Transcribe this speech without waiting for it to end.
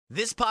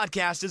This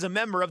podcast is a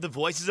member of the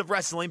Voices of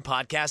Wrestling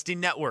Podcasting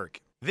Network.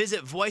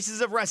 Visit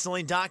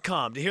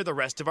voicesofwrestling.com to hear the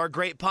rest of our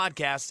great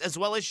podcasts, as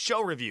well as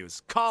show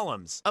reviews,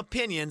 columns,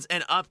 opinions,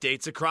 and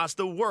updates across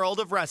the world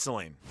of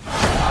wrestling. It's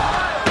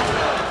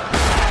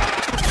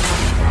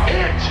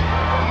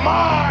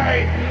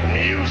my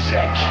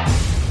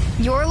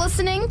music. You're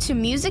listening to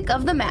Music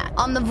of the Mat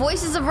on the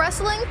Voices of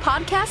Wrestling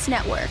Podcast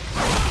Network.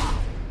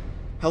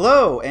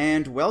 Hello,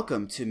 and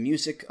welcome to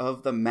Music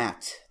of the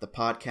Mat, the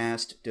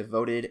podcast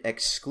devoted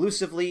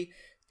exclusively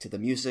to the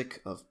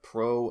music of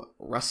pro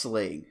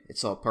wrestling.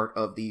 It's all part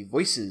of the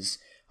Voices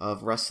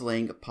of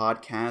Wrestling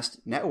Podcast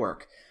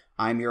Network.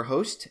 I'm your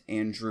host,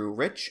 Andrew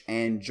Rich,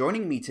 and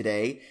joining me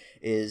today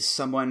is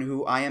someone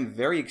who I am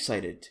very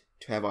excited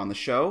to have on the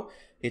show.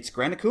 It's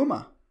Grant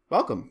Akuma.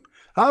 Welcome.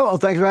 Oh, well,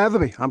 thanks for having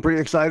me. I'm pretty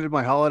excited.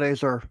 My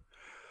holidays are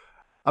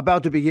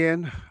about to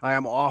begin. I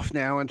am off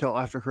now until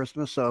after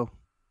Christmas, so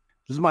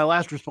this is my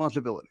last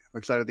responsibility. I'm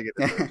excited to get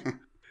this.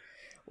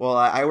 Well,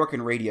 I work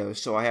in radio,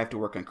 so I have to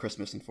work on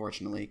Christmas,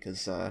 unfortunately,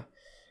 because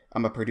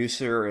I'm a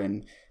producer,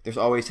 and there's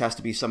always has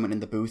to be someone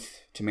in the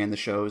booth to man the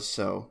shows.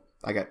 So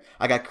I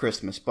got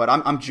Christmas, but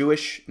I'm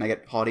Jewish and I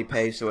get holiday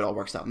pay, so it all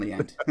works out in the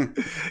end.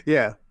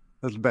 Yeah,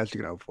 that's the best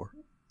you can hope for.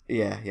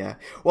 Yeah.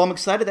 Well, I'm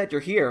excited that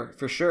you're here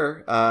for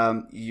sure.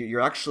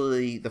 You're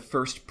actually the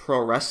first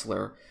pro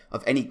wrestler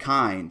of any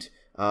kind,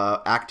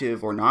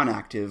 active or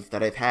non-active,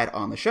 that I've had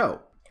on the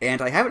show. And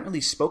I haven't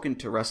really spoken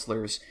to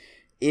wrestlers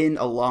in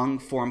a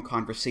long-form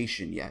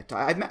conversation yet.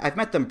 I've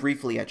met them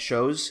briefly at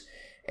shows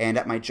and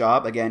at my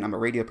job. Again, I'm a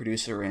radio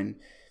producer, and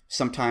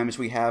sometimes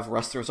we have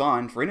wrestlers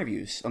on for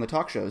interviews on the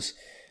talk shows.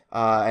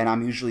 And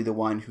I'm usually the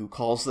one who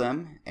calls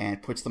them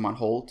and puts them on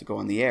hold to go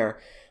on the air.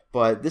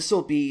 But this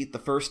will be the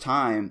first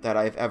time that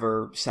I've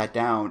ever sat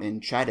down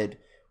and chatted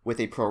with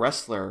a pro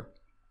wrestler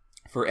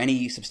for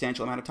any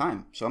substantial amount of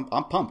time. So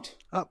I'm pumped.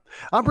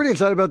 I'm pretty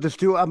excited about this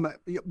too.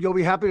 You'll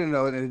be happy to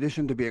know, in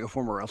addition to being a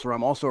former wrestler,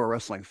 I'm also a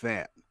wrestling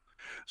fan.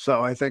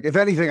 So I think, if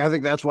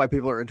anything, that's why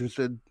people are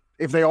interested.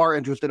 If they are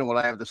interested in what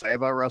I have to say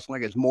about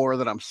wrestling, it's more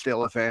that I'm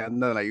still a fan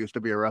than I used to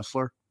be a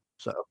wrestler.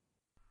 So,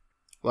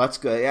 well, that's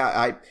good.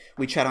 Yeah,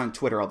 we chat on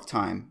Twitter all the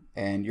time,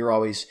 and you're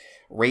always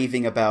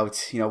raving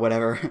about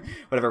whatever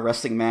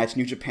wrestling match,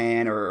 New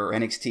Japan or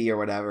NXT or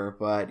whatever.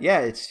 But yeah,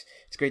 it's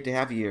great to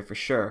have you here for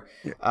sure.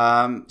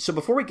 Yeah. So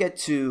before we get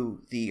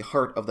to the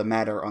heart of the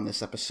matter on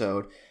this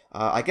episode,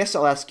 I guess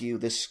I'll ask you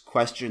this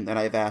question that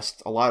I've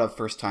asked a lot of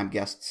first-time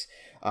guests.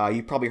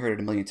 You've probably heard it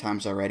a million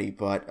times already,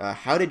 but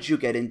how did you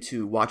get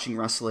into watching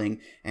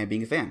wrestling and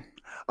being a fan?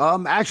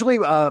 Actually,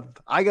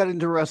 I got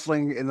into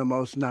wrestling in the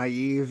most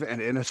naive and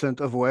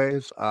innocent of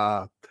ways.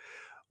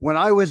 When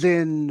I was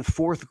in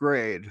fourth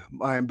grade,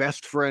 my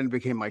best friend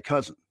became my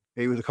cousin.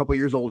 He was a couple of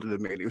years older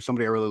than me, and he was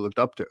somebody I really looked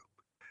up to.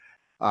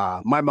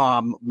 My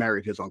mom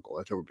married his uncle.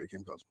 That's how we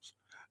became cousins.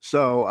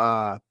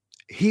 So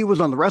he was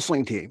on the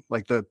wrestling team,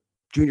 like the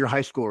junior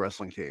high school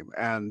wrestling team.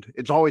 And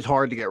it's always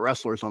hard to get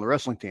wrestlers on the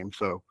wrestling team.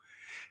 So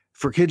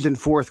for kids in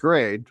fourth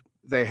grade,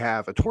 they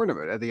have a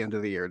tournament at the end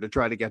of the year to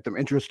try to get them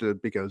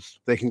interested, because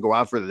they can go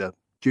out for the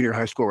junior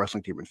high school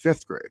wrestling team in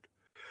fifth grade.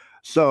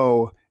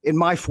 So in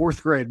my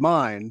fourth grade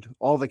mind,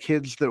 all the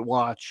kids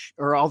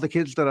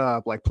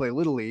that like play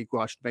Little League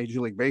watched Major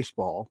League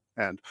Baseball,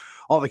 and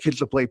all the kids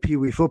that play Pee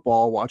Wee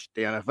football watched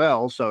the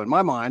NFL. So in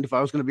my mind, if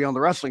I was going to be on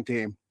the wrestling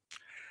team,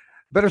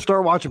 better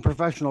start watching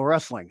professional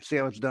wrestling, see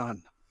how it's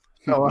done.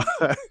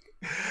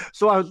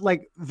 So I was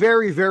like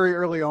very, very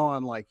early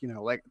on, like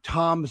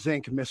Tom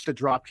Zink missed a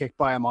drop kick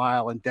by a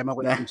mile and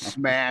Demolition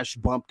Smash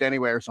bumped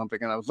anyway or something.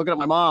 And I was looking at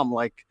my mom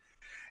like,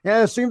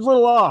 yeah, it seems a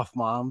little off,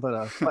 Mom.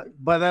 But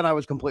by then I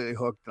was completely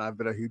hooked, and I've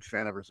been a huge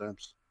fan ever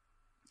since.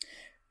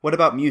 What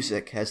about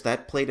music? Has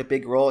that played a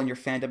big role in your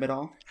fandom at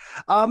all?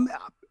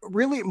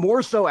 Really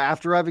more so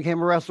after I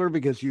became a wrestler,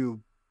 because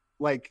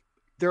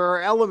there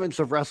are elements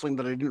of wrestling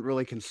that I didn't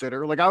really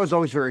consider. Like, I was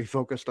always very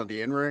focused on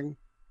the in-ring,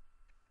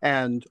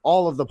 and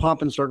all of the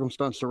pomp and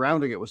circumstance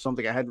surrounding it was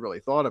something I hadn't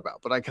really thought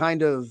about. But I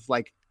kind of,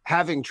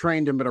 having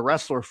trained and been a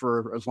wrestler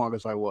for as long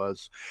as I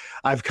was,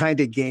 I've kind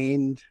of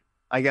gained,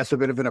 I guess, a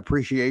bit of an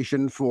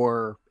appreciation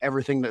for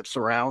everything that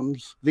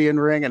surrounds the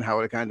in-ring and how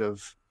it kind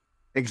of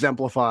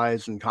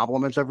exemplifies and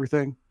complements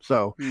everything.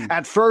 So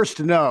at first,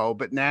 no,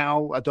 but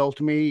now, adult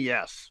me,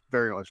 yes,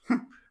 very much.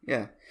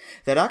 Yeah.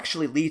 That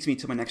actually leads me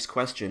to my next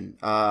question.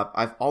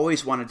 I've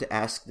always wanted to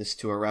ask this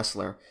to a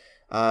wrestler.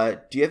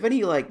 Do you have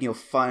any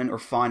fun or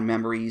fond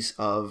memories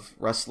of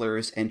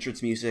wrestlers'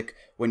 entrance music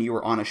when you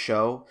were on a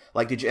show?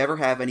 Like, did you ever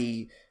have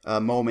any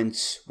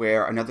moments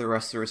where another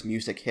wrestler's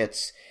music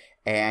hits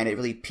and it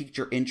really piqued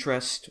your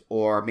interest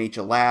or made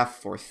you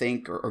laugh or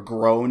think or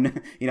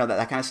groan,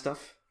 that kind of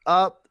stuff?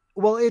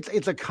 Well,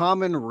 it's a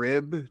common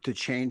rib to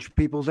change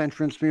people's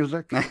entrance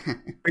music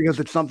because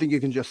it's something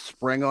you can just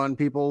spring on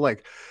people.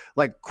 Like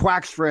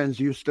Quack's friends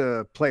used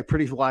to play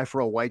Pretty Fly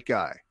for a White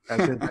Guy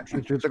as his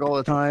entrance music all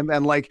the time.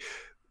 And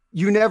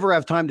you never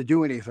have time to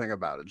do anything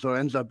about it. So it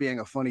ends up being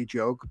a funny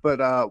joke. But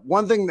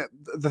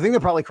the thing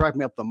that probably cracked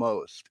me up the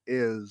most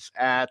is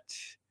at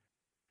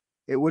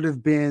it would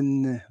have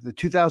been the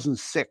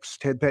 2006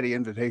 Ted Petty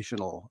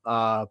Invitational.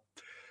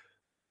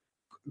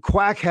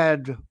 Quack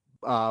had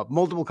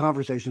multiple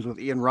conversations with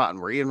Ian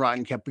Rotten, where Ian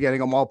Rotten kept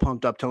getting him all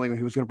pumped up, telling him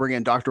he was going to bring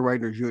in Dr.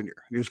 Wagner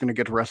Jr. He was going to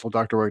get to wrestle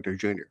Dr. Wagner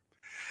Jr.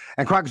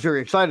 And Quack was very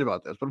excited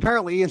about this. But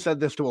apparently Ian said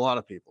this to a lot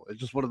of people. It's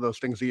just one of those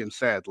things Ian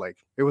said. Like,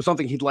 it was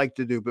something he'd like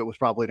to do, but it was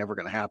probably never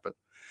going to happen.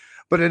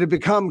 But it had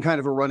become kind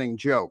of a running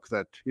joke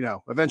that,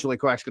 eventually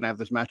Quack's going to have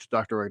this match with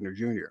Dr. Wagner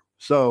Jr.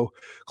 So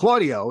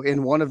Claudio,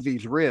 in one of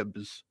these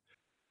ribs,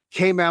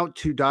 came out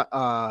to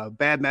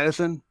Bad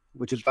Medicine,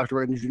 which is Dr.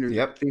 Wagner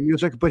Jr.'s theme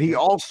music, but he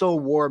also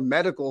wore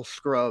medical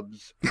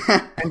scrubs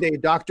and a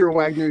Dr.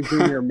 Wagner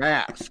Jr.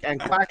 mask. And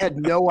Quack had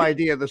no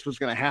idea this was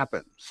going to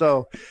happen.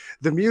 So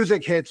the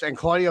music hits and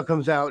Claudio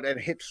comes out and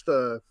hits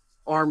the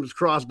arms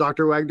crossed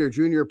Dr. Wagner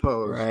Jr.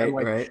 pose. Right,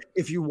 and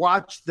if you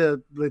watch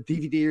the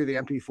DVD or the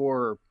MP4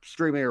 or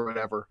streaming or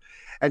whatever,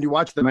 and you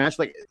watch the match,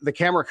 like the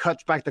camera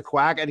cuts back to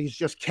Quack and he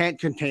just can't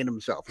contain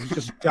himself. He's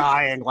just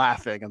dying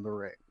laughing in the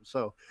ring.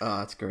 So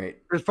that's great.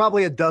 There's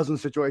probably a dozen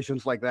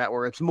situations like that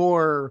where it's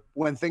more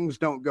when things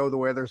don't go the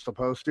way they're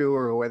supposed to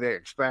or the way they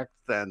expect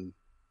than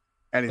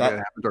anything that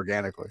happens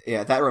organically.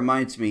 Yeah, that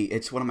reminds me.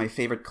 It's one of my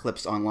favorite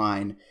clips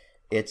online.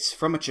 It's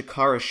from a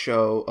Chikara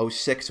show,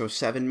 06,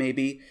 07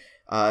 maybe.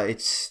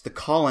 It's the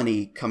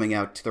Colony coming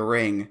out to the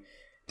ring.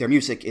 Their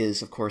music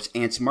is, of course,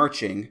 Ants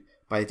Marching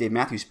by the Dave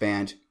Matthews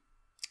Band.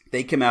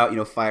 They come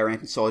out, Fire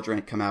Ant and Soldier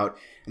Ant come out,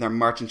 and they're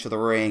marching to the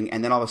ring,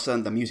 and then all of a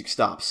sudden the music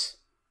stops.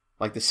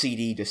 Like the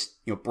CD just,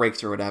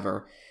 breaks or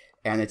whatever,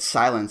 and it's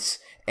silence.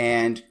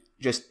 And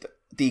just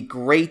the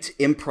great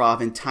improv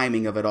and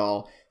timing of it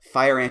all.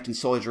 Fire Ant and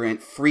Soldier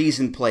Ant freeze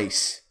in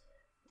place.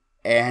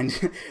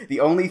 And the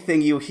only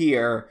thing you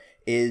hear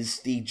is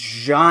the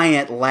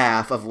giant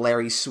laugh of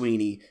Larry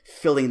Sweeney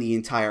filling the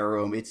entire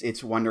room.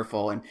 It's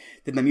wonderful. And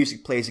then the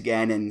music plays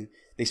again, and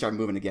they start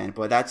moving again.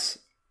 But that's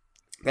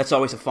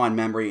always a fun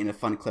memory and a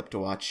fun clip to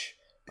watch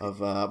of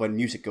when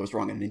music goes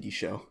wrong in an indie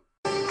show.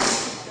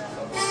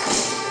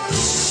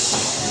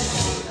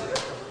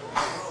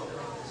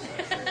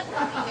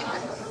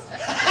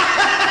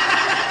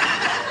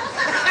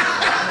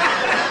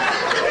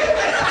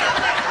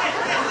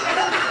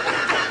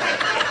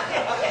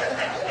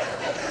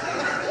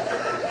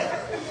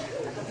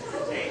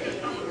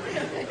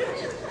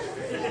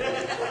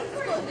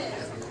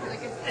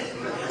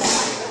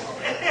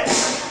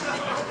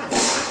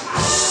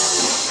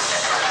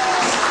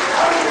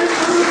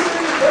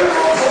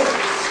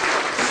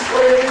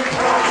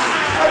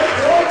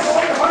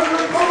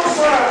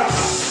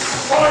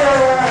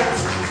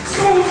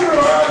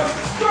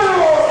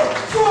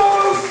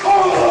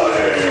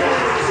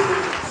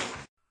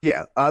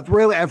 Yeah,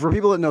 really, and for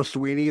people that know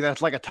Sweeney,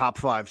 that's like a top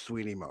 5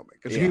 Sweeney moment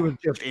because he was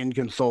just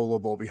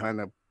inconsolable behind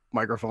the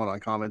microphone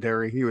on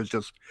commentary. He was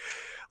just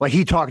like,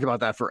 he talked about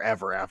that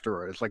forever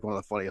afterward. It's like one of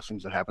the funniest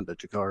things that happened to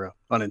Chikara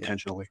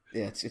unintentionally.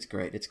 Yeah, it's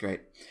great. It's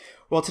great.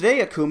 Well,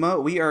 today,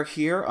 Akuma, we are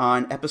here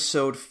on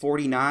episode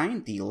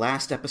 49, the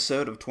last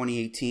episode of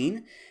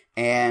 2018,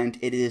 and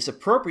it is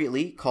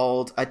appropriately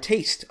called A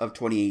Taste of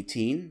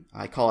 2018.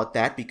 I call it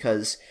that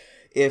because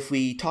if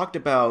we talked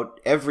about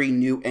every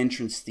new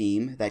entrance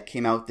theme that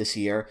came out this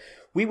year,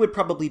 we would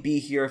probably be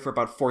here for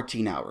about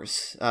 14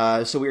 hours.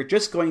 So we're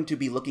just going to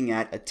be looking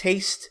at a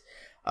taste,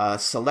 a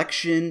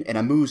selection, and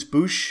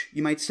amuse-bouche,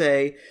 you might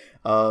say,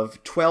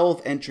 of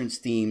 12 entrance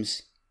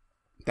themes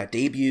that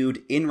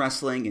debuted in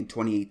wrestling in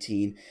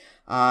 2018.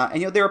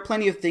 And there are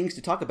plenty of things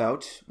to talk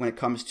about when it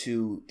comes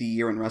to the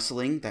year in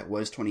wrestling that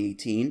was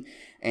 2018.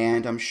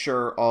 And I'm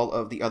sure all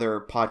of the other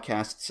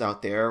podcasts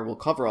out there will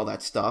cover all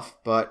that stuff.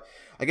 But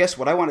I guess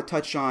what I want to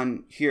touch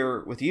on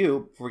here with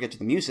you before we get to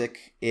the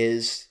music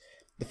is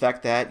the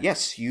fact that,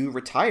 yes, you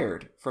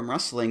retired from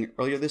wrestling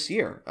earlier this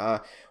year.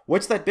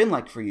 What's that been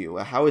like for you?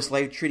 How is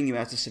life treating you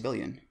as a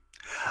civilian?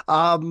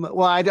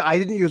 Well, I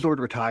didn't use the word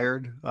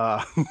retired,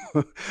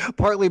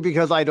 partly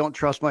because I don't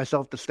trust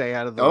myself to stay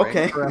out of the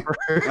ring forever.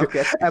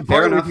 Okay. And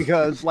partly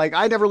because,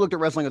 I never looked at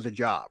wrestling as a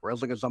job.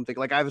 Wrestling is something,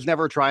 I was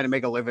never trying to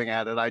make a living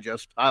at it.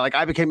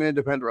 I became an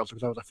independent wrestler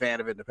because I was a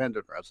fan of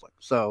independent wrestling.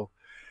 So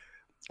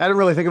I didn't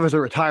really think of it as a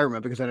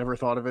retirement because I never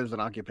thought of it as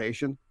an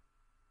occupation,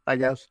 I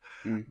guess.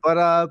 Mm.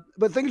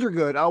 But things are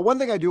good. One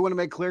thing I do want to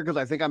make clear, because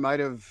I think I might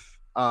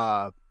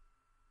have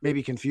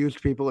maybe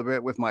confused people a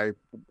bit with my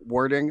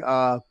wording.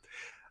 I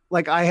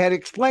had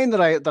explained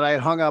that I had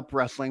hung up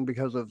wrestling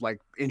because of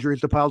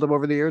injuries that piled up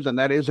over the years, and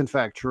that is in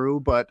fact true.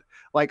 But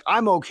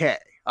I'm okay.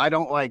 I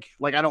don't I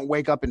don't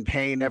wake up in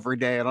pain every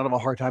day. I don't have a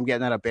hard time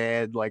getting out of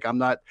bed. I'm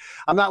not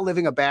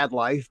living a bad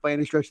life by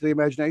any stretch of the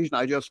imagination.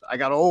 I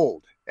got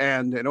old,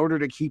 and in order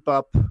to keep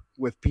up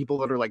with people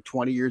that are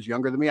 20 years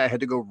younger than me, I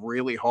had to go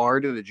really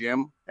hard in the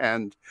gym,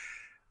 and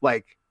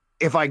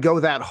if I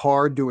go that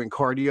hard doing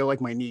cardio,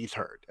 my knees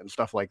hurt and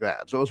stuff like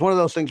that. So it was one of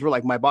those things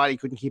where my body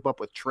couldn't keep up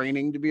with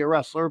training to be a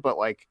wrestler. But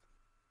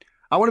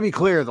I want to be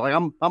clear that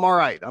I'm all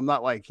right. I'm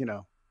not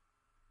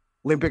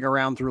limping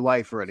around through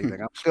life or anything.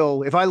 I'm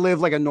still, if I live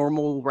like a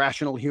normal,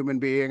 rational human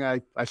being,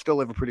 I still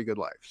live a pretty good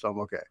life. So I'm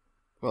okay.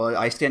 Well,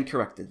 I stand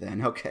corrected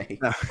then. Okay.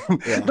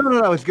 Yeah.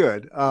 No, it's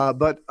good.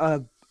 But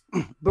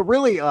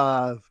really,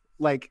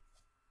 like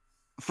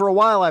for a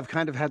while, I've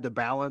kind of had to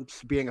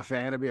balance being a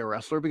fan and being a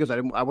wrestler because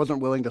I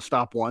wasn't willing to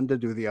stop one to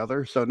do the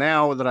other. So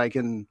now that I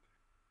can,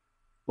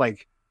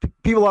 like,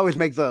 people always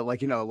make the,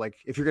 like, like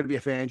if you're going to be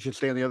a fan, you should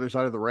stay on the other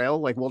side of the rail.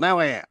 Like, well, now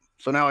I am.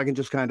 So now I can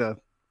just kind of,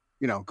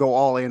 go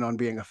all in on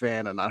being a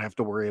fan and not have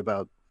to worry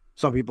about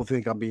some people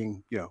think I'm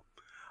being,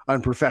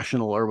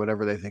 unprofessional or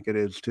whatever they think it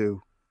is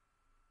to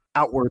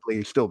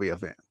outwardly still be a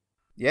fan.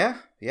 Yeah.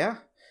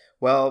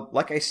 Well,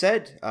 like I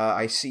said,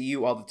 I see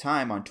you all the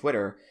time on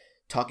Twitter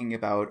talking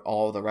about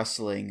all the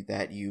wrestling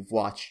that you've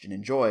watched and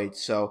enjoyed.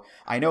 So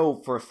I know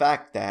for a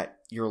fact that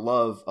your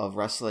love of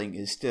wrestling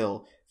is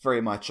still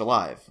very much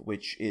alive,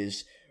 which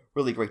is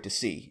really great to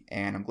see.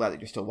 And I'm glad that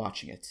you're still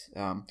watching it.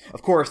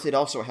 Of course, it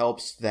also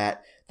helps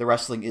that the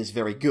wrestling is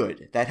very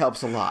good. That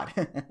helps a lot.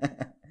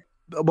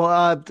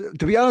 Well,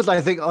 to be honest,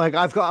 I think like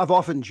I've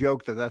often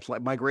joked that that's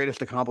like my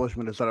greatest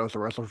accomplishment is that I was a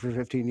wrestler for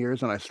 15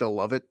 years and I still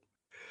love it.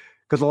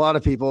 Because a lot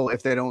of people,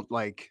 if they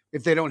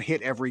don't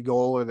hit every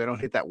goal or they don't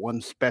hit that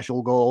one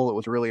special goal that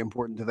was really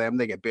important to them,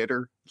 they get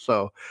bitter.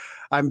 So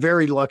I'm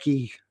very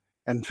lucky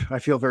and I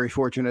feel very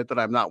fortunate that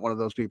I'm not one of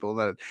those people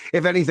that,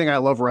 if anything, I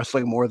love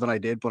wrestling more than I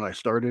did when I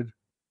started.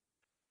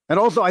 And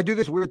also I do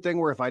this weird thing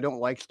where if I don't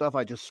like stuff,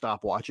 I just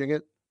stop watching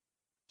it.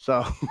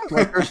 So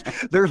like,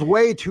 there's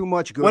way too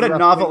much good. What a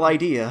novel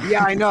idea.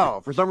 Yeah, I know.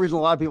 For some reason,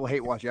 a lot of people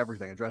hate watching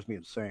everything. It drives me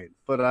insane.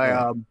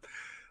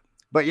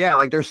 But yeah,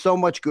 like there's so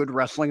much good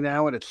wrestling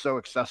now and it's so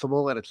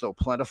accessible and it's so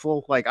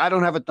plentiful. Like I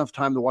don't have enough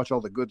time to watch all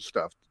the good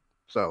stuff.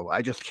 So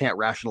I just can't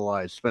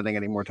rationalize spending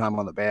any more time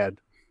on the bad.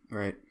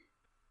 Right.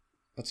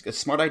 That's a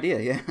smart idea.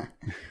 Yeah,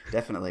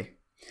 definitely.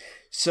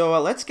 So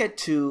let's get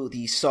to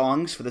the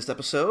songs for this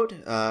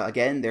episode.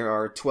 Again, there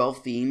are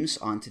 12 themes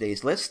on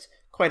today's list.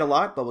 Quite a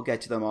lot, but we'll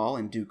get to them all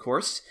in due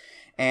course.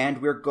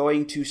 And we're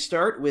going to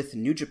start with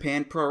New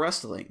Japan Pro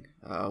Wrestling.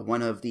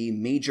 One of the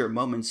major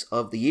moments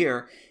of the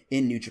year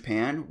in New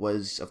Japan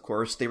was, of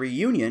course, the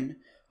reunion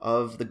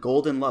of the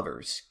Golden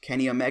Lovers,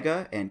 Kenny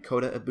Omega and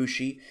Kota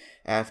Ibushi.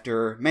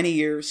 After many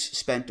years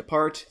spent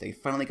apart, they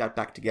finally got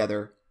back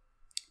together.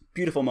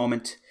 Beautiful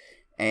moment.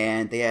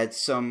 And they had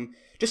some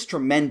just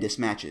tremendous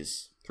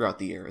matches throughout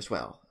the year as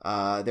well.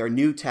 Their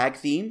new tag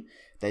theme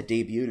that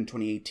debuted in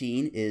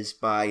 2018 is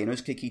by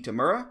Inosuke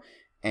Kitamura,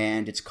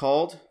 and it's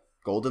called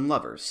Golden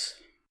Lovers.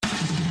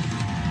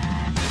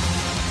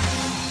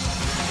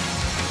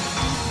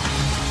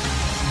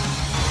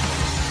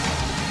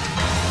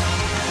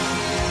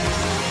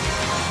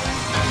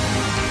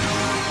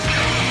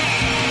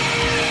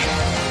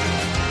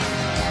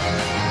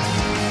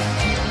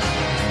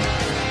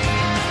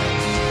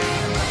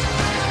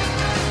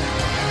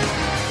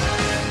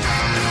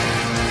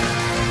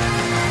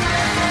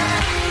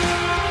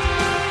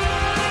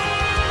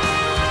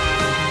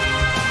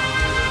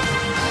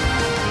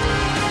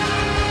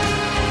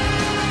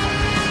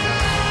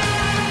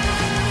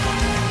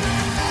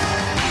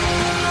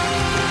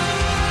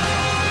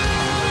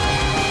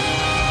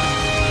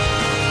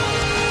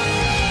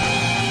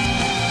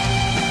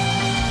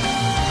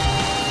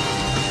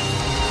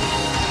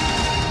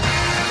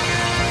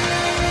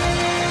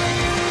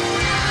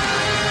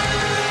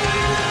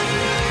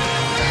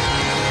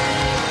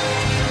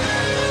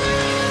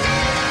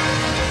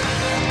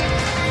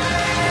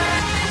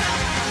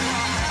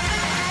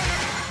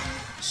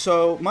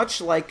 So,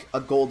 much like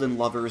a Golden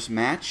Lovers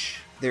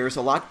match, there's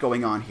a lot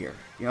going on here.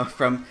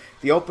 From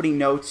the opening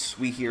notes,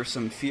 we hear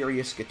some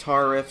furious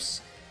guitar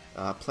riffs,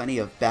 plenty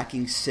of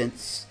backing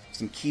synths,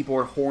 some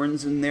keyboard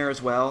horns in there as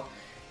well.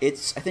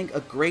 It's, I think, a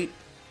great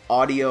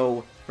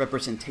audio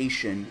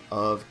representation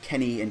of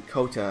Kenny and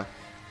Kota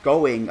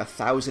going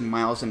 1,000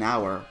 miles an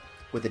hour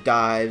with the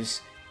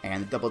dives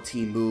and the double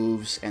team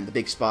moves and the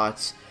big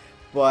spots.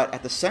 But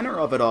at the center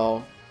of it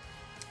all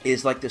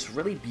is like this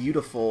really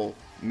beautiful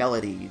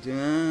melody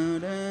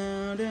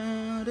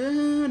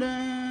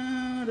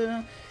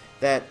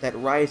that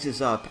rises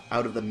up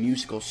out of the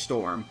musical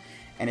storm,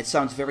 and it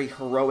sounds very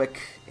heroic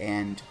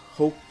and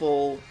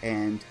hopeful,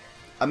 and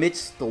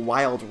amidst the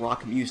wild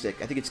rock music,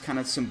 I think it's kind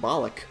of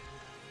symbolic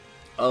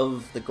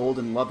of the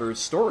Golden Lovers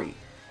story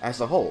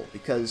as a whole,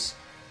 because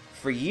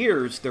for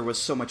years there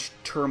was so much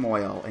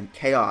turmoil and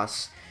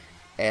chaos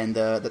and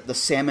the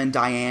Sam and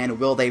Diane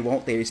will they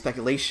won't they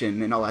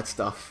speculation and all that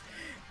stuff.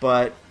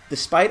 But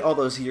despite all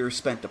those years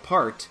spent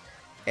apart,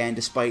 and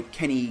despite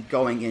Kenny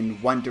going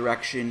in one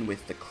direction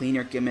with the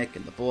cleaner gimmick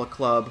and the Bullet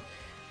Club,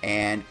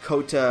 and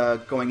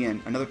Kota going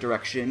in another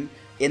direction,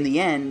 in the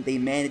end, they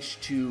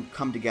managed to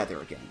come together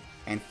again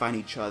and find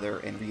each other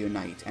and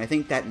reunite. And I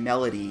think that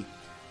melody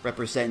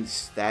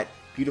represents that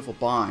beautiful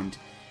bond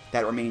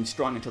that remains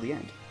strong until the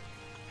end.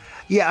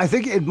 Yeah, I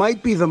think it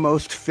might be the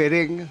most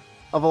fitting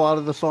of a lot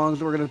of the songs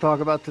that we're going to talk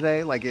about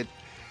today. Like it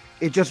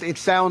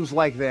sounds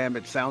like them.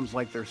 It sounds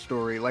like their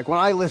story. Like when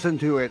I listen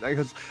to it,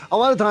 because a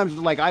lot of times,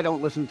 like I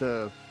don't listen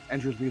to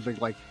entrance music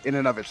like in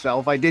and of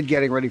itself. I did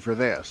getting ready for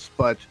this,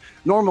 but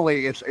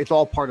normally it's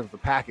all part of the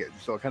package.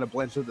 So it kind of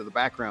blends into the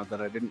background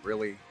that I didn't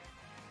really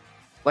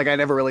Like I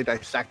never really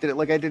dissected it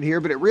like I did here,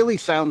 but it really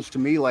sounds to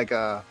me like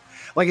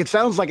it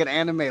sounds like an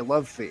anime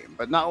love theme,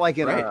 but not like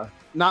in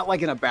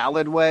a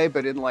ballad way,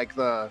 but in like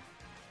the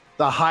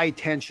high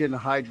tension,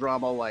 high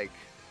drama, like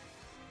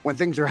when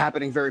things are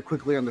happening very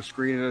quickly on the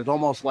screen, and it's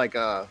almost like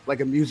a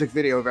music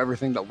video of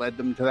everything that led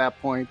them to that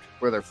point,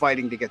 where they're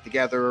fighting to get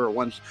together, or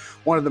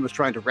one of them is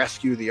trying to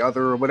rescue the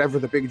other, or whatever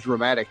the big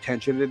dramatic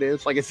tension it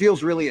is. Like it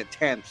feels really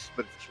intense,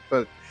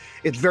 but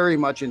it's very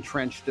much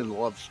entrenched in the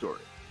love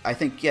story. I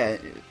think, yeah,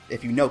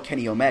 if you know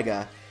Kenny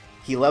Omega,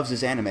 he loves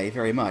his anime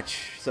very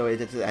much, so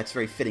that's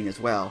very fitting as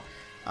well.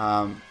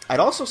 I'd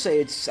also say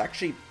it's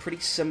actually pretty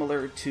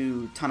similar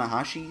to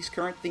Tanahashi's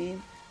current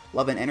theme,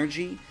 Love and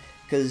Energy,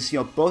 because,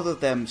 both of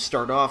them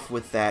start off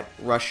with that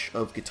rush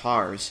of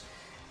guitars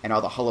and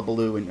all the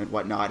hullabaloo and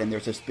whatnot, and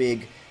there's this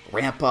big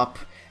ramp up,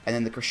 and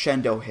then the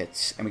crescendo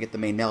hits, and we get the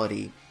main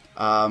melody.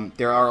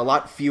 There are a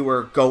lot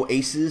fewer go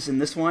aces in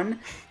this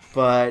one,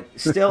 but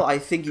still, I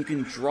think you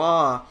can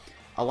draw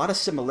a lot of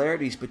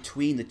similarities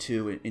between the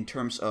two in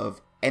terms of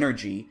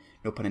energy,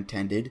 no pun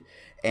intended,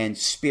 and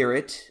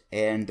spirit,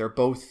 and they're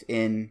both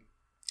in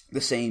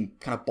the same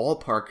kind of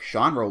ballpark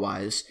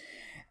genre-wise.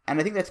 And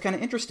I think that's kind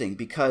of interesting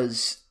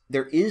because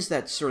there is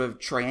that sort of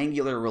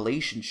triangular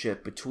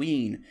relationship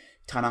between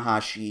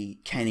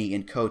Tanahashi, Kenny,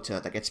 and Kota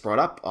that gets brought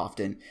up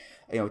often.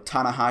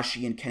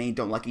 Tanahashi and Kenny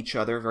don't like each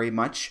other very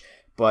much,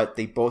 but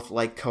they both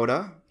like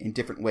Kota in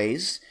different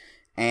ways.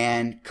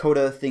 And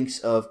Kota thinks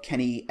of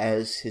Kenny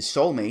as his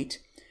soulmate,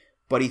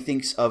 but he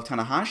thinks of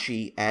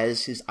Tanahashi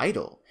as his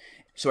idol.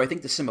 So I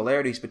think the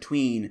similarities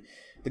between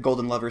the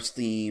Golden Lovers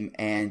theme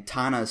and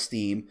Tana's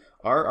theme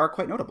are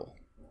quite notable.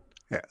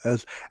 Yeah,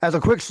 as a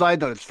quick side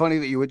note, it's funny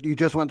that you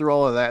just went through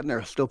all of that, and there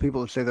are still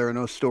people who say there are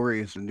no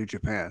stories in New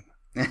Japan.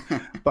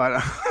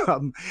 But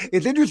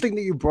it's interesting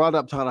that you brought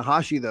up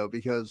Tanahashi though,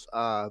 because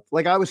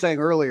like I was saying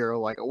earlier,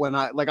 like when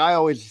I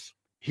always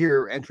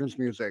hear entrance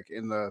music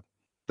in the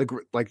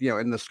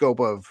in the scope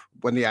of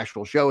when the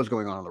actual show is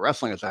going on and the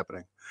wrestling is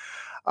happening.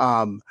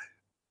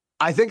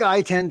 I think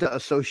I tend to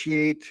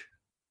associate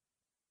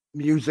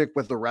music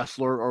with the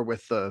wrestler or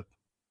with the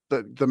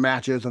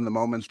matches and the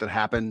moments that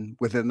happen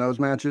within those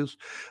matches.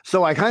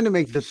 So I kind of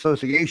make the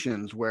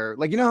associations where,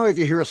 like, how if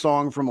you hear a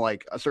song from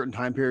like a certain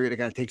time period, it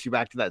kind of takes you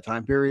back to that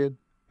time period.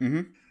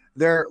 Mm-hmm.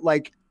 They're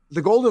like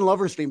the Golden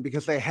Lovers theme,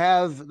 because they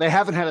haven't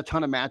had a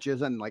ton of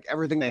matches, and like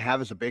everything they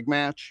have is a big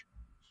match.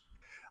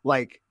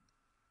 Like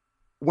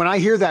when I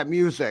hear that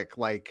music,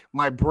 like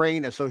my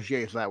brain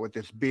associates that with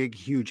this big,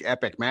 huge,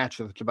 epic match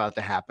that's about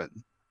to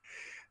happen.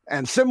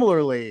 And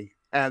similarly,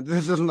 and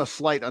this isn't a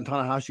slight on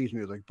Tanahashi's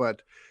music,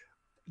 but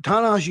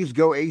Tanahashi's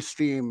Go Ace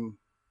theme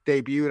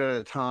debuted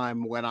at a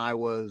time when I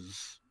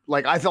was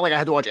like, I felt like I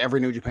had to watch every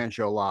New Japan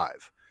show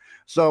live.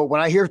 So when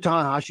I hear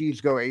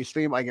Tanahashi's Go Ace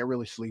theme, I get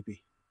really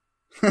sleepy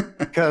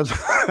because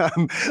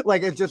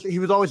like it's just, he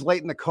was always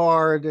late in the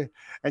card,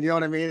 and you know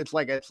what I mean? It's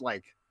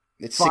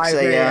 6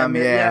 a.m.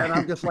 Yeah. And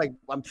I'm just like,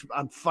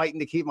 I'm fighting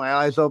to keep my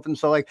eyes open.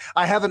 So like,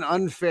 I have an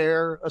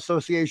unfair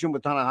association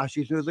with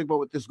Tanahashi's music, but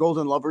with this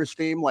Golden Lovers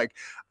theme, like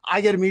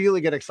I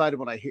immediately get excited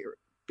when I hear it,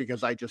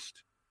 because I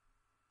just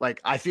like,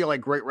 I feel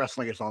like great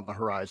wrestling is on the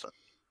horizon.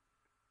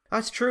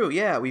 That's true.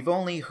 Yeah. We've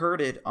only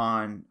heard it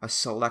on a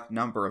select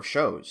number of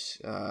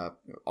shows,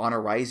 Honor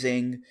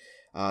Rising,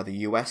 the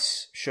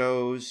US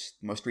shows,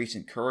 the most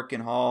recent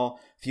Kurikan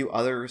Hall, a few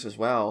others as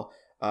well.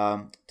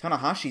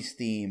 Tanahashi's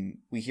theme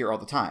we hear all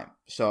the time.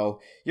 So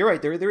you're right,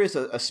 there is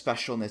a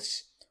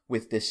specialness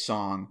with this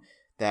song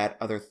that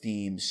other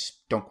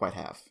themes don't quite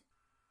have.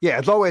 Yeah,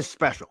 it's always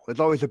special. It's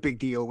always a big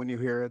deal when you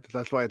hear it.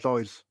 That's why it's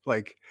always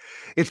like,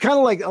 it's kind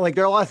of like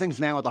there are a lot of things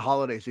now at the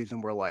holiday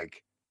season where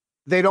like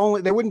they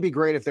wouldn't be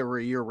great if they were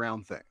a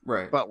year-round thing.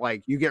 Right. But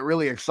like you get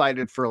really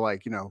excited for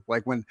like,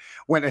 like when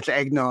it's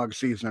eggnog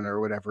season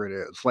or whatever it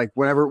is. Like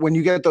when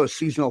you get those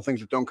seasonal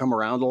things that don't come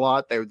around a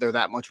lot, they're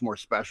that much more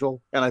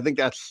special. And I think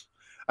that's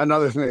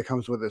another thing that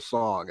comes with this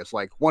song. It's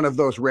like one of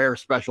those rare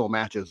special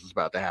matches is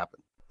about to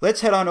happen.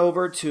 Let's head on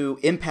over to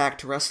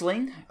Impact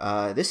Wrestling.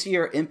 This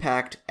year,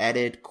 Impact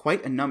added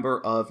quite a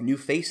number of new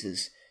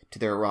faces to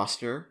their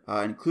roster,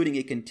 including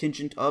a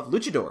contingent of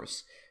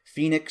luchadors: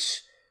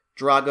 Phoenix,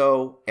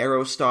 Drago,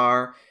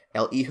 Aerostar,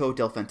 El Hijo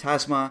del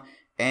Fantasma,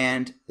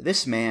 and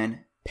this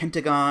man,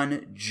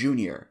 Pentagon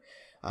Jr.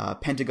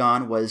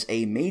 Pentagon was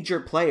a major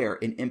player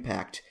in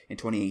Impact in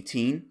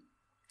 2018.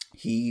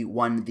 He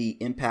won the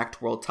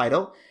Impact World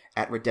title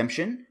at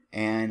Redemption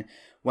and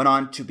went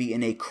on to be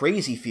in a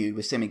crazy feud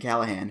with Sami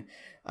Callihan.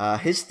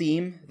 His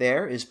theme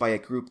there is by a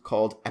group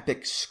called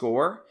Epic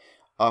Score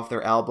off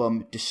their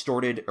album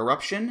Distorted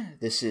Eruption.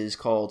 This is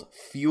called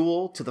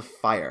Fuel to the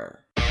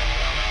Fire.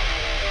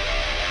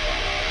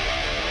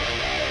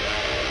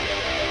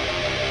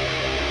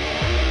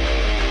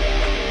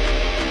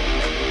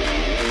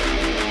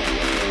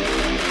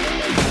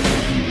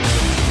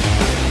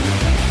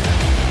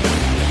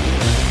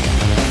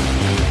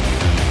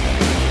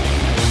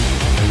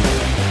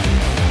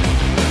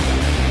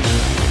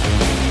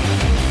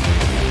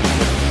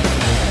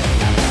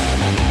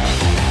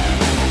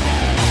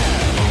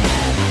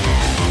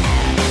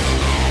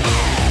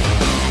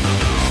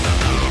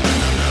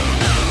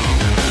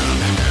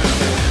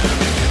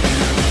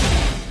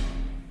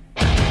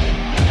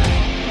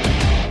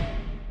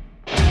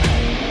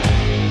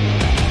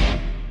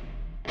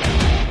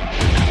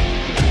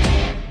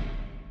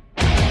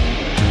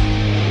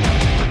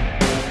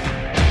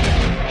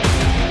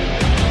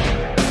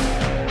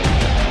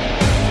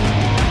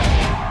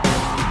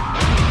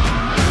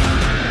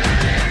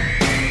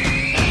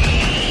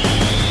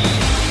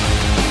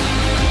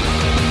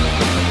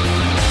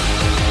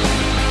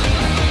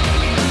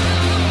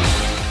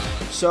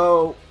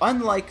 So,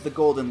 unlike the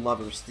Golden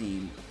Lovers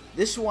theme,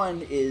 this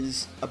one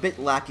is a bit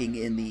lacking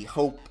in the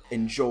hope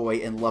and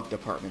joy and love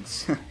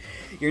departments.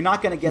 You're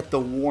not going to get the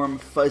warm,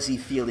 fuzzy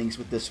feelings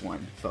with this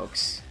one,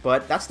 folks.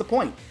 But that's the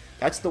point.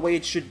 That's the way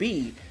it should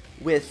be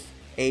with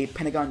a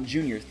Pentagon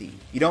Jr. theme.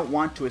 You don't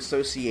want to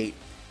associate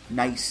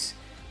nice,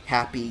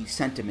 happy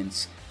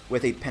sentiments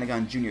with a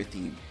Pentagon Jr.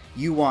 theme.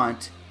 You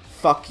want,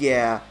 fuck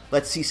yeah,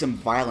 let's see some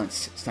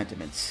violence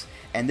sentiments.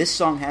 And this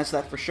song has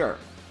that for sure.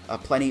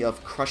 Plenty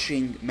of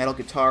crushing metal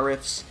guitar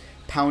riffs,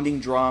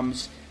 pounding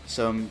drums,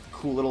 some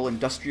cool little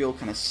industrial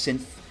kind of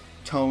synth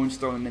tones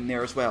thrown in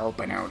there as well.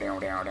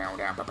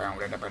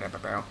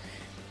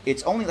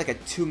 It's only like a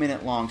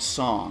 2-minute long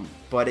song,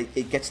 but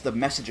it gets the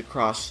message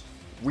across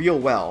real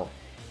well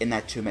in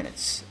that 2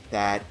 minutes.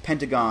 That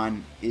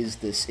Pentagon is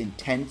this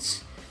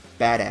intense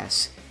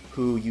badass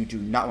who you do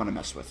not want to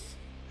mess with.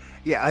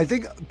 Yeah, I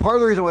think part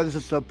of the reason why this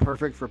is so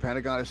perfect for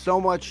Pentagon is so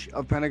much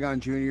of Pentagon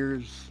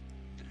Jr.'s,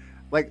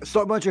 like,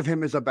 so much of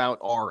him is about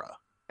aura.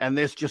 And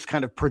this just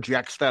kind of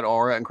projects that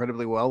aura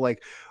incredibly well.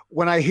 Like,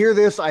 when I hear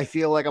this, I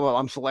feel like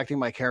I'm selecting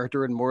my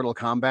character in Mortal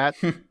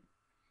Kombat.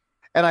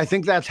 And I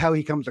think that's how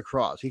he comes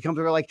across. He comes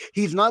across like,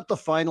 he's not the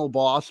final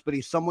boss, but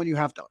he's someone you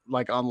have to,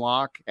 like,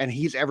 unlock. And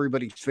he's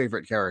everybody's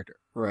favorite character.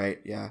 Right,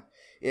 yeah.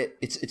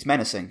 It's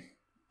menacing.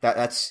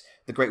 That's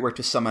the great word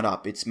to sum it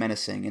up. It's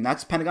menacing. And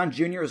that's Pentagon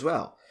Jr. as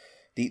well.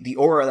 The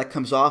aura that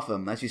comes off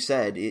him, as you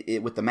said,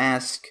 with the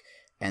mask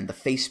and the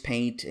face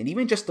paint, and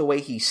even just the way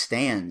he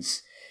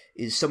stands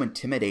is so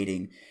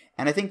intimidating.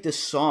 And I think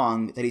this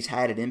song that he's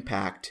had an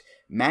impact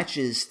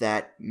matches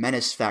that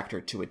menace factor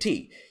to a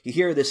T. You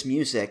hear this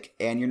music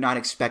and you're not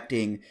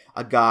expecting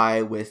a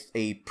guy with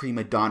a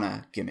prima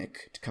donna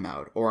gimmick to come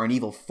out or an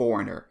evil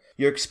foreigner.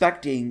 You're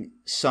expecting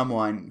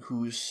someone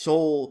whose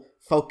sole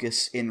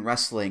focus in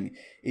wrestling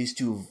is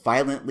to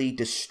violently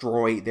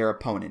destroy their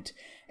opponent.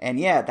 And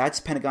yeah, that's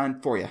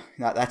Pentagon for you.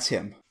 That's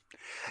him.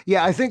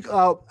 Yeah, I think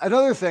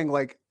another thing,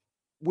 like,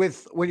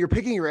 when you're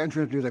picking your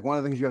entrance music, one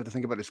of the things you have to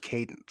think about is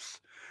cadence,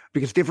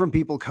 because different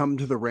people come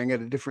to the ring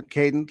at a different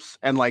cadence.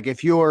 And like,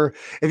 if you're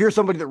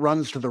somebody that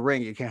runs to the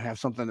ring, you can't have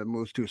something that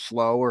moves too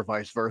slow or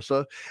vice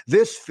versa.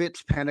 This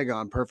fits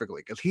Pentagon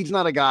perfectly because he's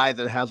not a guy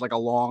that has like a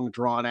long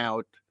drawn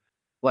out,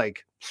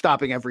 like,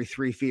 stopping every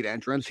 3 feet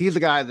entrance. He's a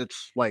guy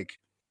that's like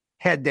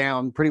head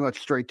down, pretty much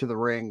straight to the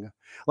ring.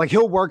 Like,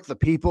 he'll work the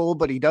people,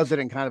 but he does it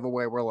in kind of a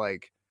way where,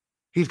 like,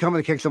 he's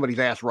coming to kick somebody's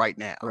ass right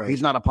now. Right.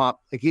 He's not a pomp.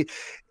 Like,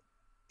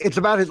 it's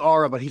about his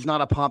aura, but he's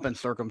not a pomp and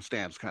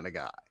circumstance kind of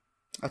guy.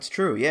 That's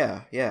true.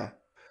 Yeah.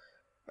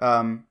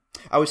 I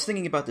was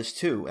thinking about this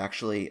too,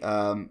 actually.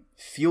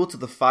 Fuel to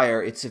the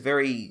Fire. It's a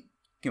very,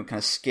 kind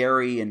of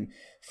scary and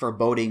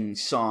foreboding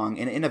song,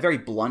 and in a very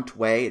blunt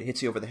way. It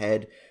hits you over the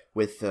head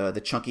with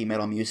the chunky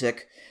metal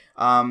music.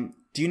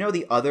 Do you know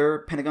the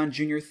other Pentagon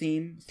Jr.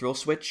 theme, Thrill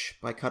Switch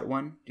by Cut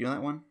One? Do you know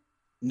that one?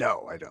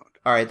 No, I don't.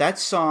 All right, that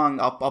song,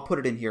 I'll put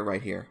it in here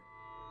right here.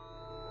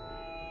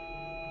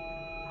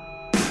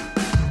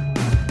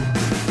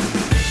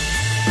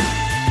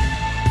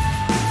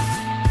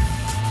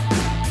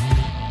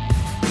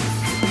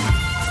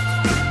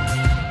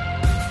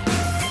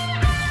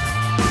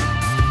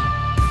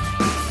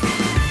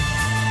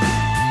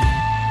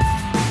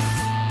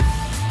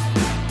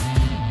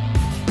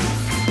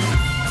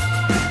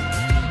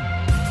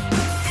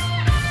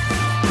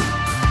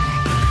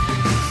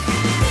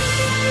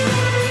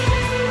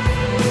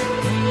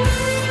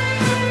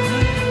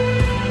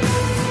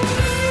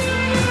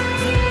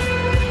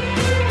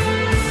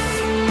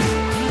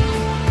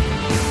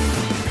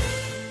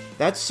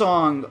 That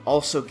song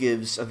also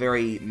gives a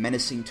very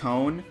menacing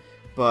tone,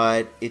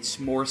 but it's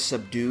more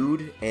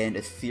subdued and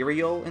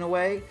ethereal in a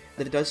way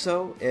that it does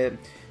so.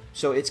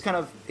 So it's kind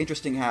of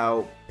interesting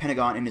how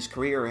Pentagon in his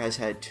career has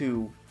had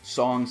 2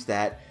 songs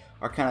that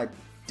are kind of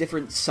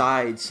different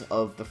sides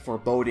of the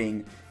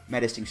foreboding,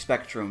 menacing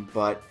spectrum,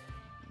 but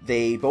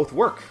they both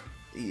work.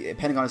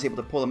 Pentagon is able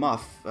to pull them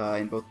off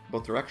in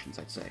both directions,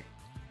 I'd say.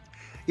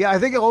 Yeah, I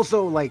think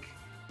also, like,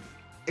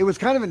 it was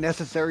kind of a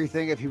necessary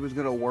thing if he was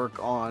going to work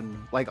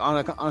on, like,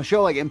 on a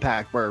show like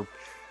Impact where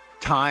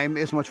time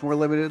is much more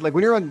limited. Like,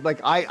 when you're on, like,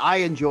 I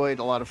enjoyed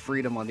a lot of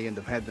freedom on the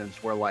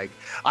Independence where, like,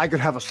 I could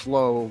have a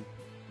slow,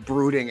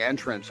 brooding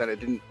entrance and it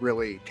didn't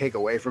really take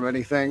away from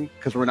anything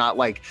because we're not,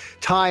 like,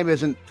 time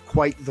isn't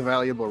quite the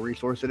valuable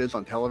resource it is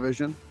on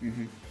television.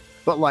 Mm-hmm.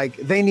 But, like,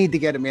 they need to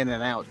get him in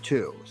and out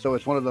too. So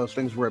it's one of those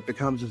things where it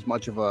becomes as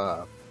much of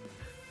a,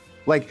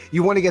 like,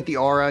 you want to get the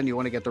aura and you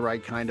want to get the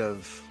right kind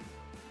of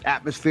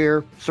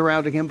atmosphere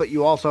surrounding him, but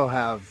you also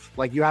have,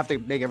 like, you have to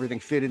make everything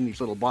fit in these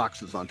little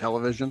boxes on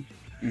television.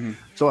 Mm-hmm.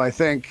 So I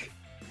think,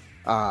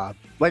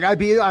 like, I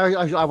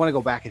want to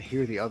go back and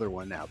hear the other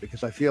one now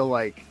because I feel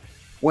like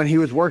when he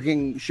was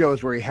working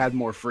shows where he had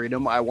more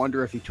freedom, I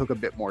wonder if he took a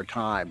bit more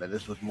time and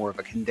this was more of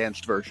a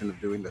condensed version of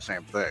doing the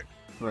same thing.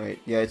 Right.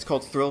 Yeah, it's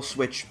called Thrill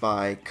Switch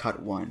by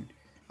Cut One.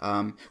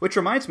 Which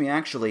reminds me,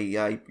 actually,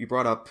 you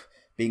brought up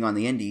being on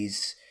the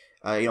indies.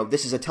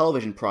 This is a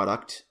television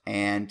product,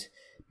 and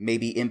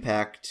maybe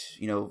Impact,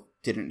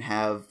 didn't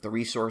have the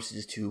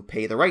resources to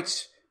pay the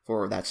rights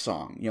for that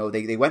song.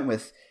 They went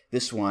with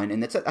this one,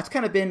 and that's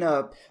kind of been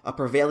a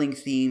prevailing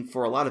theme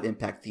for a lot of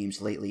Impact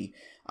themes lately.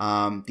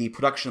 The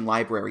production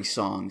library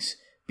songs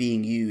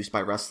being used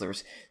by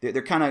wrestlers.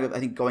 They're kind of, I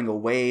think, going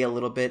away a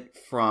little bit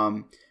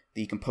from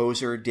the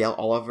composer Dale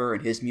Oliver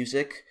and his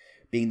music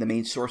being the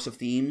main source of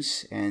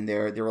themes, and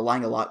they're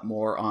relying a lot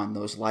more on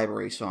those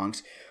library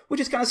songs,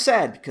 which is kind of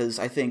sad because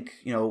I think,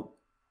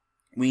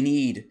 we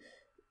need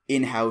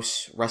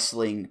in-house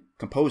wrestling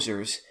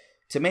composers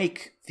to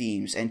make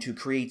themes and to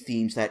create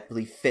themes that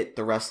really fit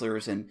the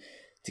wrestlers and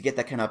to get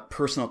that kind of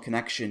personal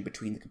connection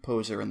between the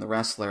composer and the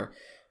wrestler.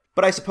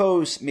 But I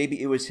suppose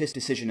maybe it was his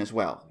decision as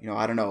well.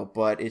 I don't know,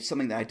 but it's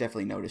something that I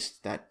definitely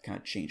noticed that kind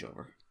of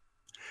changeover.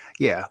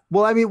 Yeah.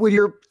 Well, I mean, when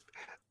you're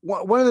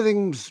one of the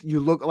things you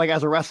look like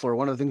as a wrestler,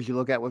 one of the things you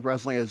look at with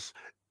wrestling is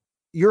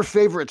your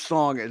favorite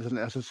song isn't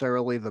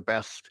necessarily the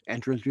best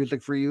entrance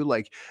music for you.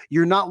 Like,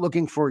 you're not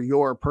looking for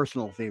your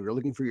personal theme. You're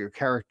looking for your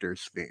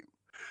character's theme.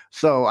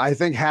 So I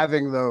think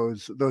having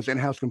those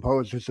in-house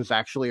composers is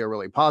actually a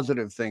really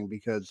positive thing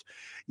because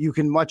you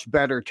can much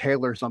better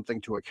tailor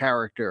something to a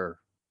character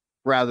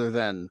rather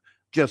than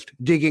just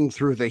digging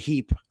through the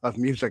heap of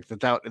music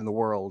that's out in the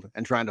world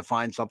and trying to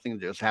find something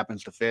that just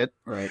happens to fit.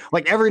 Right.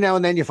 Like every now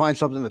and then you find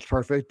something that's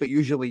perfect, but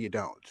usually you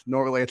don't.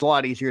 Normally it's a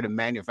lot easier to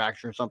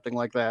manufacture something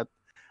like that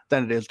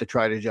than it is to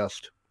try to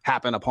just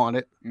happen upon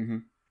it. Mm-hmm.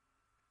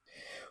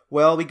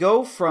 Well, we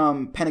go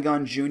from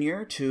Pentagon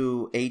Jr.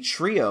 to a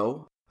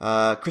trio.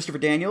 Christopher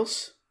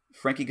Daniels,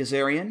 Frankie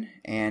Kazarian,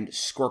 and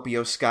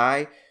Scorpio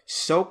Sky,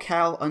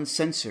 SoCal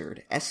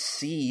Uncensored,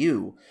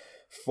 SCU,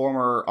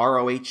 former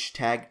ROH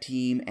Tag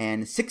Team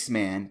and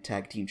Six-Man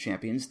Tag Team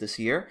champions this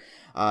year.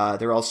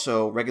 They're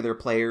also regular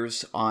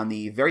players on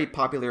the very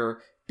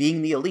popular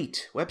Being the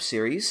Elite web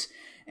series,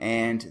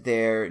 and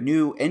their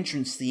new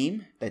entrance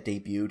theme that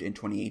debuted in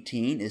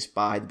 2018 is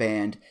by the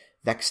band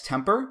Vex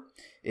Temper.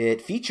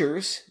 It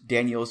features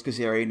Daniels,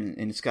 Kazarian,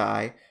 and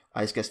Sky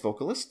as guest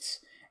vocalists,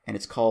 and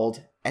it's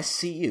called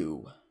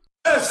SCU.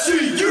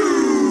 SCU!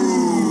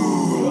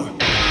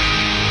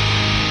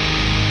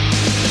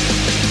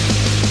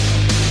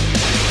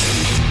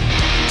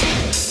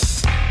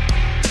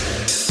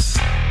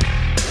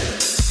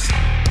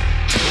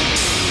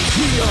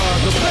 We are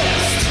the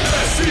best.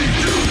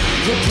 SCU!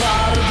 The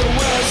pride of the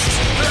West.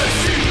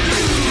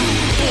 SCU!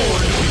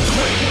 Born to be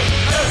great.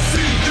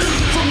 SCU!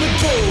 From the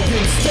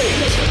Golden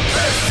State.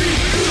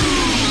 SCU!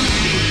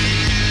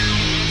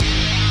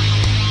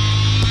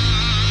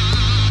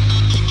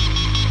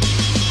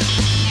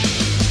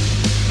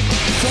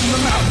 From the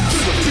mountains to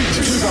the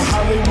beaches to the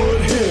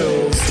Hollywood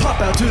hills, pop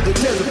out to the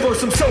desert for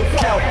some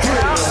SoCal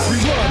thrills. We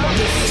run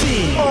this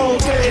scene all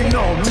day and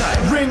all night.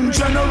 Ring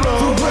General,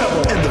 the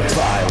rebel, and the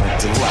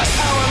violent delight.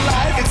 Our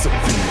life, it's a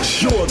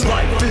beach. Your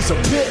life is a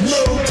bitch.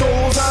 No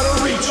goals out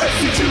of reach.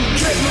 SCU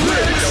get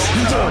rich.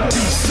 We won't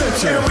be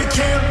censored, and we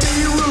can't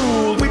be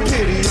ruled. We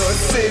pity your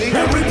city,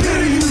 and we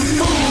pity you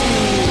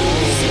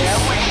fools. Yeah,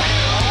 we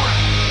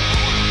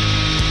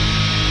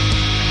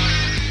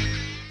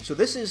So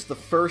this is the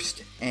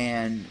first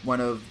and one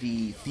of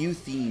the few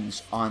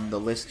themes on the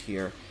list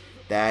here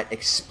that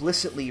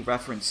explicitly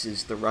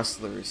references the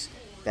wrestlers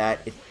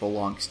that it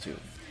belongs to.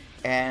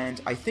 And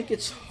I think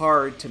it's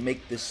hard to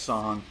make this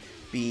song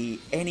be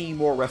any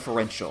more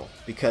referential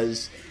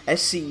because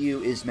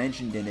SCU is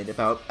mentioned in it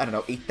about,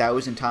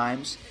 8,000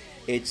 times.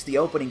 It's the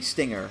opening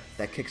stinger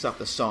that kicks off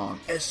the song,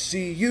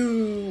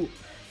 SCU!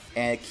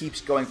 And it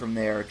keeps going from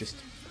there just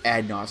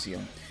ad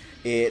nauseum.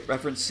 It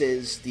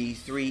references the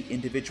three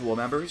individual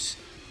members,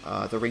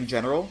 the Ring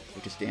General,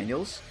 which is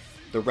Daniels,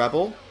 the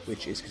Rebel,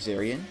 which is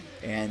Kazarian,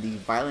 and the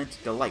Violent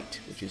Delight,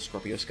 which is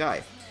Scorpio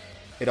Sky.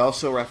 It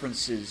also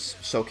references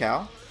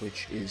SoCal,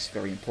 which is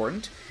very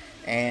important,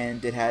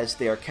 and it has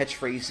their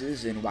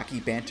catchphrases and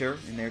wacky banter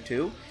in there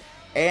too.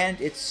 And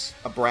it's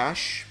a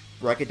brash,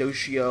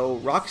 braggadocio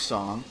rock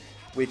song,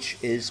 which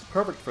is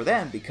perfect for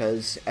them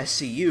because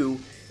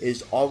SCU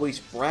is always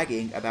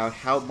bragging about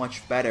how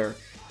much better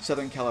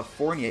Southern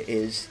California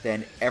is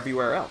than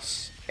everywhere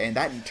else, and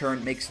that in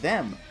turn makes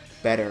them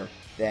better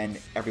than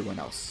everyone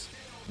else.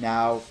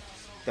 Now,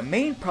 the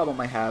main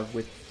problem I have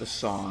with the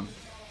song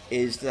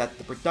is that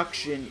the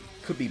production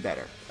could be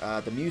better.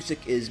 The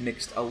music is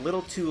mixed a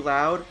little too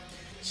loud,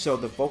 so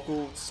the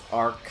vocals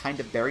are kind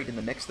of buried in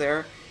the mix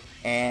there,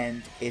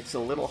 and it's a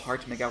little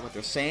hard to make out what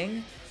they're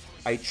saying.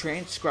 I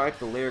transcribed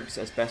the lyrics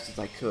as best as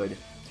I could,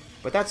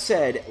 but that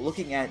said,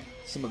 looking at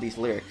some of these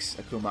lyrics,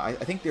 Akuma, I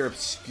think their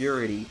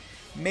obscurity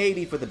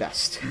maybe for the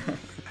best.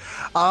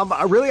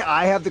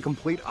 I have the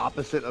complete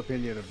opposite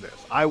opinion of this.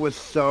 I was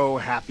so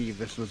happy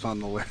this was on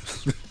the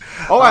list.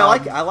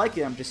 I like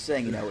it. I'm just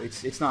saying,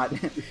 it's not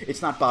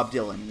Bob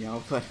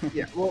Dylan, but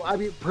yeah. Well, I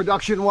mean,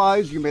 production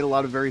wise, you made a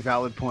lot of very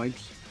valid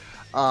points.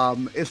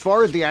 As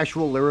far as the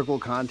actual lyrical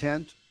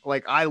content,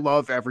 like I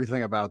love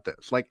everything about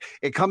this. Like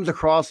it comes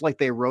across like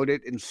they wrote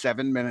it in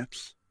 7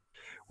 minutes,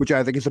 which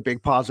I think is a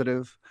big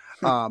positive.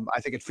 I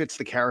think it fits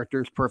the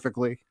characters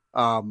perfectly.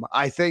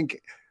 I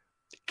think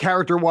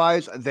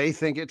character-wise, they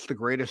think it's the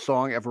greatest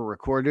song ever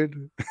recorded.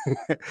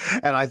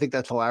 And I think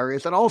that's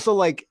hilarious. And also,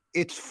 like,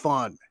 it's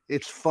fun.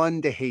 It's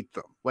fun to hate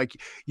them. Like,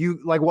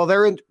 while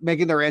they're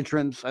making their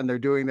entrance and they're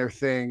doing their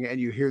thing and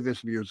you hear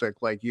this music,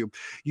 like,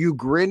 you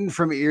grin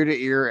from ear to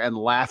ear and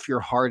laugh your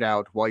heart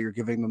out while you're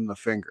giving them the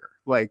finger.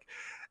 Like,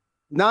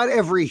 not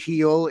every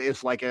heel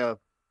is like a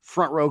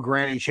front row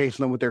granny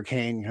chasing them with their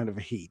cane kind of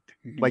a heat.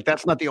 Like,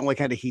 that's not the only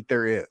kind of heat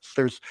there is.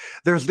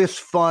 There's this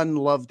fun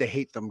love to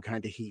hate them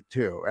kind of heat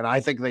too, and I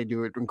think they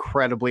do it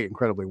incredibly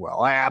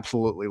well. I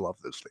absolutely love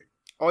this thing.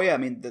 Oh yeah, I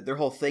mean their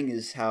whole thing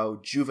is how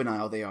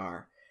juvenile they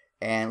are,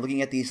 and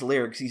looking at these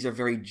lyrics, these are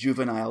very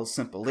juvenile,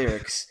 simple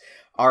lyrics.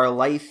 Our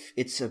life,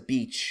 it's a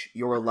beach.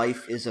 Your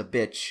life is a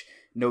bitch.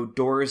 No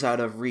doors out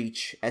of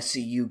reach.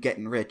 SCU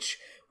getting rich.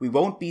 We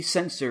won't be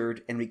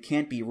censored, and we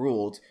can't be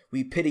ruled.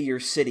 We pity your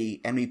city,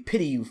 and we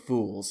pity you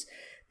fools.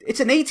 It's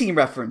an A-Team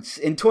reference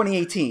in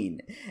 2018.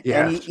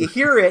 Yeah. And you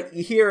hear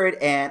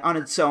it, and on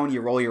its own,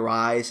 you roll your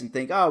eyes and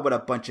think, oh, what a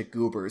bunch of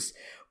goobers.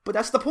 But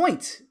that's the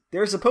point.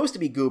 They're supposed to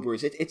be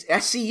goobers. It's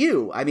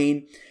SCU. I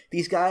mean,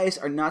 these guys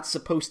are not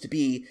supposed to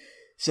be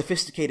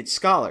sophisticated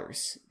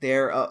scholars.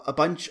 They're a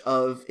bunch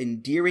of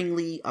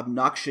endearingly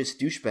obnoxious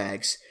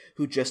douchebags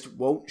who just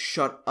won't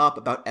shut up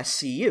about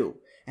SCU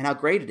and how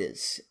great it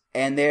is.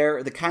 And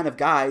they're the kind of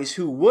guys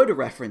who would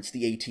reference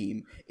the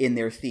A-Team in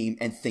their theme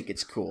and think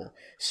it's cool.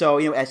 So,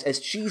 you know, as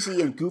cheesy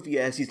and goofy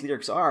as these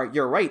lyrics are,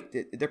 you're right.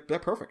 They're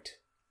perfect.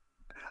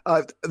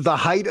 The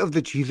height of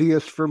the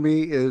cheesiest for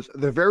me is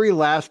the very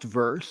last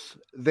verse.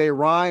 They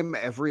rhyme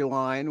every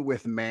line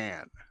with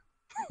man.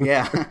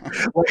 Yeah.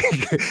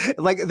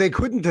 like they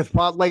couldn't have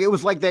thought, like, it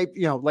was like they,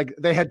 you know, like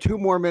they had 2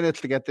 more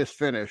minutes to get this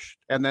finished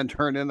and then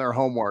turn in their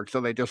homework.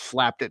 So they just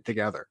slapped it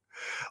together.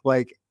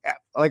 Like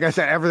I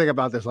said, everything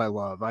about this I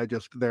love.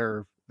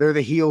 They're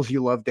the heels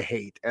you love to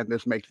hate, and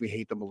this makes me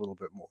hate them a little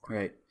bit more.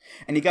 Right.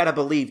 And you got to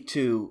believe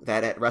too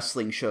that at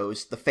wrestling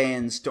shows, the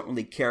fans don't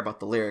really care about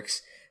the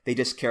lyrics. They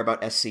just care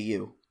about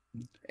SCU.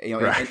 You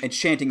know, right. and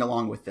chanting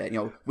along with it. You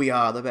know, we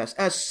are the best.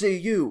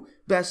 SCU,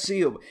 best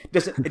CU.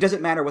 It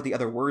doesn't matter what the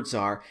other words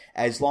are,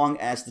 as long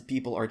as the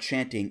people are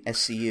chanting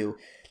SCU.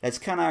 That's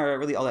kind of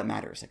really all that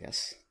matters, I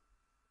guess.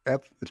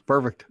 Yep, it's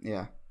perfect.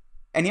 Yeah.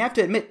 And you have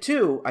to admit,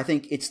 too, I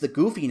think it's the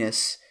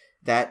goofiness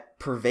that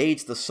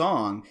pervades the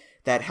song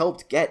that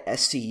helped get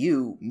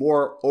SCU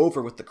more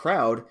over with the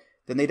crowd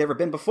than they'd ever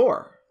been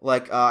before.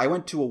 Like, I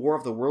went to a War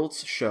of the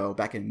Worlds show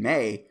back in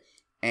May,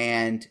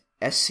 and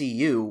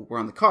SCU were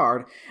on the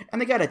card,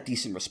 and they got a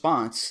decent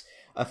response.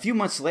 A few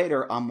months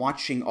later, I'm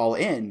watching All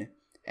In,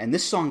 and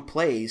this song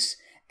plays,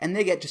 and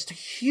they get just a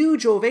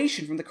huge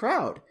ovation from the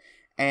crowd.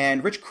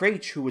 And Rich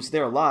Craich, who was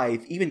there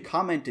live, even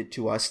commented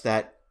to us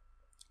that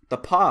the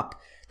pop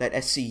that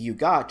SCU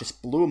got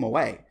just blew him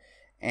away.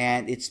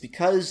 And it's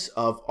because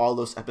of all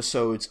those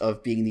episodes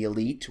of Being the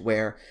Elite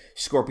where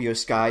Scorpio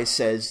Sky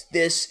says,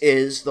 "This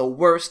is the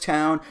worst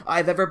town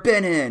I've ever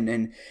been in."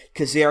 And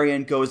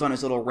Kazarian goes on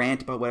his little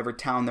rant about whatever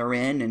town they're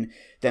in, and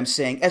them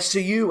saying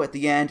SCU at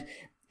the end.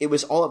 It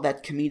was all of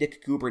that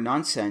comedic goober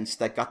nonsense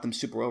that got them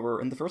super over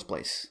in the first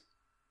place.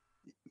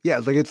 Yeah,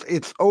 like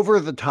it's over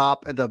the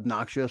top and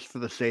obnoxious for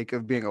the sake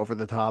of being over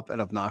the top and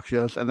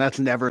obnoxious, and that's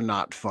never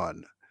not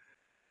fun.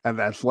 And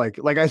that's like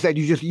I said,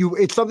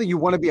 it's something you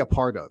want to be a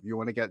part of. You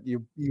want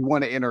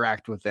to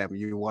interact with them.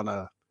 You want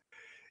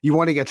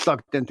to get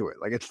sucked into it.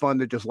 Like, it's fun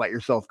to just let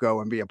yourself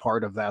go and be a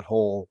part of that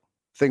whole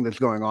thing that's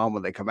going on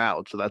when they come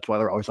out. So that's why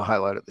they're always a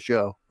highlight of the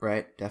show.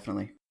 Right,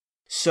 definitely.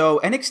 So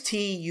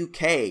NXT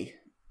UK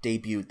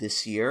debuted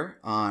this year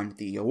on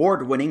the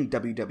award-winning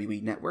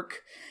WWE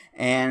Network,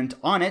 and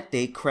on it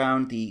they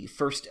crowned the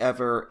first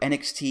ever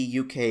NXT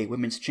UK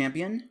Women's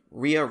Champion,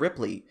 Rhea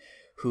Ripley,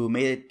 who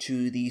made it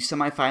to the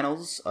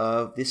semifinals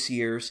of this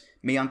year's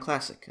Mae Young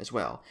Classic as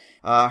well.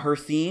 Her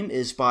theme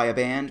is by a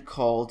band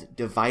called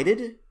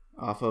Divided,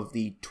 off of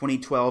the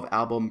 2012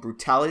 album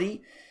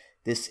Brutality.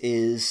 This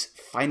is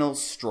Final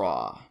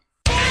Straw.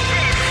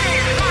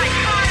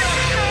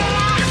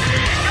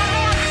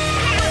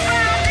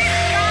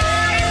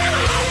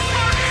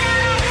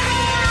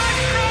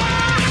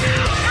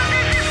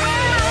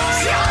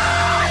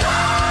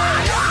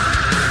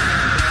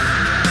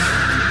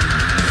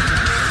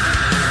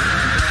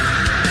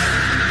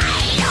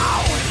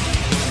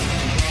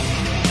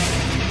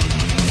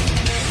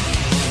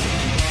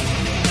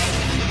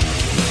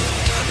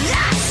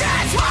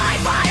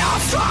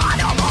 Straw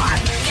no more,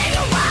 give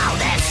you all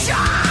this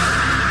time.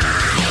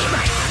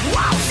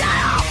 Won't set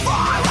up for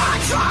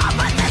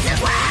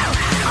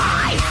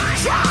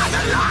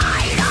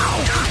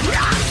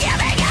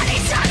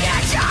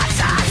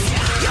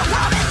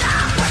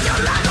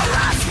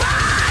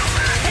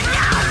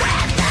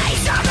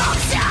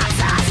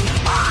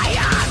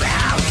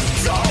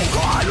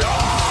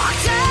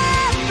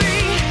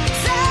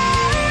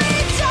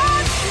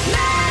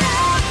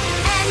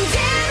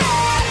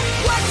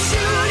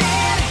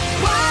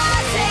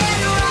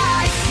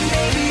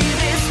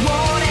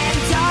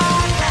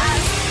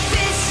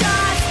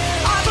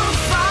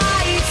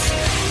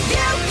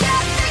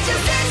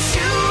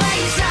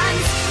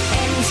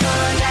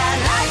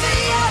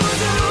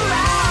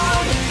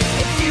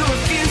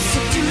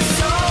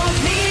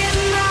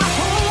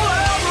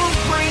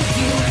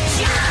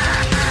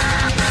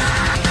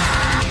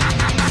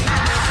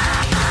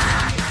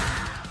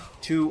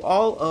To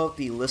all of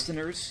the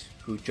listeners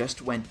who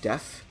just went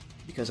deaf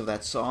because of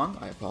that song,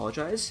 I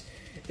apologize.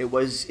 It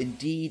was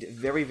indeed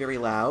very, very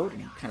loud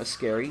and kind of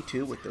scary,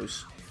 too, with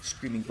those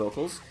screaming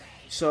vocals.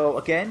 So,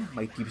 again,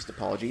 my deepest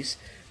apologies.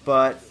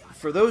 But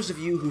for those of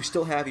you who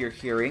still have your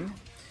hearing,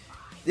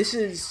 this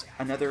is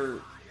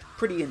another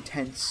pretty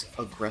intense,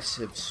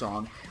 aggressive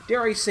song.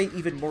 Dare I say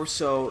even more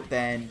so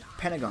than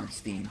Pentagon's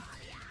theme.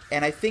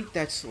 And I think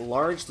that's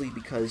largely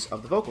because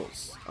of the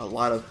vocals. A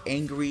lot of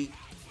angry,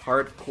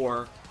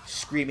 hardcore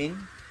screaming,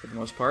 for the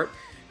most part.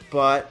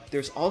 But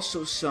there's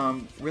also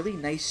some really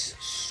nice,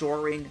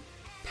 soaring,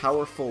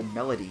 powerful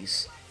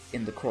melodies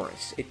in the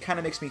chorus. It kind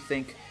of makes me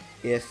think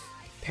if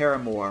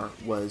Paramore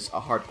was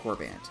a hardcore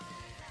band.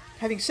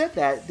 Having said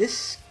that,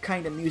 this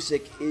kind of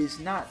music is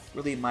not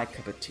really my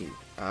cup of tea.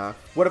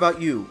 What about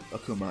you,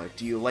 Akuma?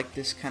 Do you like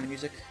this kind of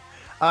music?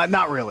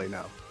 Not really,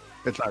 no.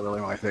 It's not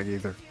really my thing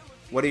either.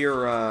 What are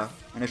your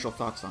initial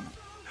thoughts on it?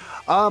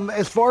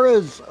 As far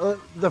as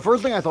the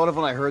first thing I thought of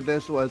when I heard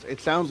this was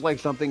it sounds like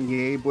something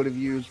Gabe would have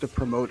used to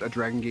promote a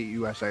Dragon Gate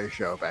USA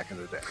show back in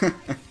the day.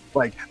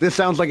 Like, this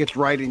sounds like it's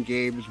right in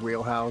Gabe's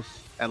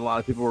wheelhouse, and a lot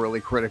of people were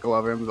really critical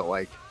of him, but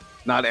like,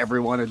 not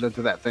everyone is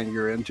into that thing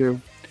you're into.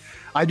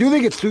 I do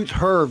think it suits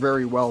her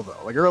very well,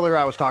 though. Like, earlier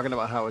I was talking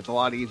about how it's a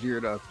lot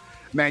easier to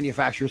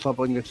manufacture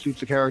something that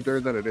suits a character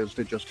than it is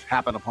to just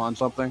happen upon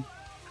something.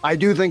 I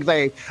do think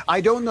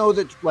I don't know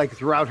that, like,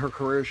 throughout her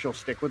career she'll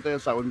stick with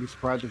this. I wouldn't be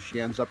surprised if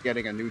she ends up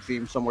getting a new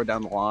theme somewhere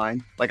down the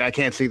line. Like, I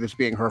can't see this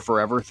being her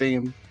forever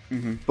theme.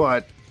 Mm-hmm.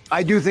 But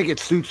I do think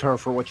it suits her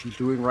for what she's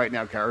doing right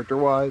now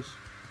character-wise.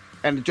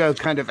 And it does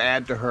kind of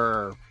add to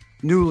her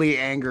newly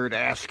angered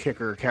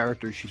ass-kicker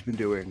character she's been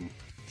doing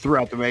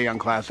throughout the Mae Young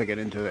Classic and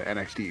into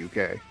NXT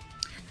UK.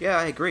 Yeah,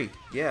 I agree.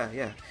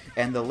 Yeah.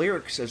 And the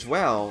lyrics as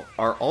well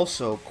are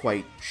also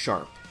quite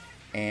sharp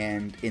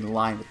and in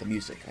line with the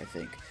music, I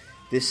think.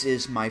 This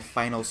is my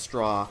final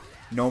straw.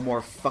 No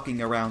more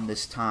fucking around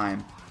this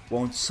time.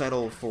 Won't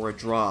settle for a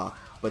draw,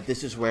 but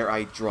this is where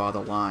I draw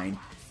the line.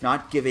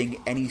 Not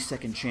giving any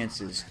second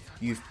chances.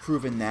 You've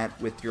proven that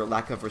with your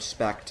lack of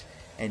respect.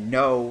 And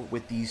no,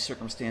 with these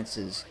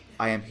circumstances,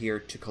 I am here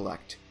to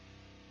collect.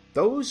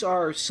 Those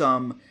are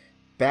some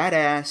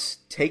badass,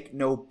 take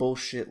no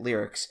bullshit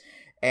lyrics.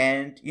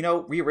 And, you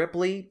know, Rhea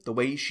Ripley, the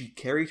way she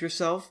carries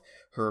herself,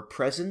 her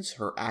presence,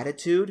 her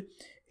attitude,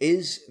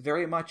 is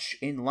very much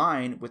in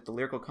line with the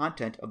lyrical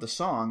content of the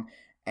song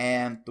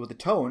and with the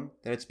tone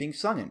that it's being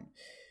sung in.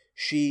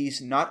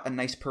 She's not a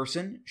nice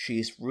person,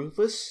 she's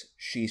ruthless,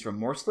 she's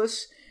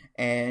remorseless,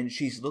 and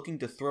she's looking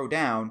to throw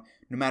down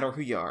no matter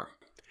who you are.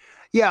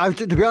 Yeah,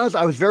 to be honest,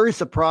 I was very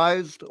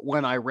surprised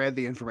when I read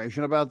the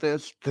information about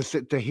this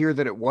to hear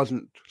that it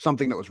wasn't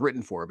something that was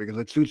written for her, because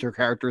it suits her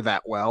character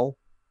that well.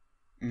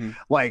 Mm-hmm.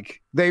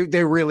 Like, they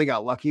really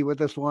got lucky with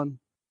this one.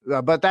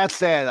 But that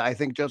said, I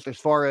think just as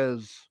far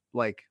as,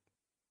 like,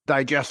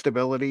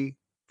 digestibility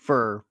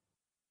for,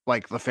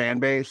 like, the fan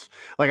base,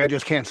 like, I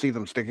just can't see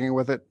them sticking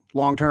with it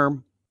long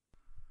term.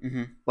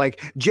 Mm-hmm.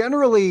 Like,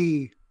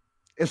 generally,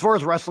 as far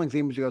as wrestling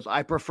themes goes,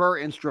 I prefer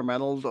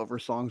instrumentals over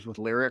songs with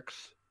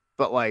lyrics.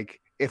 But,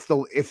 like, if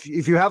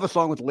you have a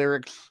song with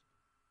lyrics,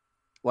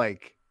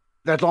 like,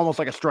 that's almost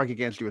like a strike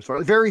against you. As far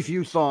as very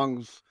few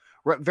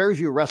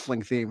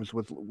wrestling themes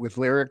with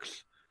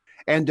lyrics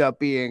end up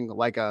being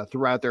like a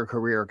throughout their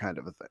career kind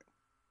of a thing.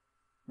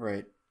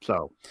 Right.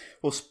 So,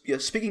 well,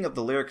 speaking of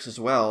the lyrics as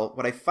well,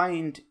 what I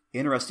find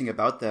interesting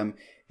about them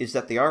is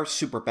that they are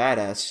super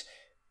badass,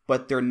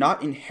 but they're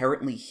not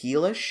inherently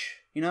heelish.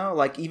 You know,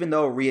 like, even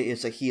though Rhea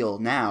is a heel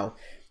now,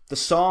 the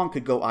song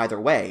could go either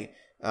way.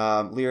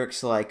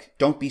 Lyrics like,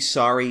 don't be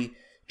sorry,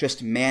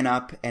 just man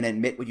up and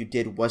admit what you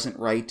did wasn't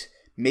right.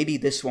 Maybe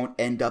this won't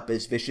end up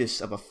as vicious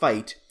of a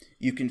fight.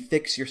 You can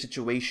fix your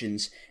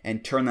situations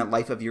and turn that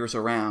life of yours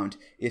around.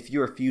 If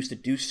you refuse to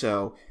do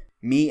so,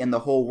 me and the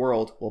whole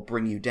world will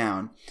bring you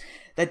down.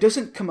 That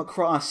doesn't come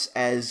across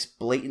as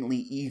blatantly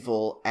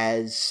evil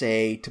as,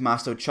 say,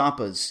 Tommaso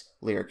Ciampa's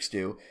lyrics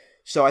do.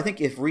 So I think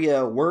if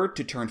Rhea were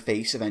to turn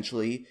face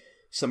eventually,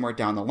 somewhere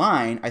down the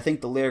line, I think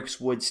the lyrics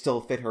would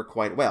still fit her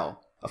quite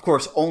well. Of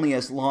course, only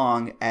as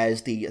long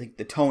as the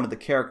tone of the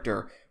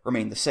character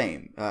remained the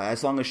same.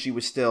 As long as she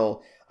was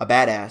still a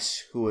badass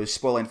who was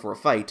spoiling for a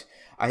fight,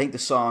 I think the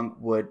song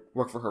would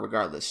work for her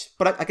regardless.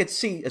 But I could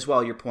see as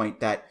well your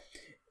point that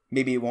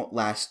maybe it won't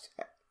last,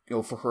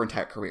 for her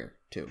entire career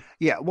too.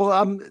 Yeah,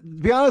 well, to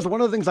be honest,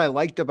 one of the things I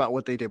liked about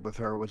what they did with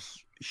her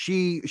was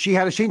she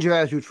had a change of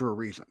attitude for a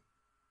reason.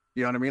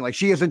 You know what I mean? Like,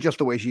 she isn't just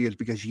the way she is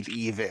because she's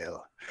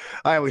evil.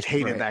 I always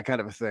hated that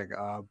kind of a thing.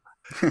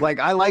 Like,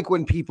 I like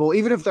when people,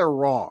 even if they're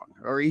wrong,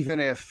 or even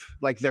if,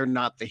 like, they're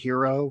not the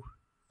hero,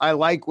 I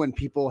like when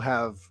people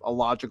have a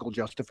logical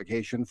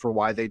justification for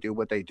why they do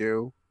what they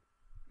do.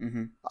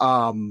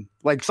 Mm-hmm.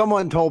 Like,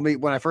 someone told me,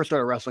 when I first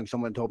started wrestling,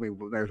 someone told me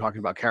when they were talking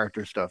about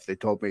character stuff, they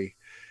told me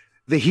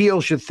the heel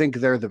should think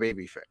they're the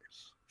babyface.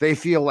 They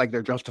feel like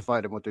they're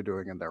justified in what they're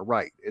doing and they're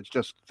right. It's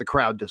just the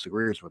crowd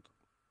disagrees with them.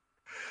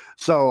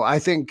 So I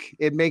think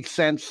it makes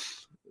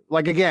sense,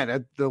 like,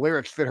 again, the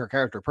lyrics fit her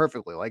character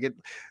perfectly. Like,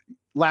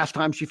 last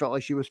time she felt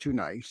like she was too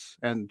nice,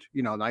 and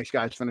nice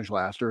guys finish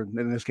last, or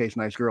in this case,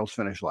 nice girls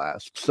finish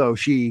last. So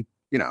she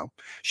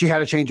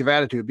had a change of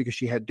attitude because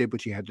she did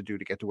what she had to do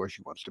to get to where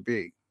she wants to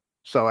be.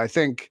 So I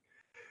think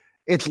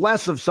it's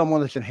less of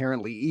someone that's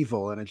inherently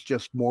evil, and it's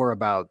just more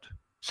about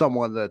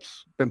someone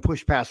that's been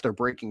pushed past their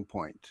breaking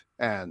point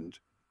and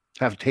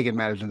have taken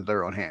matters into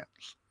their own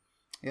hands.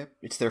 Yep,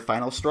 it's their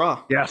final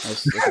straw.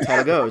 Yes. That's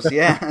how it goes.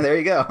 Yeah, there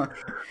you go.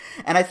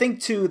 And I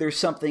think, too, there's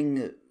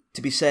something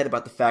to be said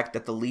about the fact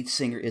that the lead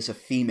singer is a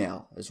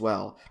female as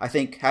well. I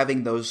think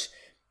having those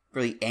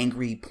really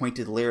angry,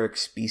 pointed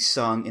lyrics be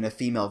sung in a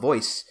female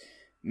voice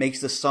makes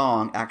the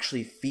song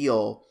actually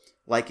feel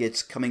like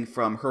it's coming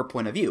from her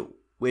point of view,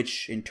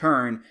 which in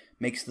turn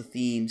makes the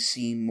theme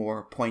seem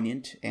more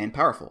poignant and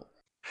powerful.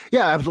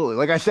 Yeah, absolutely.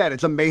 Like I said,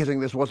 it's amazing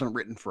this wasn't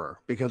written for her,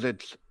 because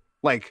it's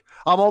like,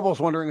 I'm almost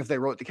wondering if they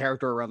wrote the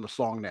character around the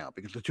song now,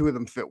 because the two of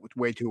them fit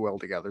way too well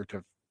together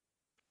to,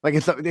 like,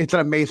 it's an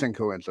amazing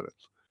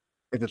coincidence,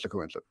 if it's a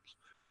coincidence.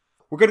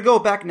 We're going to go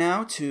back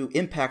now to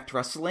Impact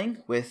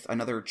Wrestling with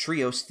another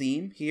trios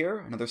theme here,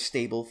 another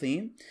stable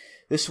theme.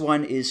 This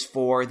one is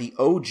for the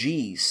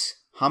OGs,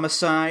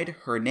 Homicide,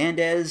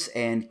 Hernandez,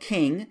 and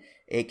King,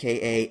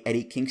 a.k.a.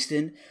 Eddie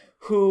Kingston,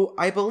 who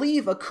I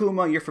believe,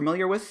 Akuma, you're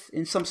familiar with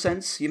in some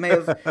sense. You may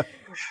have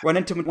run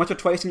into him once or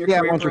twice in your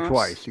career, once perhaps? or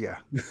twice, yeah.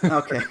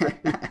 Okay.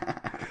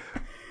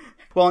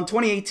 Well, in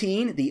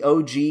 2018, the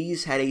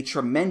OGs had a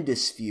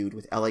tremendous feud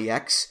with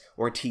LAX,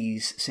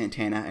 Ortiz,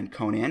 Santana, and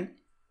Konnan.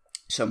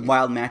 Some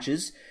wild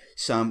matches,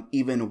 some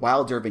even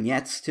wilder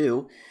vignettes,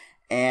 too.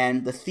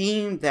 And the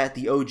theme that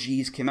the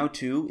OGs came out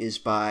to is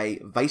by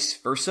Vice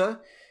Versa.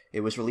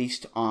 It was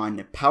released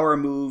on Power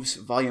Moves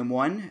Volume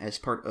 1 as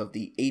part of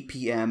the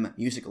APM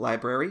Music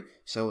Library.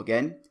 So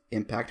again,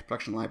 Impact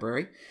Production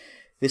Library.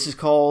 This is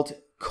called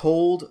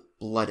Cold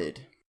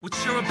Blooded. What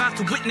you're about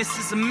to witness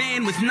is a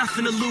man with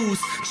nothing to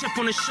lose. Chip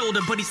on his shoulder,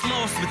 but he's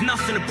lost with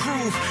nothing to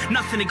prove.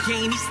 Nothing to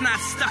gain, he's not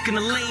stuck in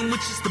a lane,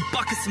 which is the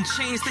buckets and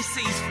chains. They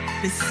say he's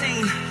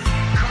insane.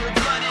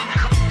 Cold-blooded,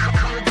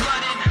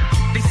 cold-blooded.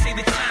 They say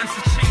the times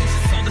have changed,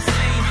 it's all the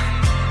same.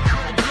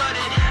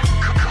 Cold-blooded,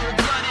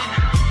 cold-blooded.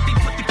 They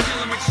put the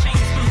killer in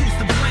chains, but who's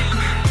to blame?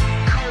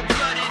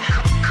 Cold-blooded,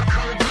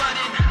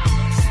 cold-blooded.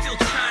 Still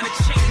trying to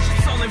change,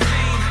 it's all in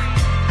vain.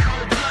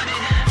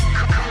 Cold-blooded,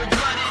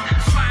 cold-blooded.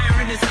 Fire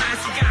in his eyes,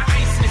 he got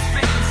ice in his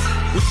veins.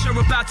 What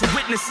you're about to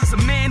witness is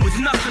a man with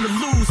nothing to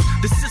lose.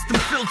 The system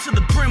filled to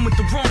the brim with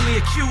the wrongly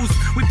accused.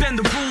 We bend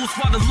the rules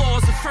while the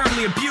laws are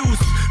firmly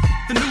abused.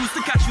 The news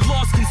that got you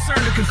lost,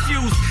 concerned, or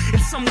confused. In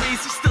some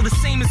ways, he's still the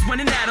same as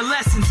when in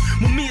adolescence.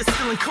 When me is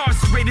still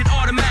incarcerated,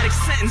 automatic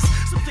sentence.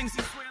 Some things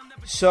he swear I'll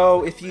never...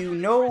 So, if you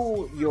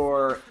know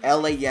your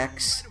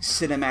LAX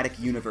cinematic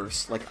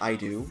universe like I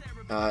do,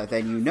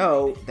 then you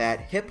know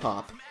that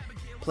hip-hop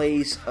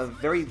plays a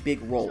very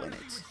big role in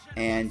it.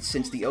 And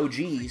since the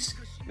OGs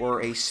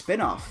were a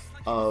spin-off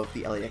of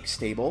the LAX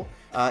stable,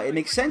 it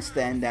makes sense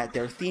then that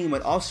their theme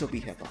would also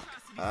be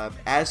hip-hop.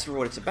 As for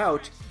what it's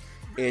about,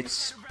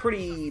 it's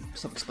pretty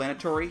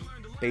self-explanatory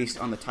based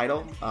on the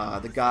title.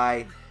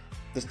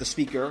 The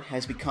speaker,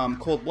 has become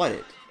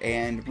cold-blooded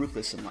and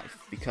ruthless in life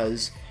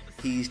because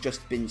he's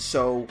just been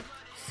so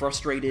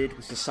frustrated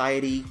with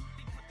society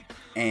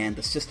and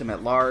the system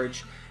at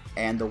large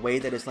and the way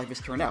that his life has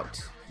turned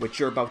out. What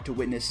you're about to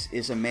witness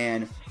is a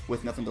man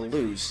with nothing to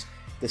lose.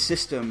 The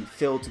system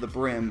filled to the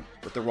brim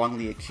with the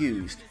wrongly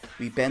accused.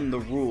 We bend the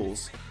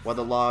rules while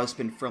the law has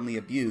been firmly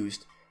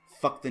abused.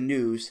 Fuck the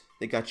news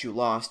that got you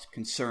lost,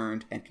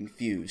 concerned, and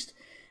confused.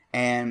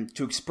 And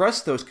to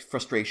express those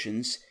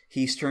frustrations,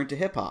 he's turned to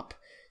hip-hop.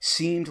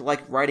 Seemed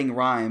like writing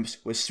rhymes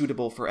was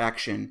suitable for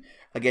action.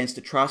 Against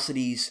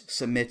atrocities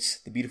submits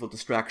the beautiful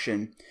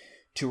distraction.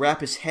 To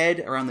wrap his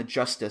head around the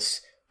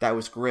justice that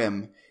was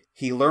grim,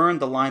 he learned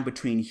the line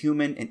between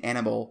human and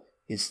animal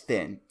is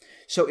thin.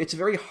 So it's a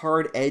very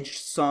hard-edged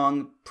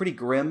song, pretty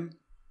grim,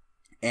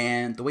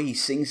 and the way he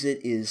sings it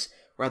is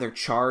rather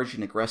charged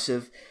and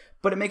aggressive.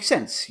 But it makes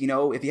sense,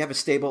 if you have a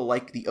stable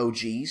like the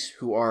OGs,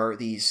 who are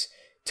these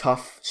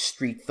tough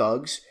street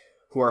thugs,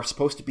 who are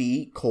supposed to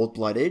be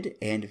cold-blooded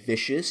and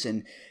vicious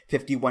and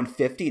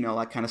 5150 and all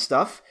that kind of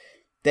stuff,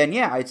 then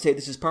yeah, I'd say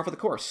this is par for the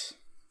course.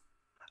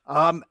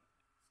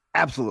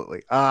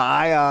 Absolutely.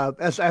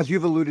 As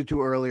you've alluded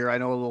to earlier, I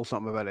know a little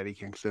something about Eddie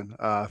Kingston.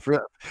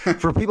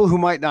 For people who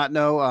might not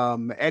know,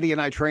 Eddie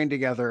and I trained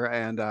together,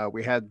 and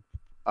we had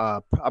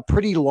a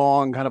pretty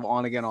long kind of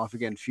on-again,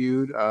 off-again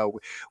feud.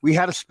 We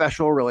had a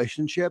special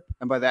relationship,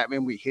 and by that I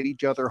mean we hit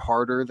each other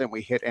harder than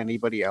we hit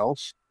anybody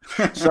else.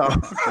 So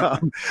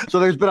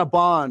there's been a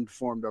bond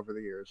formed over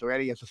the years. So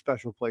Eddie has a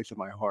special place in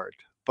my heart.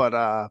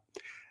 But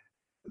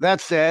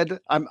that said,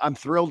 I'm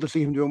thrilled to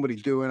see him doing what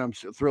he's doing. I'm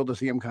thrilled to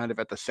see him kind of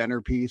at the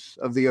centerpiece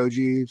of the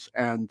OGs.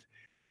 And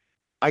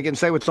I can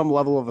say with some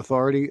level of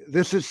authority,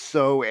 this is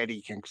so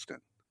Eddie Kingston.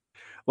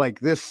 Like,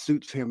 this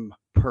suits him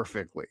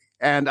perfectly.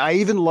 And I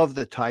even love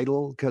the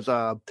title because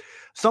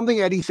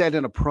something Eddie said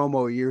in a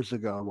promo years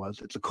ago was,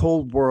 "It's a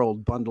cold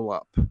world, bundle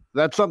up."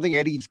 That's something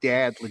Eddie's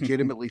dad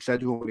legitimately said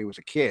to him when he was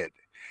a kid.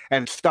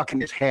 And it's stuck in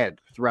his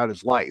head throughout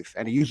his life.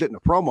 And he used it in a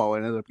promo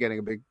and ended up getting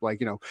a big,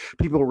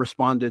 people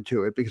responded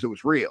to it because it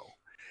was real.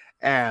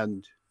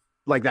 And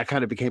that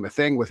kind of became a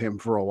thing with him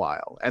for a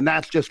while. And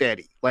that's just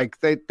Eddie. Like,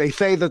 they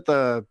say that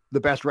the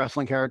best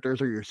wrestling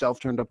characters are yourself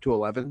turned up to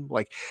 11.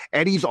 Like,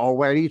 Eddie's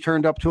already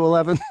turned up to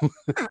 11.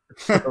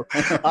 So,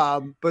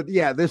 but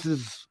yeah, this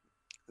is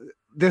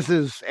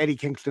Eddie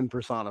Kingston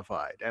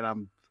personified.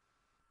 And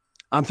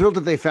I'm thrilled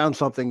that they found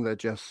something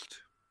that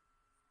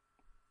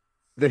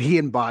he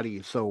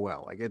embodies so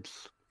well. Like,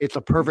 it's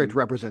a perfect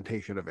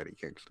representation of Eddie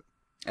Kingston.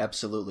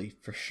 Absolutely,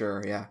 for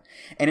sure, yeah.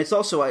 And it's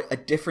also a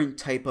different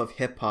type of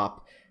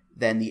hip-hop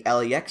than the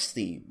LAX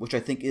theme, which I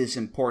think is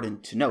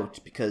important to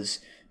note, because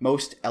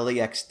most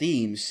LAX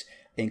themes,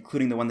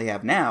 including the one they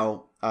have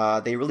now,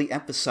 they really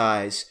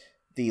emphasize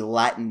the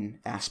Latin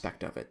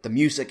aspect of it. The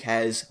music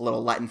has a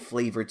little Latin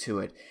flavor to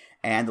it,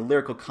 and the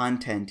lyrical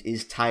content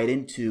is tied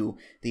into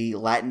the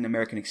Latin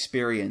American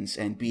experience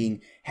and being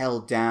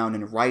held down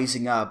and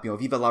rising up,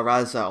 Viva la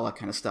Raza, all that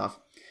kind of stuff.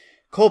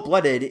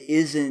 Cold-Blooded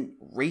isn't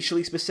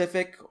racially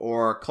specific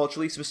or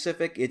culturally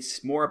specific.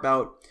 It's more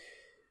about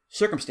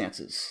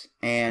circumstances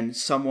and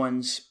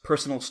someone's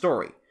personal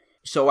story.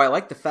 So I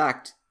like the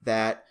fact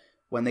that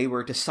when they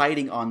were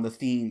deciding on the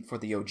theme for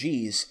the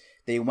OGs,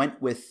 they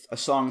went with a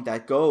song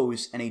that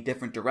goes in a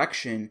different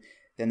direction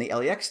than the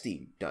LAX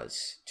theme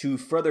does, to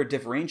further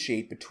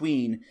differentiate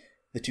between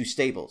the two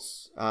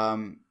stables.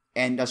 And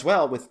as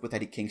well with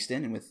Eddie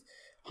Kingston and with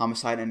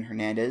Homicide and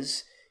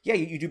Hernandez, yeah,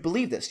 you do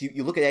believe this.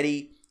 You look at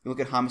Eddie, you look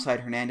at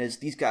Homicide, Hernandez,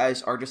 these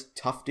guys are just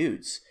tough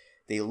dudes.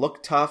 They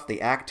look tough, they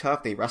act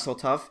tough, they wrestle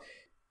tough.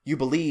 You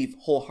believe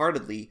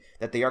wholeheartedly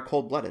that they are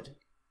cold-blooded.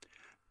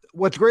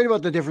 What's great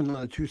about the difference in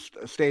the two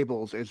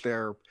stables is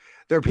there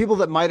are people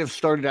that might have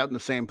started out in the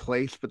same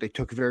place, but they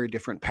took very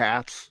different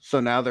paths.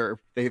 So now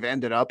they've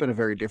ended up in a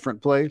very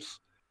different place.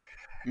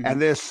 Mm-hmm. And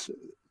this,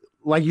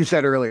 like you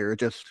said earlier,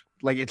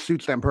 it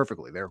suits them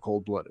perfectly. They're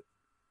cold-blooded.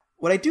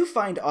 What I do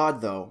find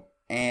odd, though,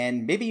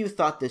 and maybe you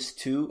thought this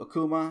too,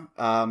 Akuma,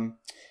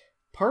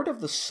 part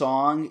of the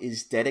song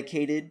is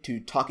dedicated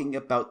to talking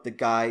about the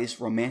guy's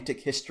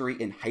romantic history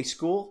in high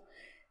school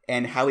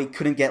and how he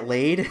couldn't get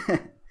laid.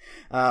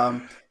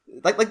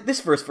 Like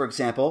this verse, for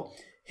example.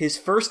 His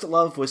first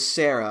love was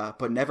Sarah,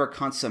 but never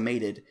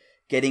consummated.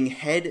 Getting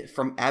head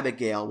from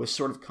Abigail was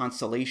sort of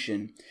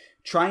consolation.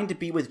 Trying to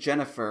be with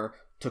Jennifer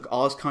took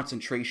all his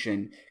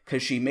concentration,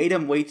 because she made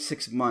him wait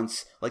 6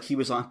 months like he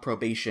was on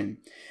probation.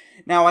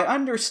 Now, I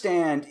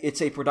understand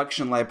it's a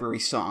production library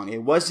song.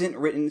 It wasn't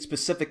written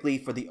specifically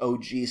for the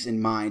OGs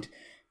in mind.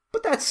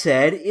 But that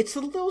said, it's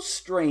a little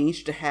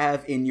strange to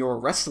have in your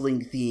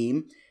wrestling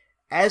theme,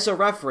 as a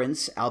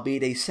reference,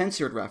 albeit a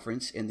censored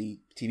reference in the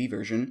TV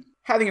version,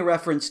 having a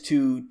reference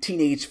to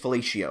teenage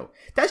fellatio.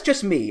 That's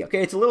just me,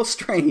 okay? It's a little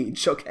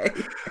strange, okay?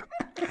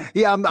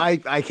 Yeah,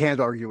 I can't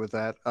argue with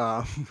that.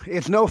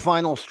 It's no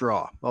final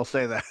straw. I'll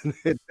say that.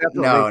 It's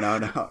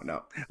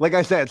No. Like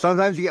I said,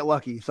 sometimes you get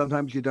lucky,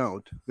 sometimes you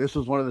don't. This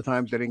was one of the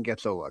times I didn't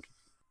get so lucky.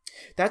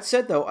 That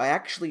said, though, I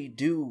actually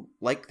do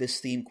like this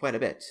theme quite a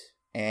bit.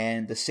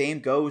 And the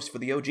same goes for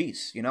the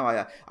OGs.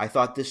 I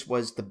thought this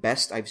was the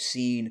best I've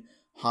seen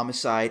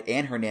Homicide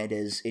and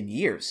Hernandez in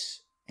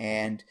years.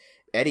 And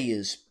Eddie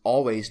is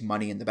always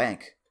money in the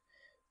bank.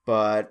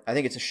 But I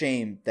think it's a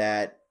shame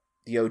that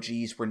the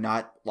OGs were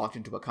not locked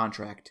into a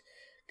contract,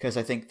 because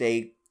I think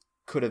they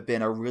could have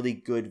been a really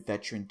good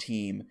veteran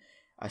team,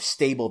 a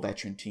stable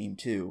veteran team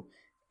too,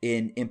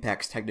 in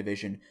Impact's Tag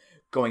Division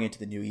going into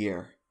the new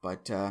year.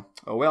 But,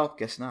 oh well,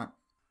 guess not.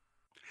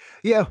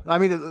 Yeah, I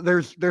mean,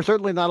 there's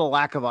certainly not a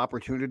lack of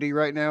opportunity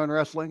right now in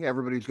wrestling.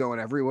 Everybody's going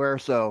everywhere.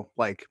 So,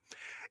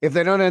 if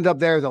they don't end up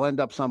there, they'll end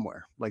up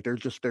somewhere.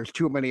 There's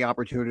too many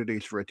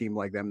opportunities for a team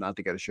like them not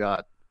to get a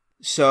shot.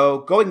 So,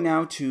 going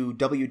now to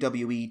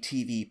WWE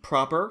TV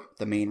proper,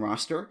 the main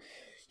roster,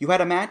 you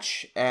had a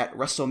match at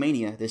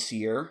WrestleMania this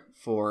year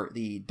for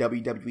the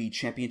WWE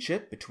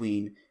Championship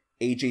between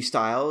AJ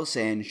Styles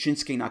and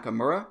Shinsuke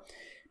Nakamura.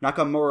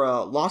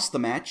 Nakamura lost the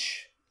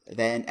match,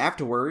 then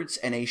afterwards,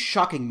 in a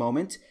shocking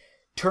moment,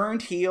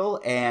 turned heel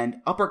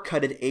and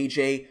uppercutted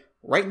AJ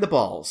right in the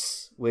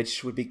balls,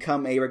 which would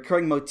become a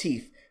recurring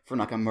motif for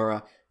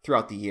Nakamura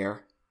throughout the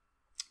year.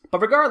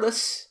 But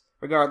regardless,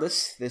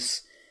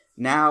 this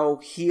now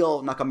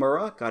heel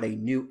Nakamura got a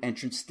new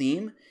entrance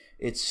theme.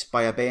 It's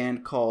by a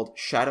band called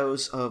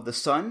Shadows of the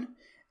Sun,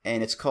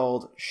 and it's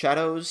called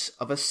Shadows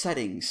of a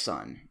Setting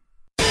Sun.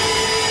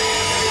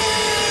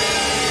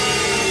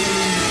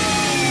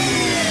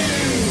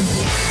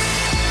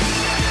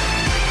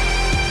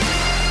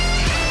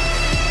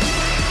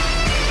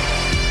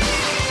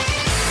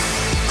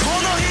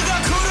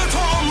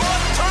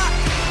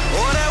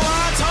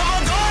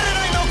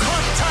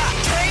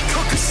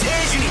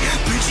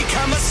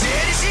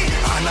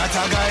 た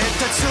が得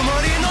たつも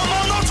りのも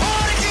のと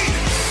あり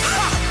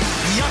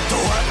きやっと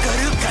わか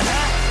るかな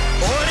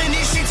俺に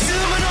し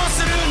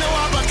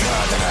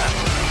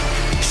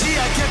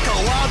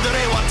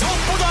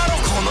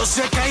の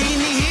世界に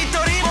一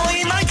人も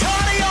いないか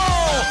らよ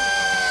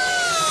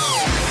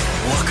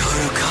わか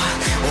るか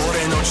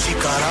俺の力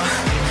わ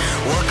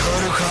か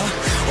るか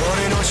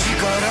俺の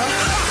力わか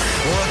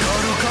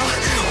るか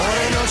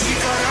俺の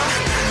力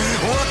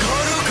わか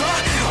るか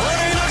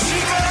俺の力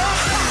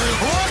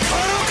わ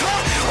かるか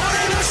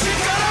俺の力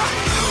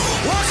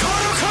わか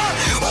るか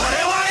俺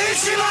は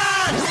一番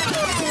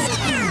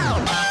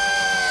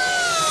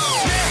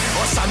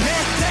収め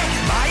て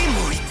前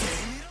向いて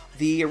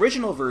The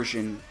original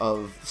version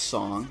of the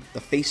song, the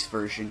Face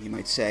version, you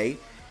might say,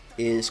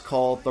 is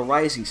called The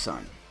Rising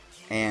Sun.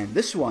 And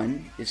this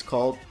one is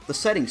called The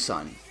Setting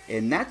Sun.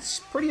 And that's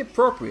pretty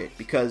appropriate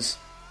because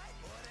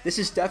this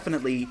is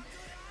definitely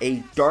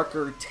a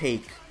darker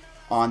take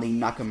on the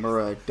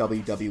Nakamura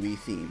WWE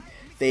theme.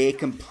 They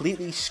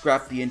completely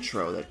scrapped the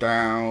intro, the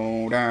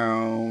down,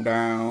 down,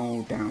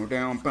 down, down,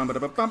 down, bum, ba, da,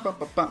 bum, bum,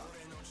 bum, bum.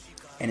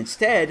 And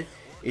instead,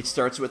 it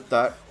starts with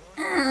the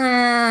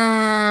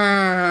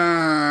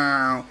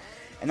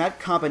and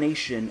that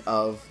combination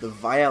of the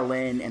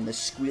violin and the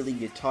squealing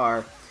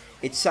guitar,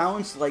 it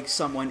sounds like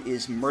someone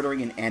is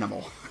murdering an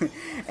animal.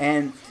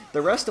 And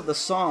the rest of the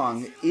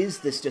song is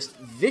this just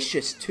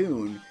vicious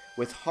tune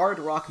with hard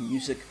rock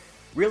music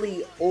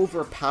really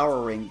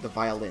overpowering the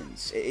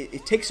violins.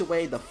 It takes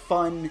away the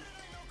fun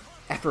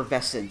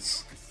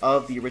effervescence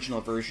of the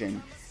original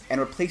version and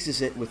replaces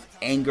it with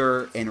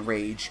anger and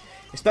rage,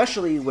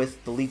 especially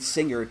with the lead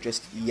singer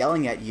just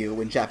yelling at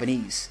you in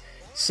Japanese.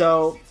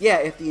 So, yeah,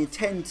 if the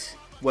intent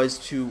was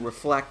to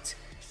reflect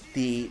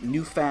the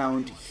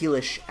newfound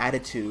heelish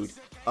attitude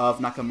of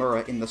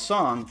Nakamura in the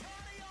song,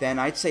 then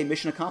I'd say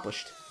mission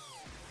accomplished.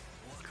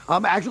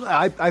 Actually,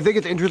 I think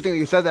it's interesting that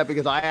you said that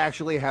because I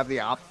actually have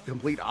the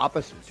complete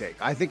opposite take.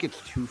 I think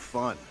it's too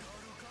fun.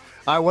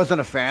 I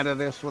wasn't a fan of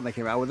this when they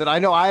came out with it. I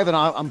know I have an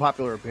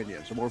unpopular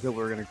opinion, so more people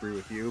are going to agree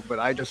with you, but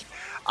I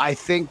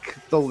think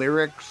the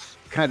lyrics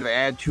kind of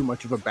add too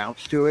much of a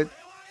bounce to it,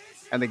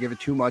 and they give it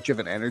too much of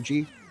an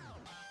energy.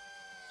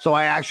 So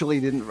I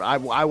actually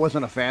I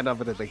wasn't a fan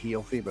of it as a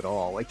heel theme at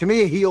all. Like, to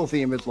me, a heel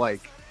theme is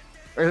like,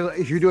 or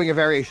if you're doing a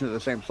variation of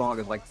the same song,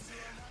 is like,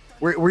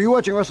 were you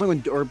watching wrestling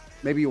when, or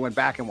maybe you went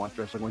back and watched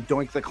wrestling when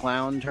Doink the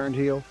Clown turned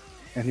heel?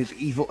 And his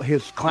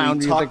clown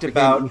music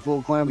became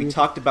evil clown music? We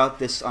talked about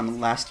this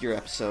on last year's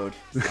episode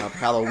of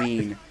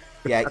Halloween.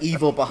 Yeah,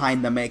 evil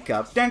behind the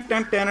makeup. Dun,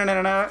 dun, dun, dun,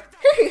 dun, dun.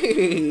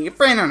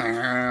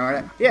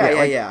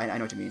 Yeah, I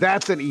know what you mean.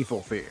 That's an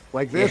evil theme.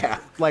 Like this,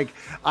 like,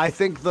 I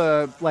think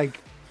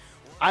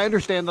I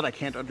understand that I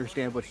can't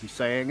understand what he's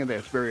saying and that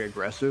it's very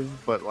aggressive,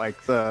 but like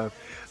the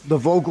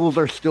vocals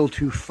are still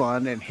too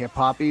fun and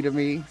hip-hoppy to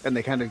me, and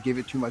they kind of give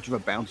it too much of a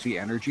bouncy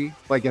energy.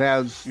 Like it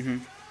has,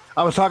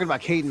 I was talking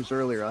about cadence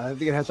earlier. I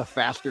think it has a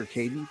faster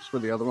cadence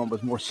where the other one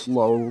was more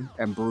slow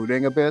and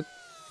brooding a bit.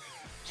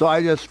 So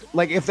I just,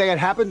 like, if they had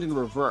happened in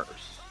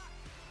reverse,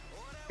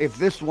 if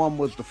this one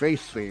was the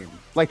Face theme,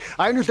 like,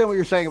 I understand what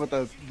you're saying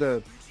about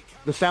the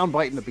sound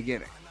bite in the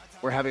beginning.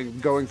 We're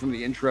going from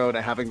the intro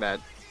to having that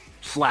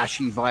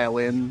slashy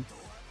violin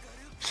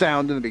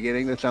sound in the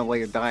beginning that sounds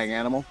like a dying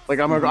animal. Like,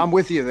 I'm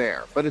with you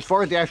there. But as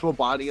far as the actual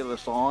body of the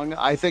song,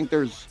 I think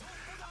there's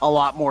a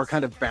lot more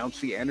kind of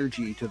bouncy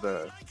energy to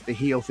the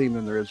heel theme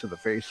than there is to the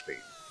Face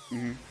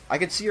theme. I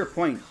can see your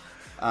point.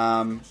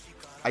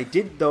 I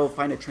did, though,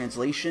 find a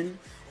translation,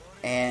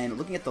 and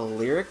looking at the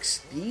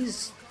lyrics,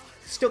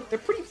 they're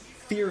pretty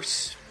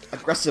fierce,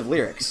 aggressive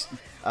lyrics.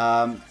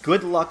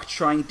 Good luck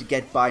trying to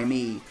get by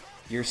me.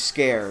 You're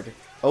scared.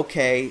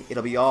 Okay,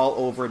 it'll be all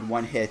over in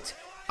one hit.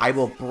 I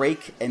will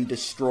break and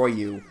destroy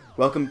you.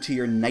 Welcome to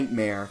your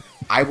nightmare.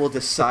 I will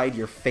decide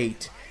your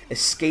fate.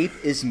 Escape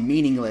is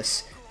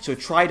meaningless, so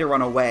try to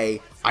run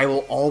away. I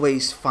will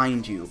always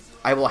find you.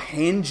 I will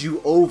hand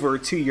you over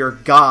to your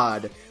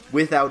God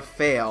without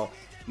fail.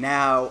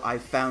 Now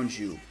I've found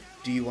you.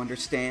 Do you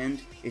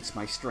understand? It's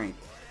my strength.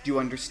 Do you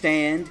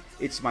understand?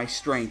 It's my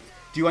strength.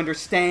 Do you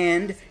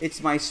understand?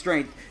 It's my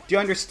strength. Do you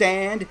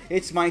understand?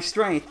 It's my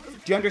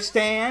strength. Do you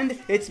understand?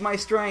 It's my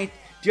strength.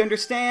 Do you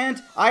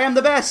understand? I am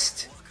the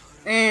best.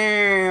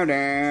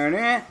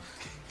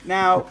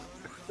 Now,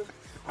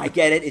 I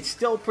get it. It's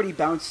still pretty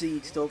bouncy.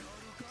 It's still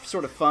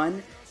sort of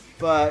fun.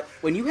 But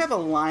when you have a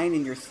line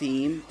in your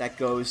theme that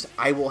goes,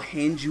 I will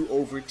hand you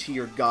over to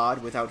your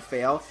God without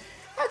fail,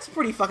 that's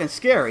pretty fucking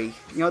scary.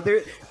 You know,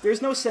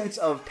 there's no sense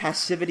of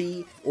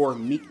passivity or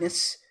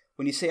meekness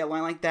when you say a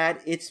line like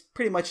that. It's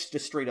pretty much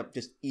just straight up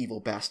just evil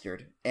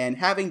bastard. And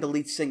having the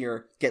lead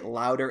singer get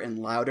louder and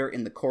louder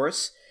in the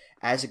chorus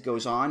as it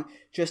goes on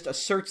just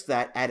asserts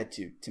that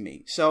attitude to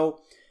me.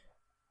 So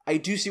I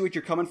do see what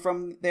you're coming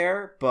from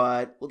there,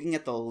 but looking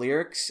at the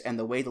lyrics and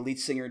the way the lead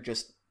singer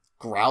just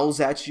growls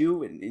at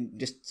you and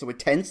just so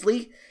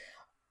intensely,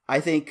 I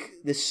think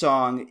this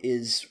song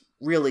is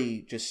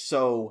really just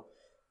so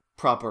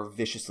proper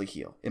viciously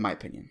heel, in my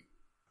opinion.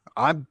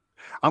 I'm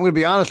going to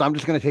be honest. I'm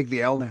just going to take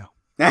the L now.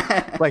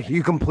 Like,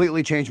 you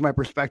completely changed my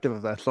perspective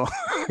of that song.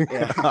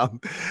 Yeah.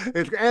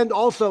 And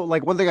also,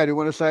 like, one thing I do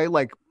want to say,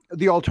 like,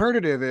 the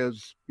alternative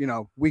is, you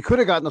know, we could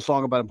have gotten a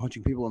song about him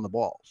punching people in the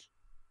balls.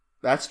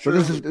 That's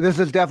true. But this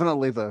is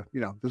definitely this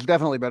is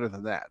definitely better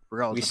than that.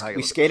 Regardless of how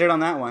we skated on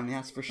that one,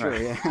 that's for sure.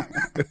 Right. Yeah.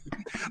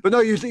 But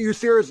no, you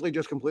seriously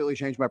just completely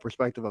changed my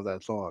perspective of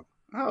that song.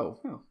 Oh,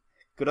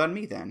 good on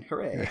me then!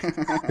 Hooray!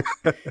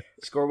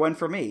 Score one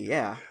for me.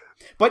 Yeah.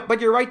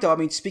 But you're right though. I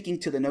mean, speaking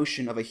to the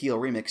notion of a heel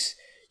remix,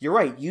 you're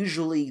right.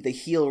 Usually the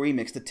heel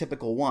remix, the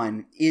typical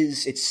one,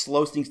 it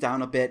slows things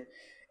down a bit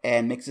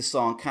and makes the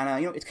song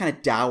kind of it's kind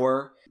of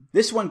dour.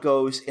 This one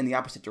goes in the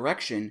opposite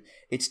direction.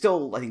 It's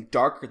still, I think,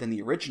 darker than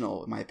the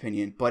original, in my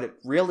opinion, but it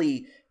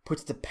really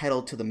puts the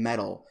pedal to the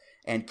metal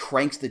and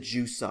cranks the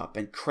juice up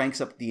and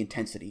cranks up the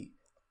intensity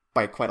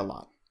by quite a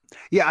lot.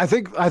 Yeah, I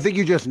think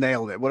you just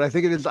nailed it. What I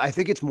think it is, I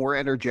think it's more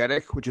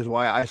energetic, which is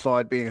why I saw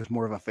it being as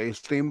more of a face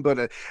theme.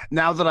 But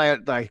now that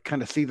I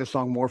kind of see the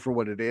song more for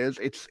what it is,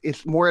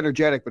 it's more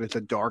energetic, but it's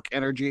a dark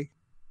energy.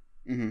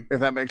 If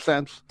that makes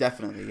sense.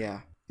 Definitely, yeah.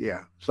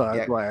 Yeah, so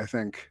that's why I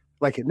think.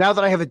 Like, now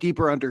that I have a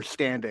deeper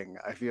understanding,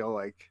 I feel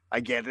like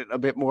I get it a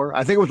bit more.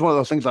 I think it was one of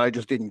those things that I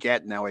just didn't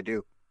get, and now I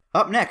do.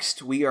 Up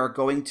next, we are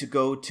going to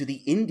go to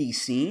the indie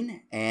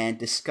scene and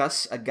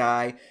discuss a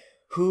guy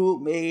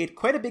who made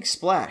quite a big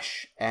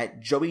splash at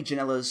Joey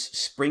Janela's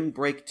Spring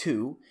Break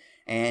 2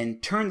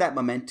 and turned that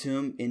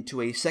momentum into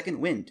a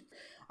second wind.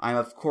 I'm,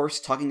 of course,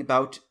 talking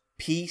about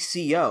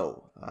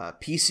PCO.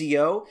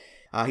 PCO,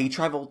 he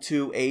traveled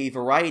to a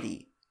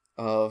variety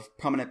of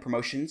prominent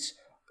promotions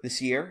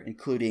this year,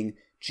 including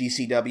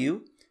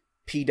GCW,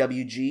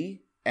 PWG,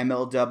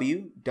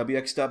 MLW,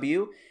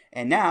 WXW,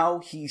 and now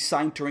he's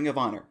signed to Ring of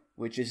Honor,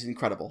 which is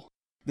incredible.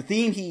 The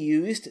theme he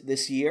used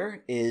this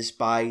year is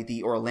by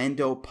the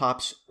Orlando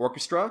Pops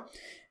Orchestra,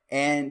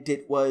 and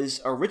it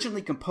was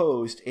originally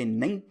composed in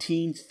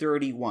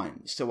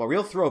 1931, so a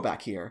real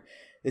throwback here.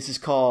 This is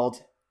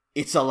called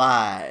It's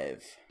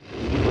Alive.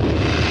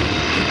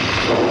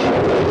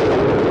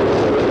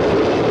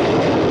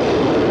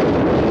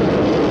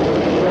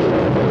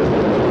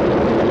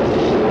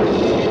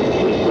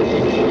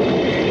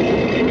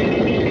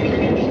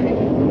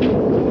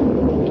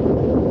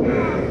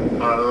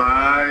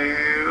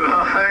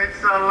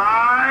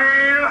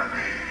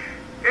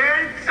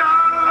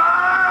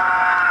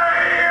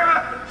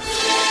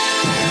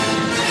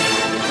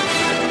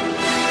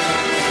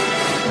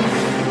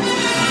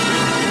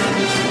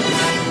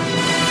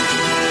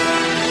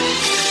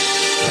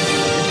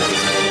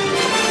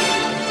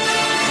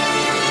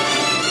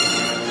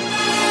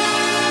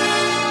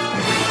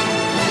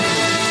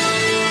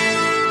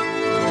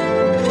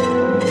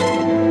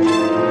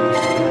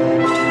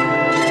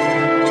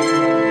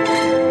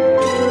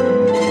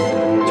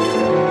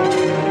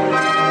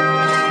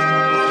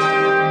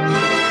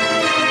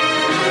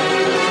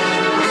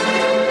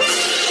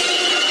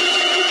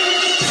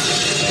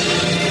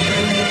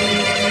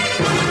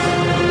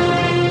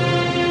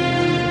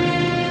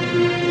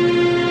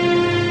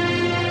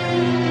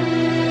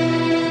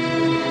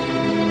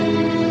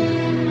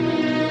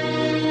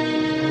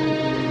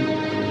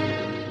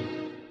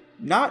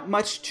 Not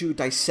much to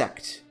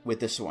dissect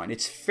with this one.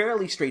 It's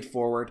fairly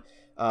straightforward.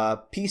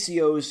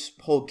 PCO's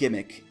whole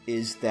gimmick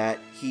is that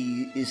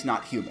he is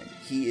not human.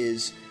 He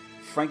is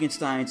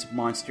Frankenstein's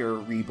monster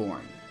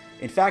reborn.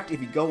 In fact,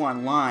 if you go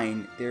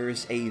online,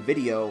 there's a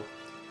video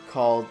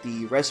called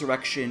The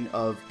Resurrection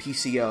of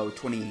PCO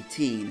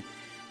 2018,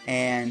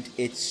 and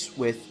it's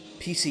with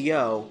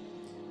PCO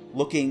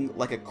looking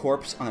like a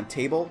corpse on a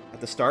table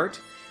at the start,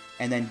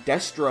 and then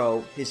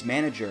Destro, his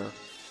manager,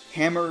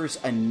 hammers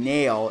a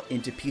nail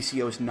into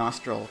PCO's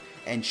nostril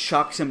and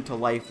shocks him to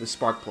life with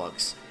spark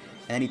plugs.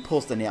 And then he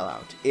pulls the nail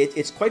out.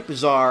 It's quite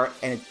bizarre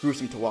and it's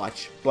gruesome to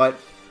watch, but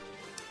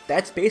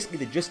that's basically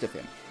the gist of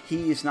him.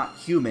 He is not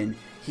human,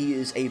 he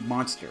is a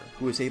monster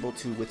who is able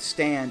to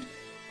withstand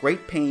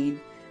great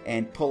pain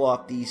and pull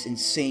off these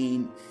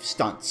insane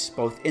stunts,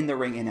 both in the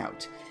ring and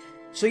out.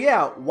 So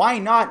yeah, why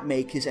not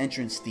make his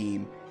entrance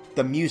theme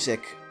the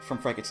music from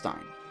Frankenstein?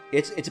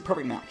 It's a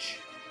perfect match.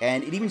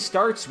 And it even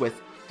starts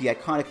with the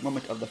iconic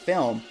moment of the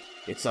film,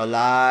 "It's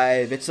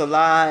alive, it's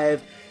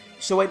alive."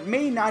 So it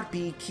may not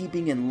be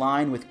keeping in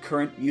line with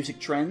current music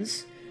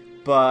trends,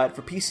 but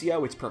for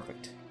PCO, it's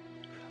perfect.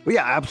 Well,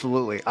 yeah,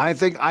 absolutely. I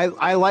think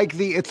I like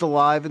the "It's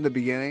Alive" in the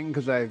beginning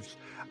because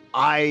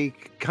I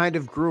kind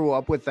of grew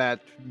up with that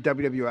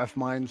WWF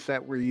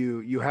mindset where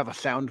you have a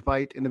sound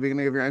bite in the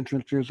beginning of your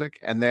entrance music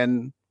and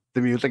then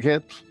the music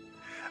hits.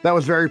 That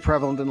was very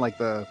prevalent in like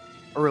the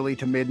early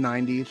to mid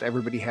 90s.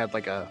 Everybody had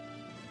like a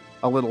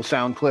little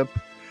sound clip.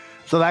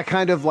 So that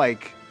kind of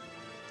like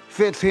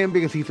fits him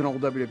because he's an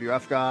old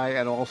WWF guy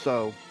and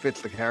also fits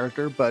the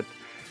character. But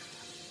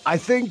I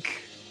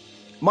think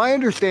my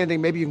understanding,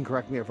 maybe you can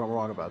correct me if I'm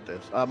wrong about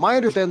this. My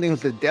understanding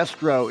is that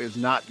Destro is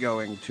not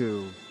going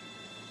to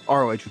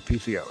ROH with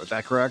PCO. Is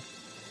that correct?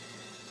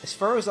 As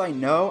far as I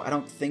know, I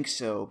don't think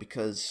so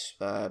because,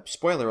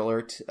 spoiler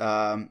alert,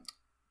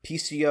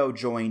 PCO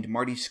joined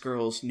Marty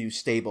Scurll's new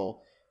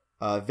stable,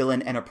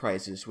 Villain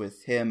Enterprises,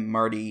 with him,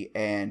 Marty,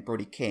 and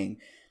Brody King.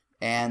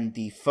 And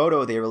the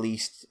photo they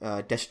released,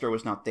 Destro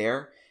was not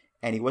there,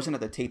 and he wasn't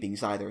at the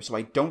tapings either, so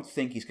I don't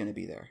think he's going to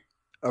be there.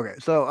 Okay,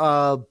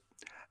 so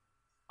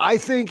I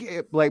think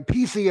like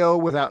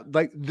PCO without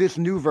like this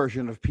new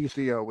version of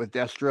PCO with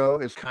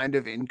Destro is kind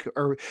of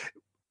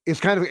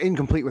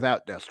incomplete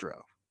without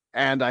Destro.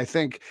 And I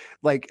think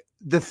like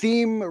the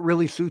theme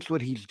really suits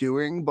what he's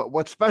doing. But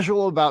what's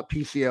special about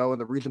PCO and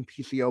the reason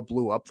PCO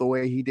blew up the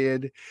way he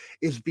did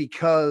is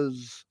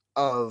because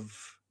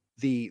of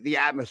the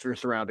atmosphere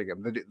surrounding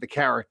him, the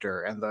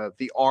character and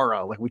the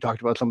aura, like we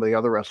talked about some of the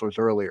other wrestlers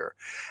earlier.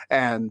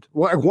 And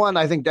one,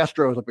 I think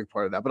Destro is a big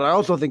part of that, but I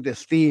also think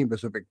this theme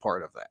is a big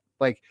part of that.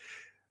 Like,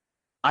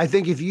 I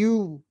think if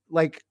you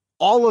like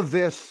all of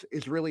this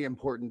is really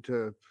important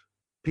to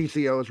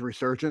PCO's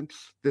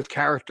resurgence, this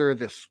character,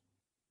 this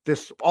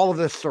all of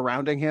this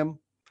surrounding him.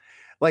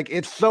 Like,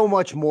 it's so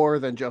much more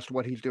than just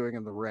what he's doing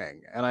in the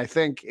ring. And I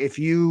think if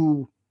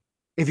you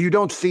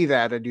don't see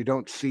that, and you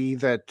don't see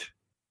that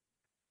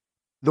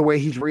the way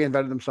he's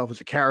reinvented himself as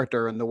a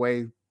character and the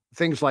way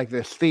things like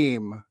this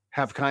theme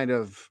have kind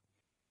of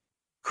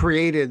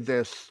created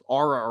this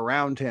aura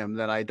around him,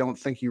 then I don't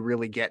think you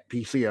really get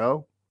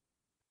PCO.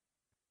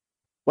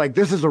 Like,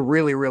 this is a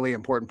really, really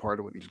important part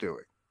of what he's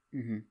doing.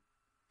 Mm-hmm.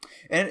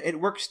 And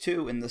it works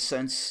too in the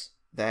sense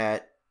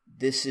that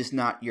this is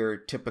not your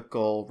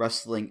typical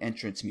wrestling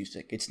entrance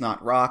music. It's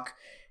not rock,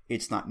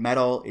 it's not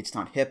metal, it's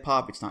not hip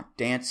hop, it's not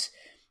dance.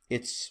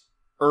 It's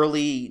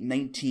early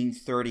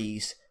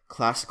 1930s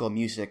classical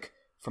music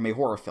from a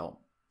horror film.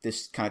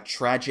 This kind of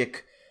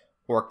tragic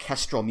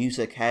orchestral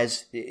music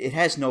has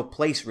no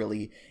place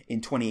really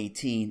in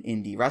 2018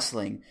 indie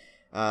wrestling.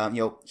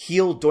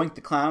 Heel Doink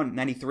the Clown in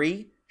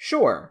 93,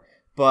 sure,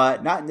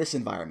 but not in this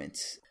environment.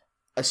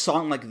 A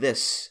song like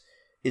this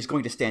is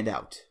going to stand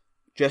out,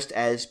 just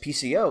as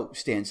PCO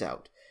stands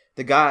out.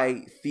 The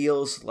guy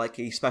feels like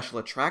a special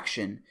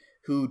attraction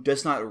who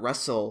does not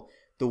wrestle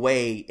the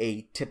way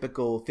a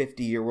typical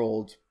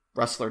 50-year-old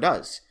wrestler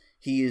does.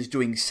 He is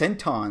doing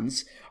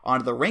sentons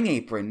onto the ring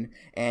apron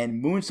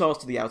and moonsaults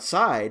to the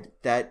outside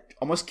that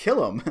almost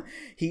kill him.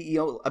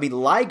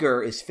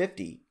 Liger is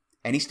 50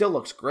 and he still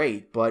looks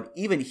great, but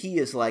even he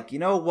is like, you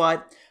know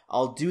what?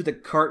 I'll do the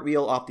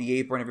cartwheel off the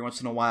apron every once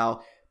in a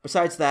while.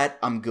 Besides that,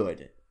 I'm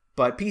good.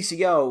 But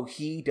PCO,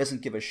 he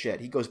doesn't give a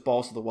shit. He goes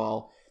balls to the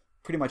wall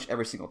pretty much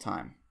every single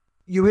time.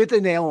 You hit the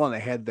nail on the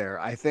head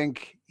there. I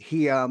think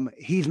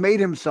he's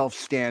made himself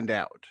stand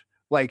out.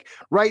 Like,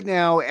 right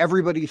now,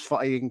 everybody's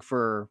fighting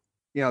for,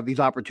 these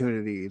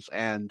opportunities,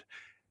 and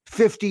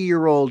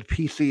 50-year-old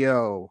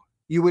PCO,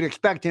 you would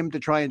expect him to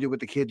try and do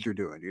what the kids are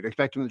doing. You'd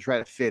expect him to try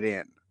to fit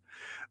in.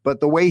 But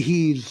the way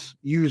he's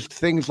used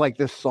things like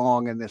this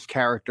song and this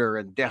character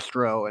and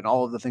Destro and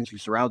all of the things he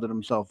surrounded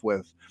himself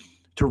with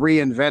to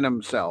reinvent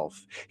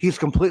himself, he's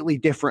completely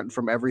different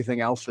from everything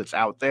else that's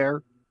out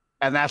there.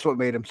 And that's what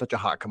made him such a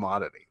hot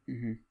commodity.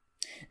 Mm-hmm.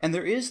 And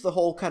there is the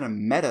whole kind of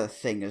meta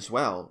thing as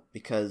well,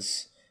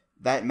 because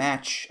that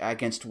match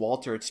against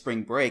Walter at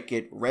Spring Break,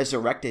 it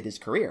resurrected his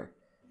career.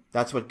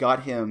 That's what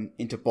got him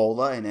into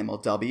Bola and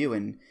MLW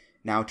and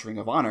now to Ring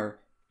of Honor.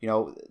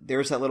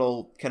 There's that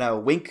little kind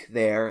of wink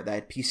there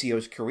that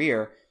PCO's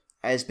career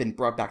has been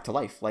brought back to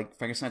life, like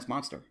Frankenstein's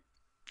monster.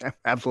 Yeah,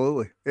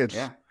 absolutely. It's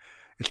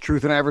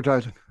truth in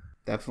advertising.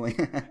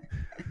 Definitely.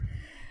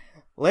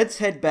 Let's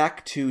head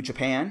back to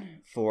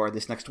Japan for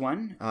this next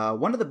one.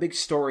 One of the big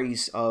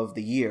stories of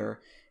the year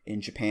in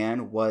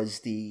Japan was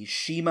the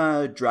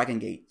CIMA Dragon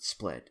Gate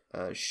split.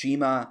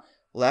 CIMA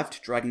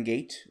left Dragon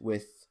Gate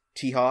with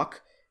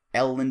T-Hawk,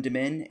 El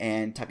Lindemann,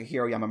 and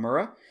Takahiro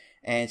Yamamura.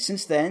 And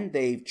since then,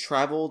 they've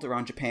traveled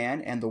around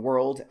Japan and the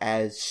world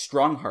as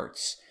Strong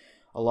Hearts,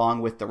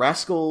 along with the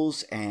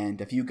Rascals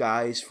and a few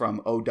guys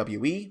from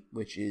OWE,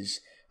 which is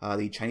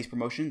the Chinese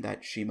promotion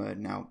that CIMA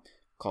now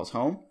calls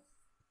home.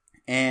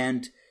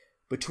 And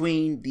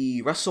between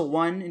the Wrestle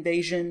One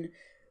invasion,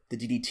 the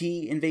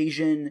DDT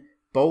invasion,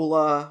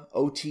 Bola,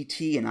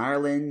 OTT in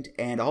Ireland,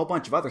 and a whole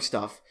bunch of other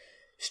stuff,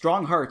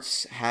 Strong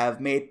Hearts have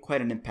made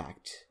quite an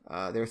impact.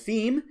 Their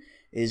theme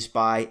is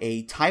by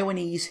a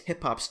Taiwanese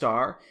hip-hop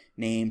star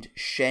named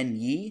Shen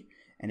Yi,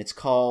 and it's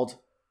called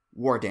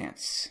War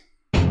Dance.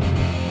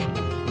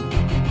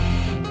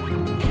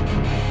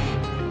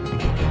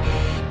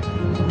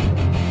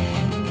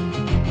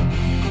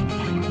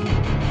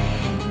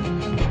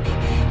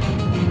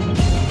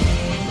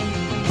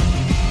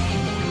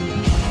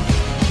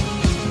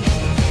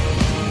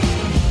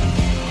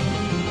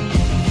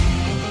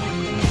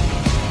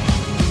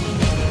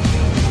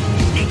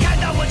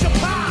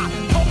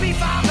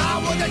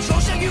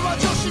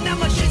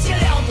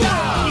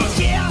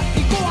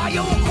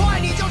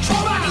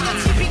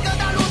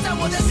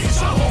 我的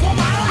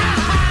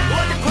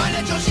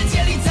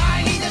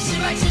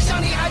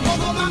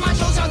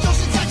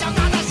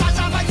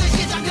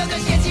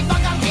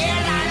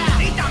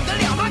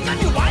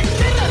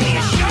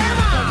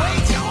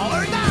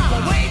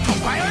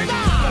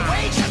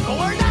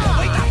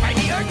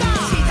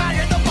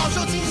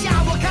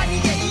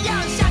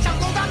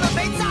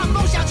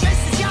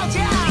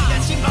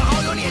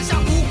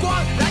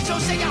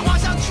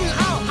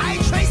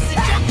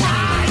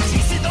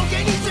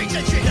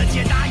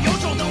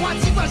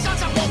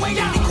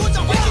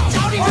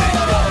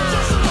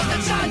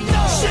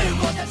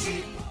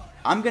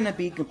I'm going to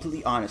be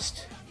completely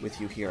honest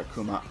with you here,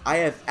 Akuma. I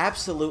have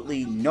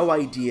absolutely no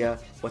idea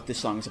what this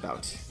song is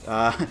about.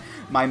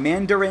 My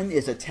Mandarin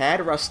is a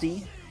tad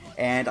rusty,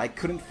 and I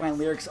couldn't find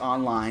lyrics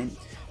online,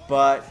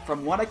 but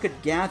from what I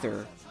could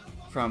gather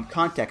from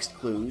context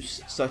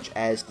clues, such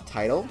as the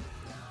title,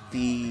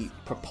 the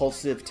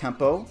propulsive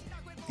tempo,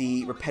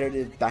 the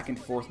repetitive back and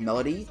forth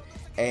melody,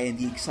 and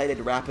the excited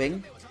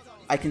rapping,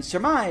 I can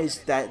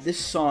surmise that this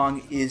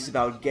song is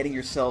about getting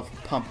yourself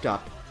pumped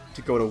up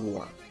to go to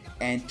war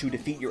and to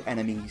defeat your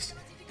enemies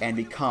and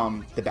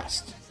become the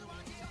best.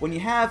 When you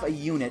have a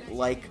unit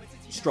like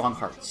Strong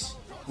Hearts,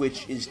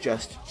 which is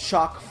just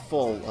chock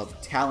full of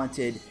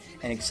talented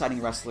and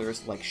exciting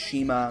wrestlers like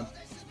Shima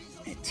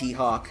and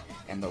T-Hawk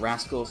and the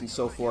Rascals and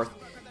so forth,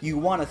 you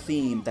want a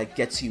theme that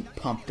gets you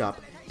pumped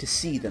up to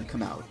see them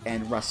come out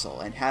and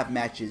wrestle and have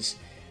matches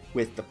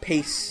with the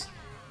pace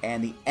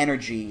and the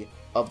energy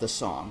of the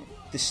song.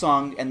 This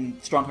song and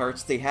Strong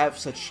Hearts, they have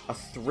such a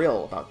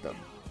thrill about them.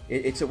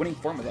 It's a winning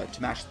formula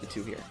to match the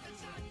two here.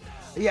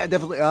 Yeah,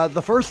 definitely.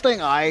 The first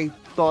thing I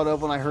thought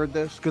of when I heard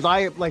this, because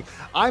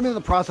I'm in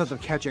the process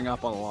of catching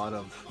up on a lot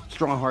of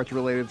Strong Hearts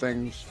related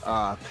things.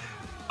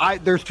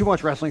 There's too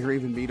much wrestling for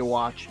even me to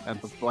watch, and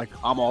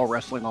I'm all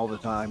wrestling all the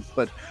time.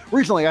 But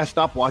recently, I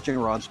stopped watching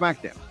Raw and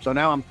SmackDown, so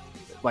now I'm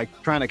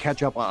trying to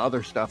catch up on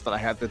other stuff that I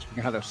had that's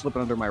been kind of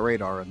slipping under my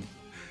radar. And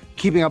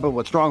keeping up with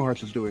what Strong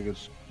Hearts is doing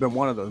has been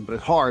one of them, but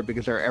it's hard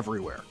because they're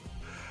everywhere.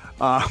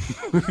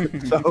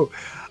 So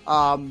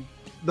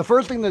the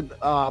first thing that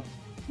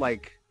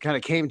kind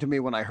of came to me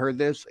when I heard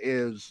this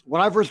is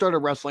when I first started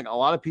wrestling, a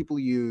lot of people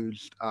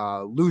used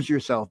Lose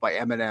Yourself by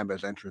Eminem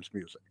as entrance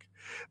music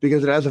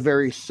because it has a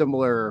very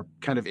similar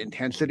kind of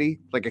intensity.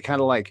 It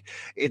kind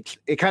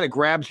of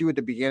grabs you at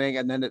the beginning,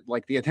 and then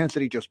the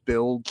intensity just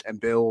builds and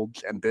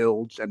builds and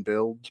builds and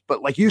builds.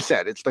 But like you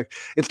said, it's the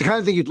kind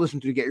of thing you'd listen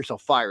to get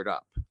yourself fired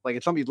up.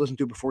 It's something you'd listen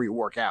to before you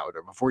work out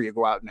or before you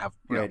go out and have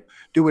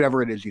do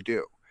whatever it is you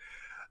do.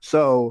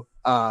 So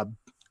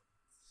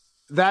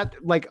that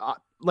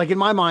in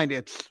my mind,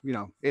 it's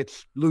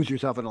Lose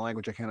Yourself in a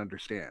language I can't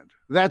understand.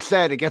 That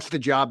said, it gets the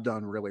job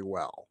done really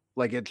well.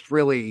 It's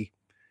really,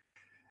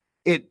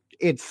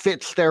 it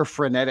fits their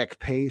frenetic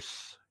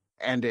pace,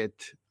 and it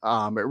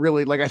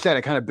really, like I said,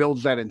 it kind of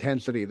builds that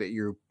intensity that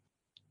you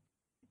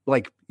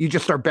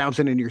just start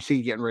bouncing in your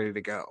seat, getting ready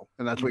to go,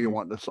 and that's what you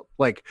want. This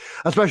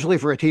especially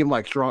for a team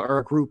like Strong or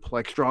a group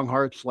like Strong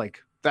Hearts,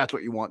 that's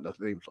what you want in the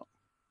theme song.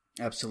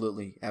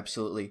 Absolutely,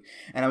 absolutely.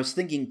 And I was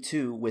thinking,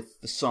 too,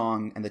 with the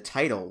song and the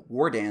title,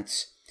 War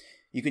Dance,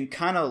 you can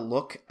kind of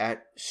look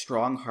at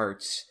Strong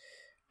Hearts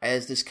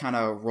as this kind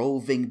of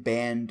roving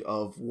band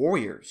of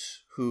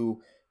warriors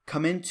who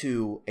come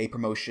into a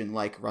promotion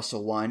like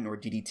Wrestle One or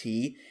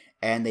DDT,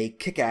 and they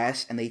kick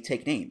ass and they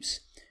take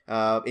names.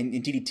 In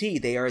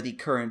DDT, they are the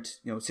current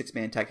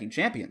 6-man tag team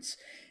champions.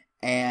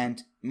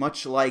 And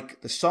much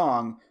like the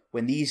song,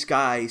 when these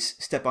guys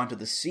step onto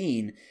the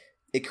scene,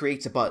 it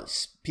creates a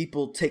buzz.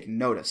 People take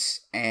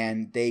notice,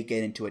 and they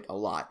get into it a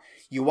lot.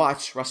 You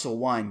watch Wrestle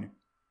One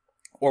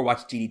or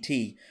watch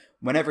DDT,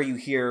 whenever you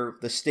hear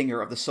the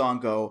stinger of the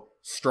song go,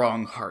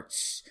 Strong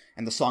Hearts,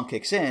 and the song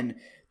kicks in,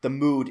 the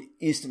mood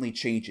instantly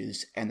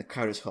changes, and the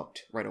crowd is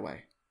hooked right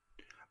away.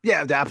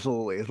 Yeah,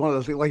 absolutely. It's one of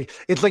those things,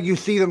 it's like you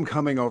see them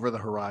coming over the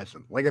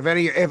horizon.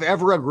 If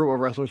ever a group of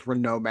wrestlers were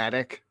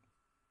nomadic,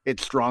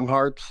 it's Strong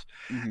Hearts,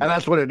 and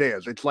that's what it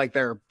is. It's like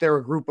they're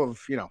a group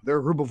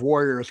of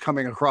warriors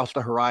coming across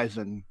the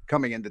horizon,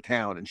 coming into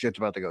town, and shit's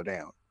about to go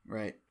down.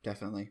 Right,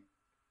 definitely.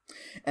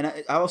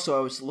 And I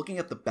was looking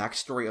at the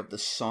backstory of the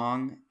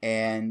song,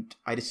 and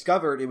I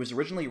discovered it was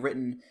originally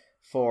written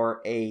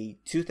for a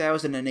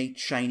 2008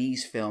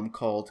 Chinese film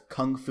called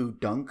Kung Fu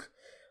Dunk,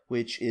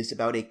 which is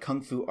about a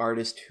kung fu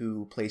artist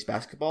who plays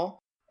basketball.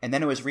 And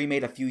then it was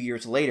remade a few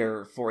years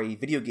later for a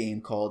video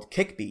game called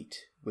Kickbeat,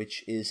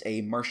 which is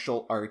a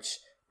martial arts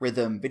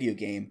rhythm video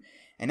game,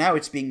 and now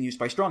it's being used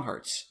by Strong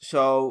Hearts.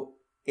 So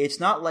it's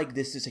not like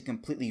this is a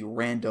completely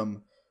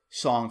random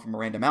song from a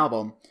random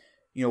album.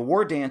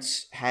 War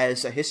Dance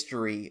has a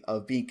history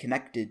of being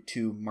connected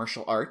to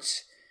martial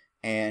arts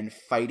and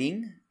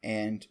fighting,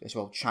 and as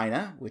well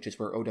China, which is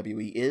where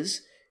OWE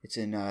is. It's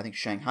in, I think,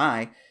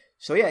 Shanghai.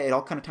 So yeah, it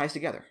all kind of ties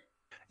together.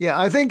 Yeah,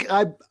 I think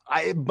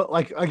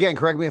but again,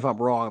 correct me if I'm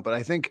wrong, but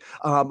I think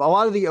a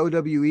lot of the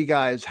OWE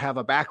guys have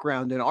a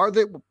background in,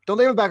 don't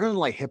they have a background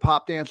in hip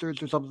hop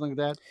dancers or something like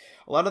that?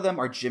 A lot of them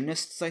are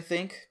gymnasts, I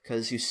think,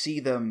 because you see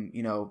them,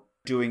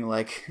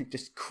 doing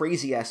just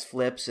crazy ass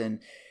flips and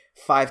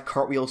 5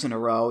 cartwheels in a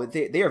row.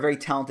 They are very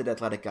talented,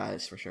 athletic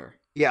guys for sure.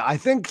 Yeah, I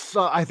think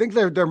so. I think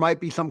there might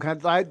be some kind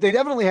of, they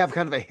definitely have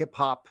kind of a hip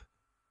hop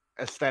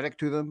aesthetic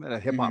to them and a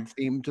hip hop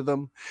theme to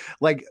them.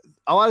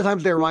 A lot of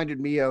times they reminded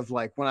me of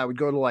when I would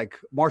go to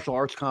martial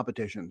arts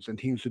competitions and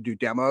teams would do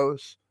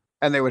demos,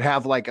 and they would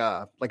have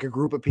a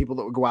group of people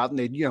that would go out and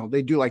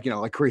they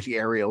do crazy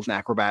aerials and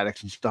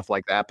acrobatics and stuff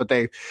like that. But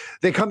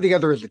they come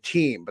together as a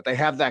team, but they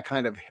have that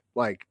kind of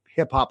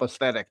hip hop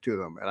aesthetic to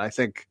them. And I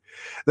think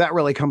that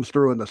really comes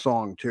through in the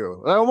song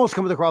too. It almost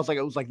comes across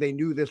it was they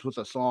knew this was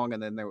a song,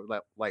 and then they were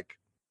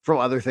from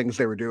other things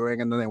they were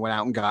doing, and then they went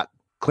out and got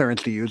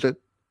clearance to use it.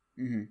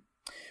 Mm-hmm.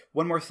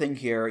 One more thing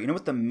here. You know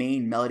what the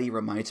main melody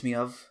reminds me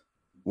of?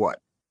 What?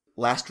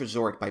 Last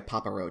Resort by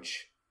Papa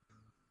Roach.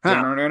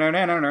 Huh.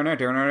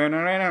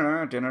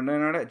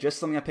 Just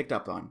something I picked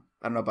up on.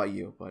 I don't know about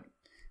you, but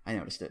I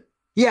noticed it.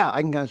 Yeah,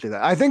 I can kind of see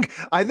that. I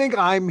think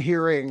I'm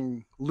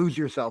hearing Lose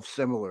Yourself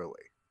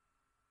similarly.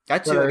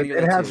 That too. Where I can hear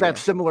it has too, that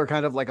yeah. similar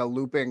kind of like a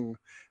looping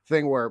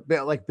thing where,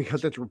 like,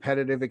 because it's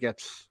repetitive, it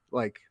gets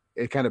like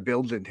it kind of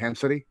builds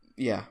intensity.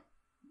 Yeah.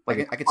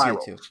 Like I can see it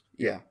too. spirals.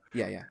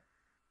 Yeah.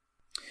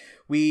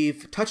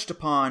 We've touched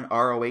upon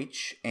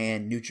ROH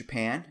and New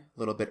Japan a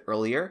little bit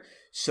earlier,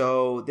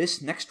 so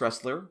this next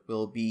wrestler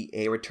will be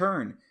a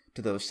return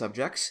to those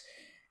subjects.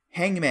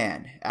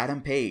 Hangman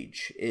Adam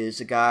Page is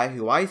a guy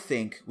who I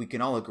think we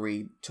can all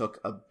agree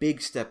took a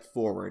big step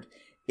forward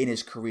in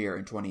his career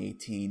in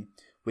 2018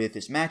 with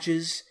his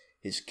matches,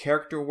 his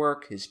character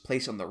work, his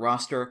place on the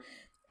roster,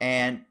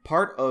 and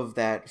part of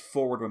that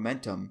forward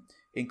momentum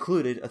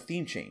included a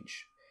theme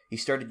change. He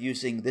started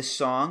using this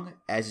song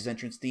as his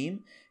entrance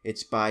theme.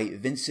 It's by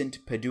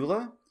Vincent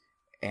Padula,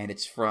 and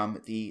it's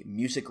from the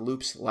Music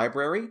Loops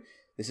library.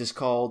 This is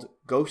called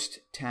Ghost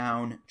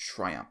Town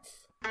Triumph.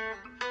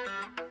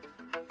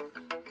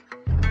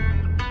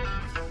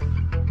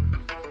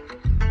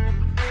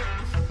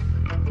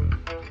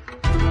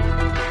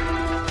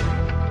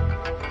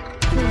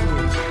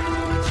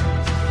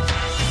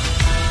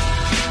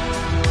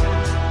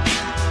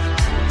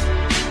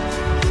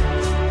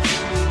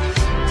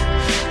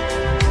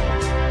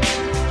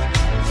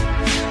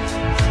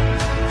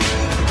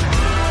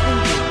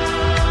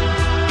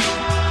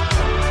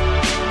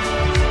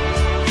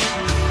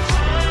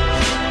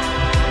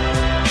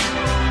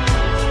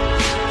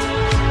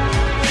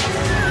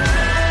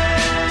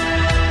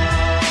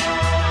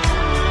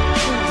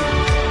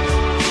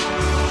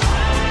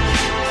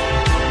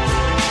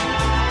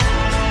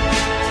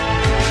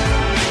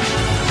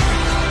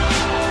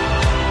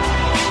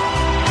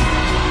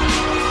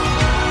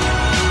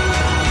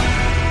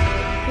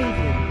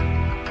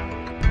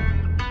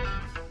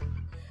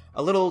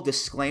 A little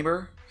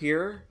disclaimer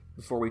here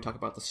before we talk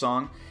about the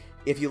song.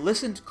 If you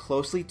listened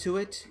closely to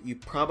it, you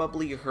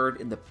probably heard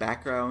in the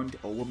background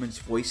a woman's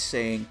voice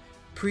saying,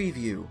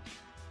 "Preview,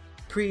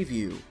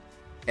 preview,"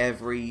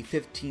 every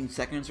 15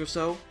 seconds or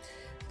so.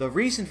 The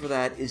reason for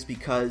that is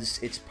because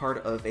it's part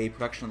of a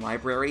production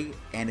library,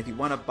 and if you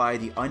want to buy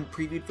the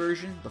unpreviewed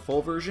version, the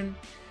full version,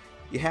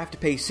 you have to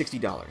pay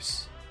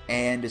 $60.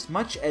 And as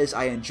much as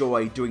I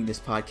enjoy doing this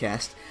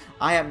podcast,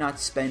 I am not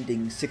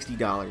spending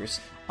 $60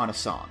 on a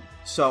song.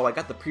 So I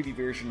got the preview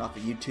version off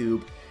of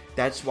YouTube.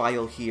 That's why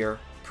you'll hear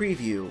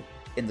preview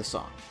in the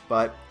song.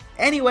 But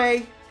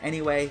anyway,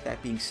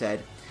 that being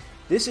said,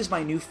 this is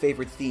my new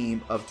favorite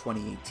theme of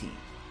 2018.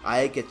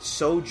 I get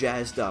so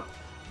jazzed up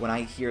when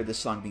I hear this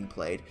song being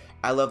played.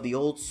 I love the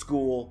old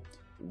school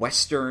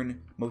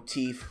Western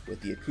motif with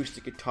the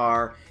acoustic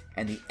guitar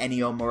and the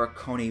Ennio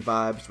Morricone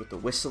vibes with the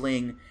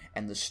whistling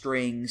and the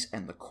strings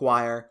and the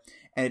choir.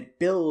 And it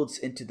builds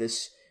into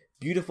this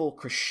beautiful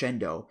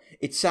crescendo.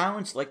 It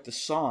sounds like the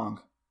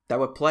song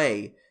that would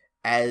play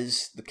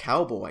as the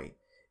cowboy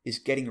is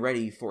getting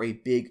ready for a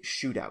big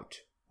shootout,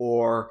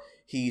 or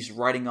he's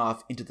riding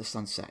off into the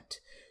sunset.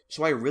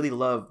 So I really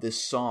love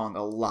this song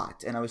a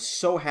lot, and I was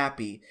so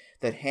happy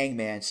that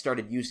Hangman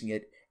started using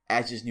it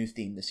as his new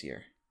theme this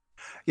year.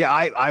 Yeah,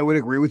 I would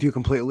agree with you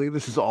completely.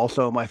 This is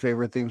also my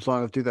favorite theme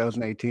song of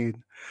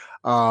 2018.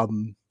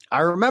 I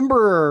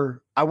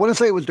remember, I want to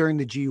say it was during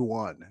the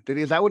G1.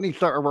 Is that when he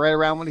started, right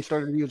around when he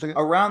started using it?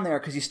 Around there,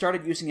 because he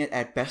started using it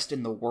at Best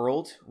in the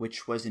World,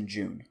 which was in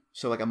June.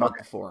 So like a month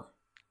before.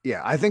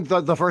 Yeah, I think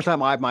the first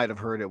time I might have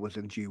heard it was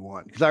in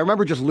G1. Because I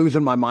remember just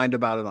losing my mind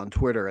about it on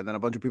Twitter. And then a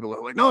bunch of people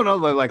were like, no,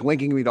 they're like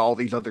linking me to all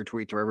these other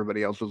tweets where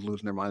everybody else was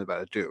losing their mind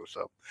about it too.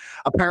 So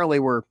apparently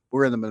we're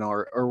in the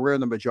minority, or we're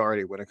in the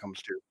majority when it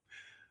comes to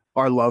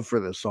our love for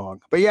this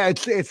song. But yeah, it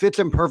fits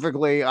him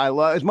perfectly. I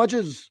love, as much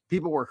as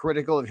people were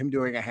critical of him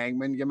doing a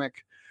Hangman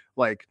gimmick,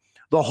 like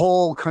the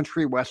whole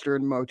country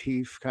western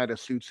motif kind of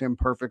suits him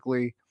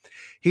perfectly.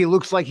 He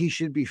looks like he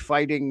should be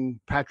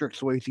fighting Patrick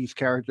Swayze's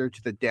character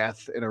to the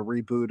death in a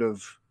reboot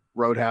of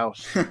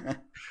Roadhouse.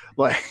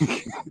 But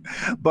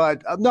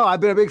no, I've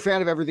been a big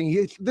fan of everything.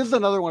 This is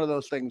another one of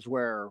those things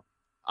where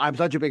I'm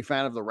such a big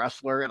fan of the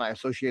wrestler and I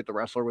associate the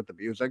wrestler with the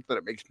music that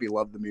it makes me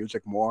love the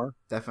music more.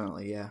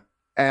 Definitely, yeah.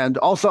 And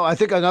also, I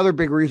think another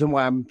big reason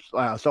why I'm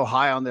so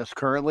high on this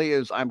currently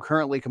is I'm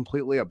currently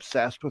completely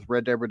obsessed with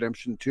Red Dead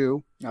Redemption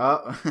 2.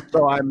 Oh.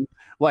 So I'm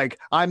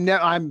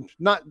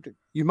not,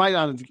 you might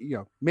not,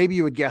 maybe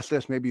you would guess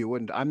this, maybe you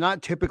wouldn't. I'm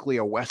not typically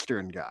a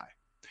Western guy,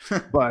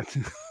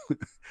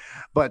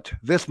 but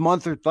this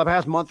month or the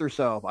past month or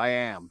so, I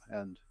am.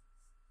 And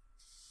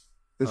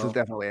this has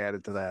definitely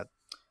added to that.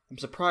 I'm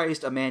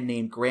surprised a man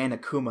named Gran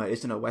Akuma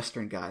isn't a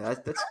Western guy.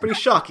 That's pretty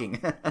shocking.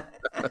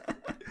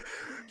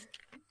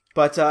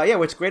 But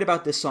what's great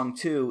about this song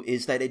too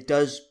is that it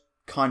does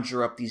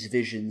conjure up these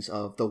visions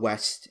of the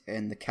West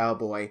and the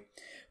cowboy.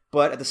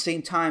 but at the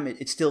same time,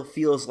 it still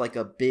feels like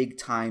a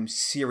big-time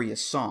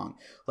serious song.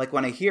 Like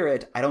when I hear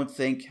it, I don't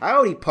think,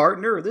 howdy,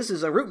 partner, this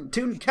is a rootin'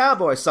 tootin'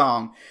 cowboy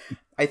song.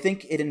 I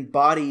think it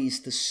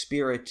embodies the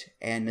spirit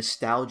and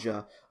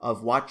nostalgia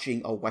of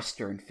watching a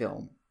Western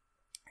film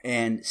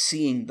and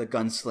seeing the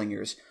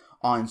gunslingers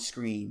on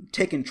screen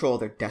take control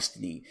of their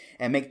destiny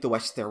and make the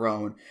West their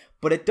own.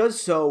 But it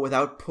does so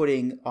without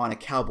putting on a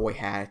cowboy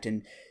hat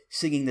and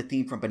singing the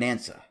theme from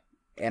Bonanza.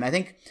 And I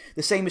think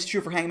the same is true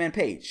for Hangman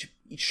Page.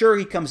 Sure,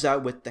 he comes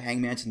out with the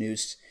hangman's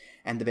noose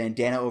and the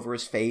bandana over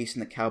his face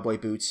and the cowboy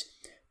boots,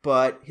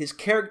 but his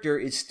character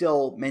is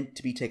still meant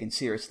to be taken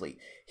seriously.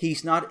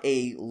 He's not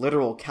a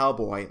literal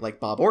cowboy like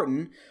Bob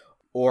Orton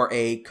or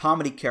a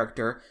comedy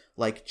character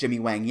like Jimmy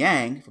Wang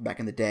Yang from back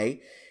in the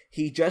day.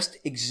 He just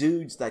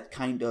exudes that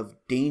kind of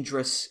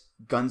dangerous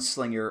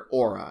gunslinger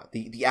aura,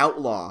 the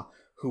outlaw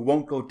who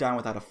won't go down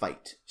without a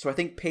fight. So I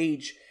think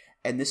Page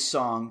and this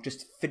song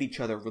just fit each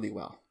other really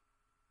well.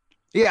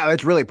 Yeah,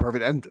 it's really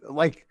perfect. And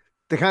like,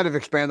 to kind of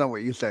expand on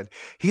what you said,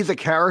 he's a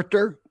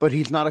character, but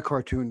he's not a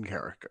cartoon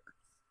character.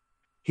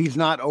 He's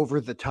not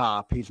over the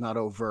top. He's not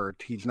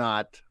overt. He's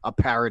not a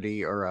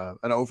parody or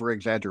an over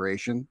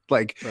exaggeration.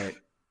 Like, right.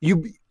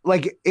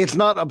 It's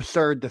not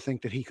absurd to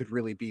think that he could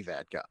really be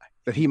that guy,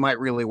 that he might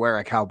really wear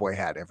a cowboy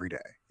hat every day.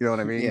 You know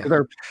what I mean? Yeah.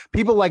 There,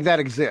 people like that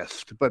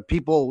exist, but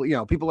people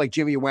like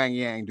Jimmy Wang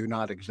Yang do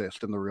not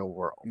exist in the real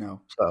world.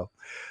 No. So,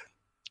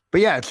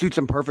 but yeah, it suits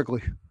him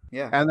perfectly.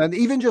 Yeah. And then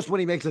even just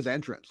when he makes his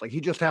entrance, like he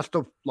just has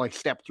to like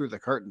step through the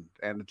curtain,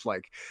 and it's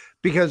like,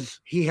 because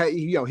he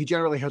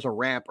generally has a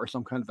ramp or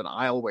some kind of an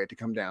aisleway to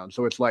come down.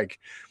 So it's like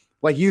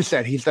you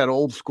said, he's that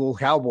old school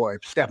cowboy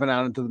stepping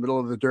out into the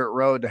middle of the dirt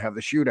road to have the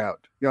shootout.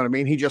 You know what I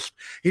mean? He just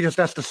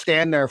has to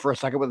stand there for a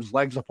second with his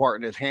legs apart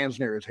and his hands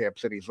near his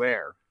hips, and he's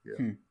there.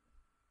 Yeah.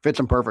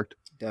 Fits him perfect.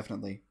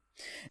 Definitely.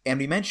 And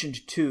we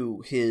mentioned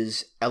too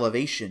his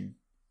elevation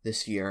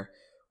this year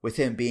with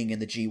him being in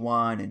the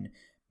G1 and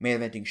main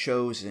eventing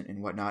shows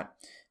and whatnot.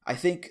 I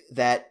think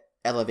that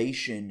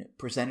elevation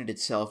presented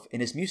itself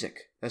in his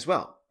music as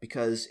well,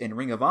 because in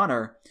Ring of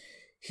Honor,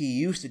 he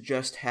used to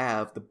just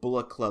have the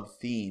Bullet Club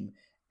theme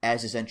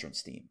as his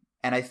entrance theme.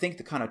 And I think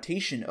the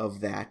connotation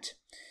of that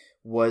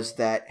was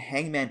that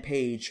Hangman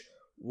Page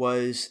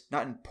was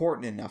not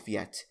important enough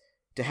yet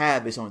to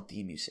have his own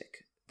theme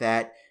music.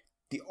 That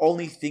the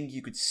only thing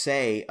you could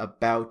say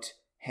about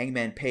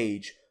Hangman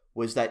Page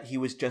was that he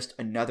was just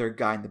another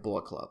guy in the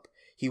Bullet Club.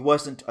 He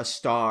wasn't a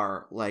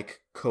star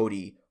like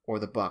Cody or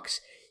the Bucks.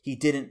 He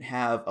didn't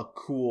have a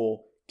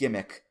cool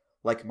gimmick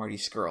like Marty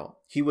Scurll.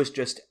 He was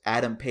just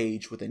Adam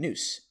Page with a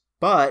noose.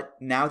 But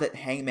now that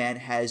Hangman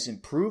has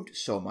improved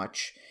so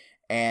much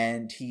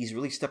and he's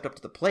really stepped up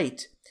to the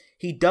plate,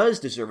 he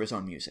does deserve his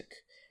own music.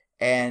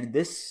 And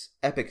this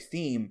epic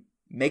theme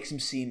makes him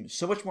seem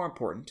so much more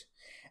important.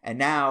 And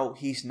now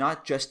he's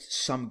not just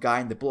some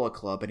guy in the Bullet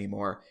Club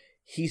anymore.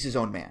 He's his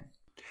own man.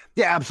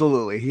 Yeah,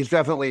 absolutely. He's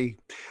definitely,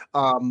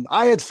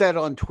 I had said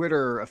on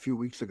Twitter a few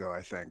weeks ago,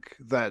 I think,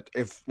 that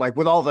if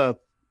with all the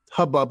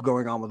hubbub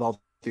going on with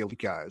all the elite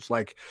guys,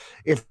 like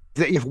if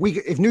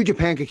New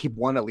Japan could keep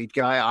one elite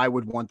guy, I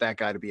would want that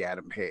guy to be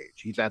Adam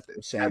Page. He's had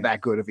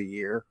that good of a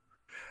year.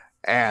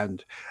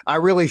 And I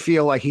really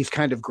feel like he's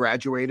kind of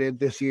graduated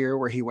this year,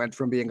 where he went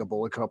from being a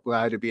Bullet Club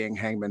guy to being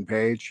Hangman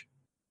Page,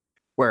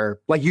 where,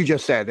 like you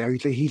just said,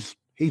 he's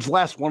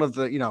less one of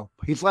the,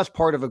 he's less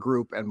part of a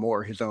group and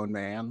more his own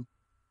man.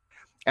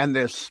 And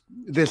this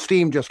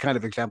theme just kind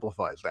of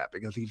exemplifies that,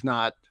 because he's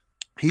not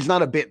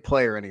a bit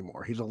player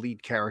anymore. He's a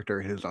lead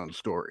character in his own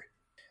story.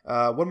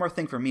 One more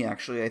thing for me,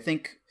 actually. I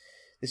think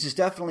this is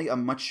definitely a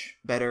much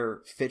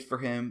better fit for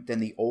him than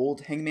the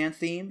old Hangman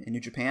theme in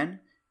New Japan.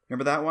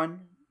 Remember that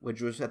one?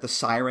 Which was at the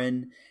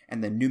siren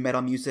and the new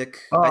metal music.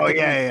 Oh,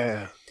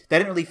 yeah. That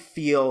didn't really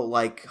feel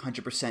like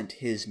 100%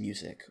 his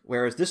music.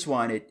 Whereas this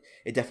one, it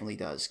definitely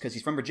does, because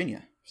he's from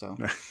Virginia. So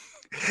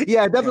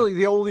yeah, definitely.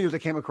 The old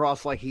music came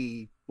across like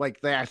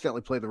they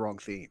accidentally played the wrong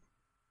theme.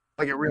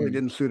 Like it really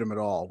didn't suit him at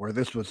all, where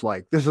this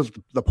is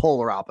the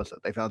polar opposite.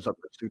 They found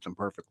something that suits him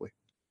perfectly.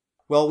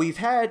 Well, we've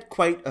had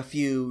quite a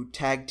few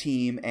tag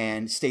team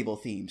and stable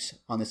themes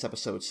on this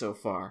episode so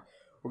far.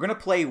 We're going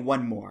to play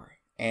one more,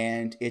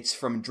 and it's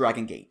from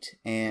Dragon Gate.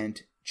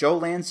 And Joe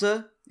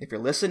Lanza, if you're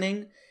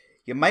listening,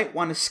 you might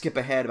want to skip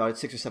ahead about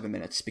 6 or 7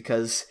 minutes,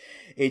 because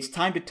it's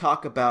time to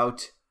talk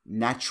about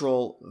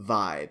Natural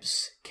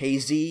Vibes.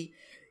 KZ,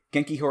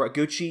 Genki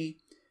Horiguchi,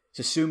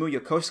 Susumu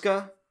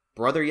Yokosuka,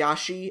 Brother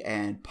Yashi,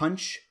 and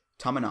Punch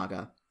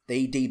Tominaga.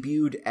 They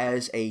debuted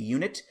as a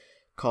unit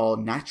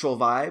called Natural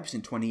Vibes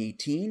in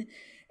 2018,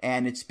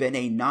 and it's been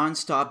a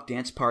non-stop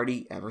dance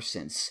party ever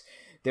since.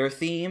 Their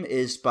theme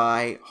is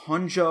by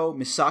Honjo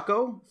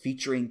Misako,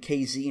 featuring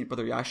KZ and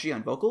Brother Yashi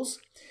on vocals.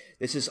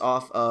 This is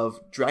off of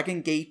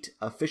Dragon Gate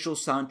official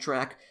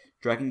soundtrack,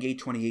 Dragon Gate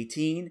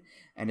 2018,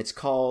 and it's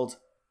called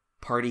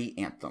Party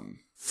Anthem.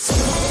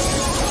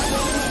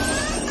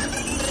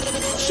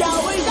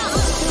 Shall we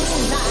dance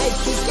tonight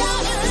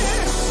together?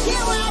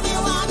 Hear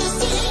everyone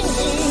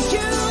singing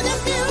to the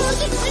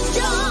music with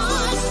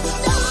joy.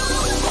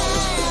 Don't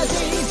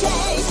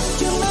hesitate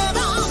to move.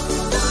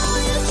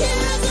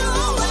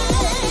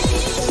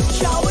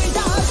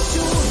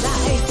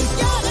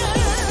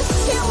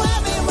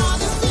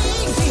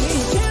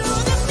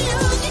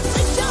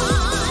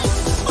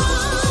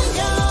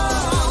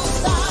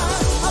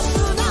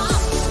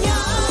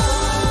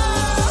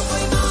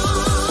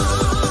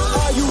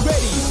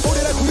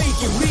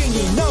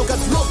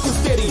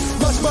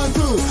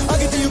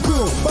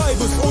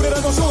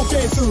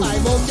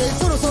 OK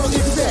そろそろ行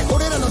くぜ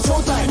俺らの正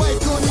体マイ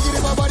クを握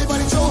ればバリバ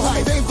リ超ハ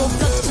イ全国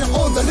各地の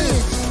オンザリング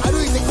歩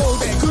いてこう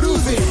ぜクル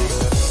ージング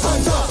ハ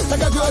ンズアップ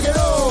高く上げ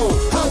ろ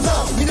ハンズ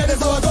アップみんなで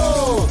騒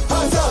ごう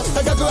ハンズアッ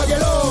プ高く上げ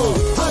ろ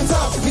ハンズ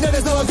アップみんなで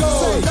騒ご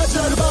うナチ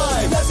ュラルバ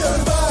イナチュラ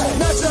ルバイ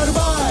ナチュラル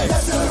バイ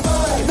ナチュラル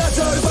バイナ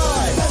チュラルバ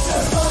イナチュラ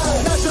ルバ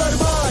イナチュラル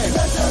バイ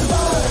ナチュラルバ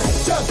イ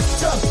ジャンプ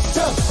ジャンプ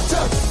ジャンプジャ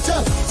ンプジ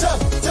ャ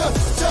ンプジャンプジ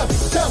ャンプジャンプ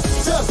ジャンプジャンプジャンプ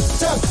ジャ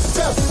ンプジャンプ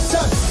ジャ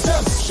ン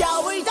プ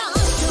Shall we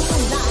dance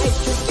tonight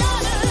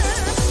together?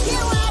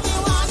 Hear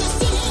everyone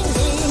singing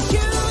to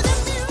the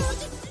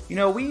music. You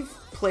know, we've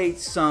played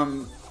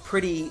some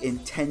pretty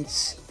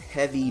intense,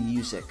 heavy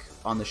music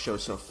on the show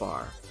so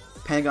far.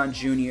 Pentagon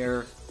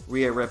Jr.,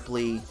 Rhea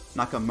Ripley,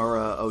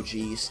 Nakamura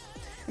OGs.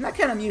 And that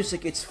kind of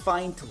music, it's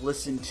fine to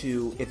listen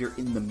to if you're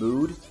in the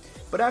mood.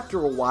 But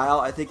after a while,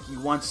 I think you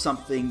want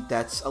something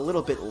that's a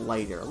little bit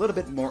lighter, a little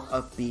bit more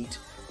upbeat,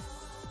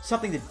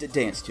 something to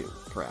dance to,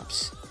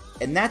 perhaps.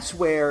 And that's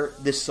where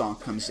this song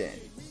comes in.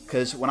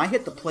 Because when I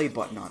hit the play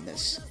button on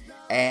this,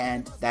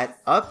 and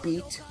that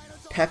upbeat,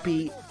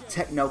 peppy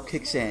techno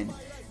kicks in,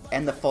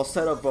 and the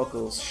falsetto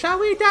vocals, shall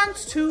we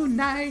dance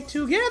tonight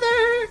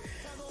together?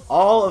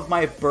 All of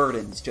my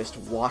burdens just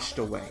washed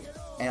away.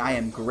 And I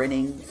am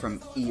grinning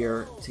from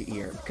ear to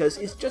ear. Because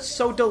it's just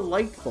so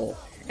delightful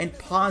and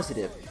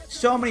positive.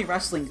 So many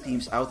wrestling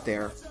themes out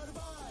there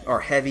are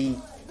heavy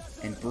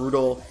and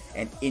brutal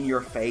and in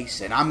your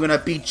face, and I'm gonna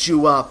beat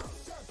you up.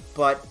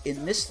 But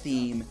in this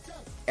theme,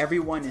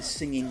 everyone is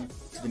singing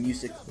to the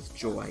music with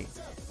joy.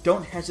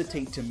 Don't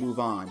hesitate to move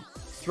on.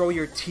 Throw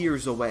your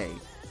tears away.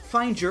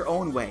 Find your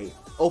own way.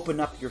 Open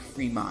up your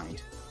free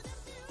mind.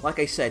 Like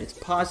I said, it's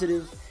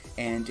positive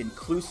and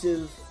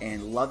inclusive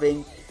and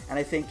loving, and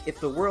I think if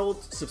the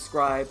world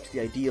subscribed to the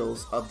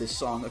ideals of this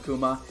song,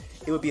 Akuma,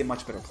 it would be a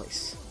much better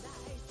place.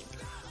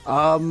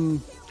 I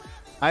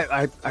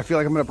feel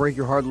like I'm going to break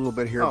your heart a little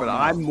bit here, but no.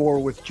 I'm more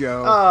with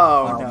Joe.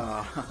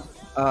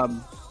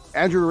 No.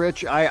 Andrew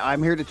Rich,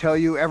 I'm here to tell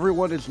you,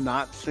 everyone is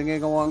not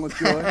singing along with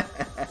Joy.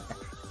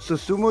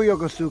 Susumu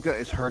Yokosuka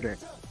is hurting.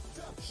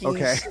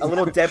 He's a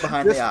little dead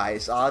behind the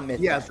eyes, I'll admit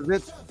yes,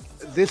 that.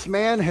 This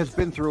man has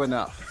been through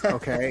enough,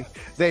 okay?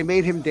 They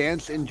made him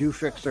dance in Do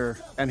Fixer,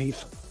 and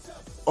he's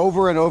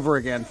over and over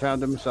again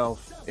found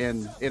himself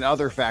in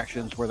other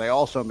factions where they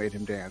also made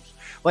him dance.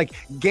 Like,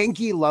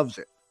 Genki loves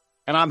it.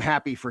 And I'm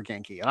happy for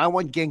Genki. And I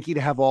want Genki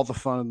to have all the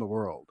fun in the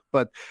world.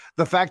 But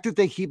the fact that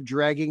they keep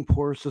dragging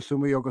poor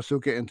Susumu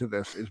Yokosuka into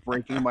this is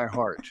breaking my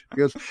heart.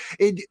 Because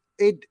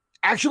it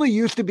actually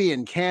used to be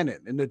in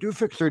canon. In the Do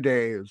Fixer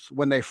days,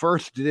 when they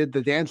first did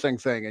the dancing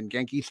thing and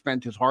Genki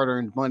spent his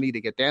hard-earned money to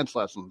get dance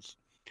lessons,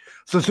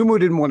 Susumu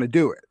didn't want to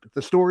do it.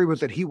 The story was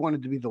that he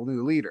wanted to be the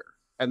new leader.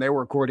 And they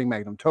were courting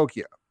Magnum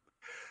Tokyo.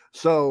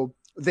 So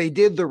they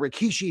did the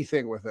Rikishi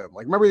thing with him.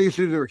 Like, remember they used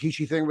to do the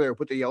Rikishi thing where they would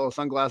put the yellow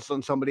sunglasses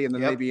on somebody and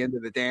then they'd be into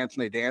the dance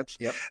and they dance?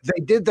 Yep. They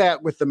did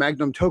that with the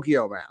Magnum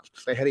Tokyo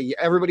masks.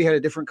 Everybody had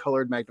a different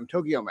colored Magnum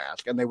Tokyo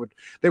mask, and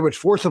they would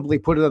forcibly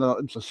put it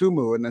on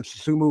Susumu, and then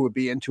Susumu would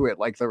be into it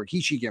like the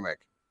Rikishi gimmick,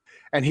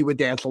 and he would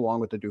dance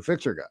along with the Do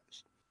Fixer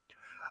guys.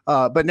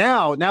 But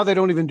now they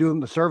don't even do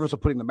him the service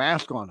of putting the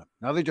mask on him.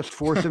 Now they just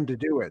force him to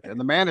do it, and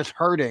the man is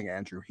hurting,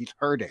 Andrew. He's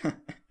hurting.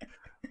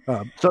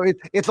 So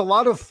it's a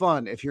lot of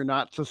fun if you're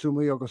not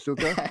Susumu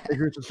Yokosuka. If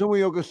you're Susumu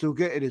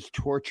Yokosuka, it is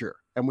torture,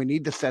 and we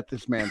need to set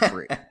this man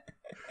free.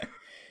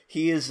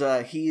 He is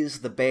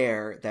the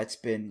bear that's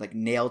been like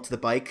nailed to the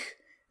bike,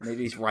 and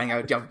maybe he's running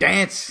out,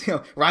 dance,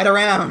 ride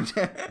around.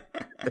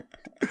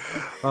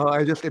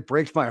 It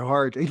breaks my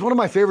heart. He's one of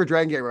my favorite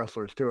Dragon Gate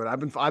wrestlers too, and I've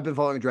been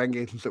following Dragon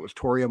Gate since it was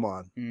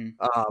Toryumon,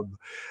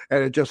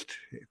 and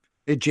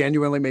it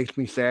genuinely makes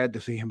me sad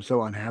to see him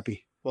so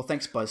unhappy. Well,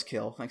 thanks,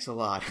 Buzzkill. Thanks a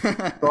lot.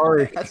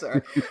 Sorry. That's all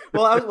right.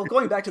 Well,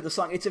 going back to the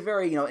song, it's a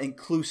very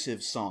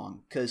inclusive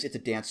song because it's a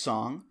dance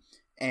song,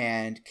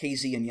 and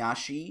KZ and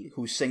Yashi,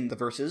 who sing the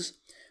verses,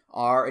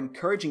 are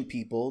encouraging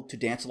people to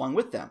dance along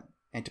with them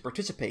and to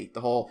participate.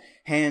 The whole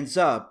hands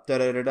up, da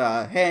da da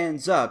da,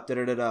 hands up, da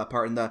da da da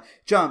part, and the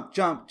jump,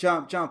 jump,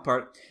 jump, jump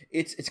part.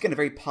 It's got a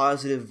very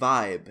positive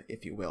vibe,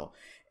 if you will.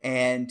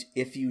 And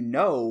if you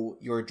know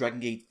your Dragon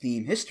Gate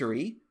theme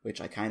history, which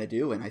I kind of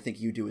do, and I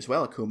think you do as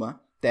well, Akuma,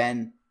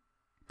 then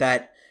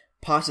that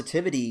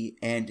positivity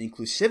and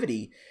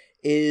inclusivity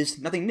is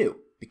nothing new,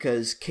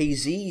 because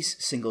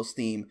KZ's singles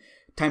theme,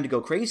 Time to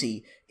Go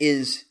Crazy,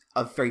 is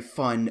a very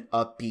fun,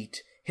 upbeat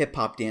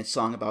hip-hop dance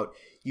song about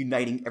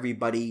uniting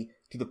everybody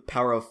through the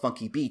power of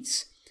funky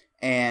beats.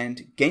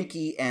 And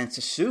Genki and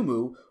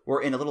Susumu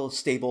were in a little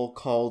stable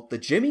called the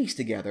Jimmies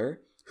together,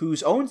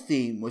 whose own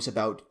theme was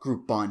about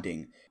group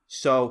bonding.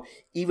 So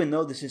even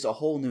though this is a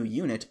whole new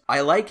unit,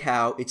 I like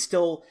how it's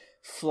still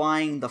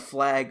flying the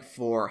flag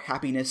for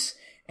happiness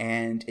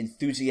and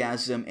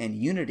enthusiasm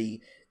and unity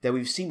that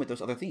we've seen with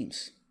those other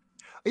themes.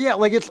 Yeah,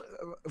 like it's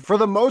for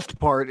the most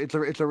part, it's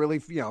a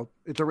really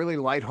it's a really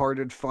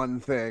lighthearted, fun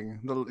thing.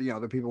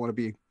 The people want to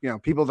be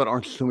people that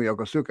aren't Susumu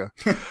Yokosuka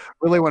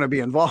really want to be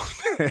involved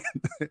in.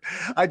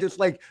 I just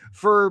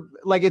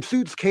it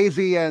suits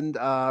Casey and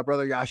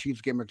Brother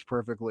Yashi's gimmicks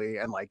perfectly,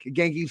 and like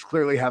Genki's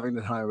clearly having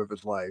the time of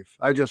his life.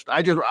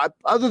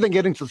 Other than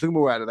getting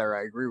Susumu out of there,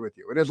 I agree with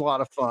you. It is a lot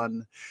of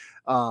fun.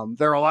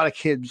 There are a lot of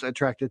kids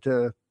attracted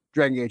to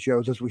Dragon Gate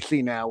shows, as we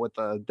see now with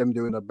them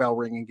doing the bell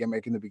ringing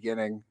gimmick in the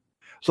beginning.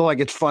 So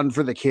like it's fun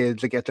for the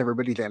kids. It gets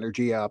everybody's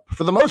energy up.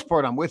 For the most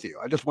part, I'm with you.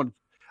 I just want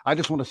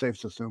to save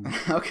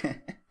Susumu.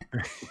 Okay.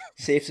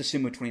 Save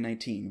Susumu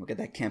 2019. We'll get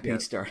that campaign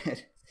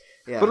started.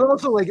 Yeah. But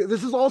also like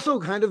this has also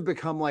kind of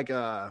become like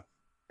and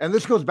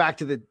this goes back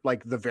to the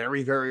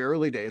very, very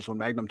early days when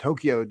Magnum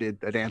Tokyo did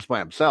a dance by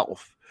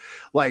himself.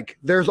 Like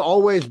there's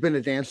always been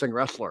a dancing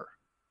wrestler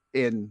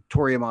in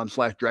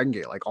Toryumon / Dragon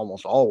Gate, like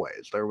almost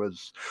always there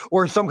was,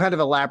 or some kind of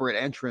elaborate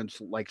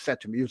entrance like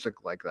set to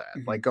music like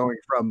that, like going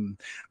from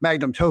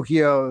Magnum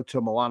Tokyo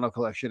to Milano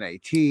Collection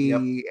AT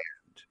and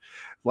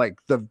like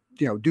the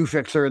Do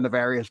Fixer and the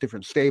various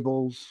different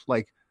stables.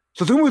 Like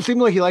Susumu seemed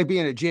like he liked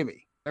being a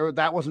Jimmy.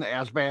 That wasn't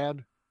as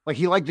bad. Like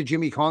he liked the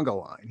Jimmy Congo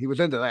line. He was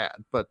into that,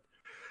 but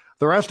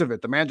the rest of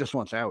it, the man just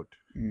wants out.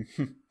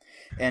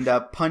 And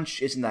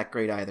Punch isn't that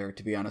great either,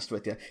 to be honest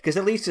with you. Because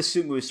at least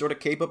Susumu is sort of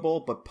capable,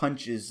 but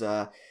Punch is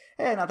not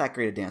that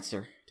great a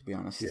dancer, to be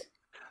honest.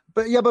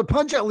 Yeah. But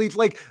Punch at least,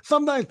 like,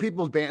 sometimes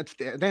people dance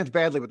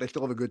badly, but they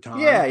still have a good time.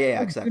 Yeah,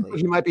 exactly.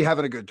 He might be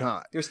having a good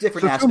time. There's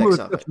different aspects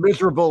of it.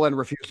 Miserable and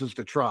refuses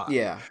to try.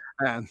 Yeah.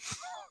 And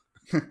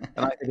I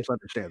think it's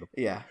understandable.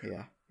 Yeah.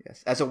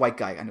 Yes. As a white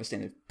guy, I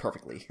understand it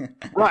perfectly.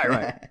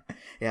 Right.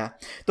 Yeah.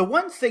 The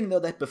one thing, though,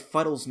 that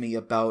befuddles me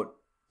about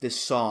this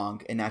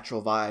song in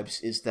Natural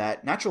Vibes is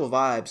that Natural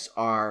Vibes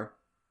are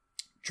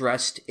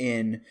dressed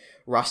in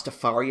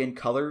Rastafarian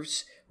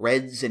colors,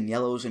 reds and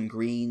yellows and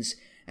greens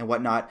and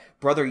whatnot.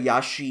 Brother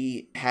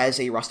Yashi has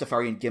a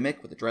Rastafarian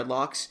gimmick with the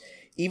dreadlocks.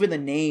 Even the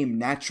name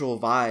Natural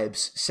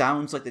Vibes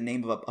sounds like the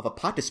name of a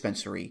pot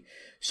dispensary.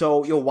 So,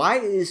 why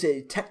is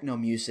it techno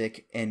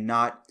music and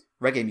not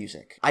reggae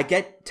music? I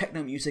get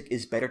techno music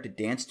is better to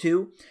dance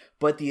to,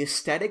 but the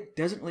aesthetic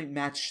doesn't really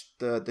match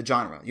the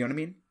genre. You know what I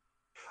mean?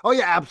 Oh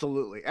yeah,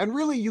 absolutely. And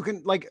really you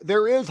can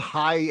there is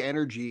high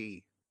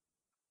energy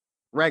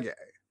reggae.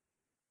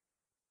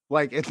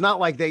 Like it's not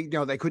like they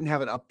couldn't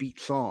have an upbeat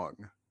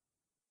song.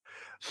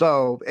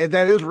 So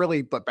that is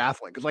really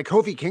baffling because like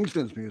Kofi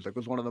Kingston's music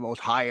was one of the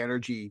most high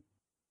energy,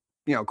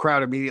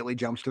 crowd immediately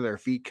jumps to their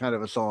feet kind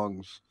of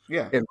songs in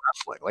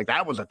wrestling. Like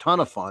that was a ton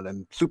of fun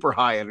and super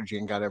high energy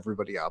and got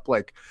everybody up.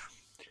 Like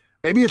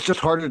maybe it's just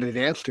harder to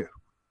dance to.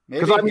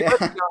 Because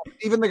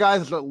even the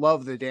guys that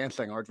love the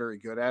dancing aren't very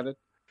good at it.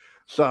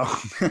 So,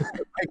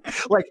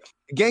 like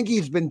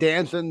Genki's been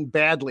dancing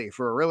badly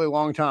for a really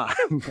long time.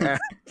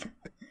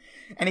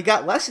 And he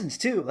got lessons,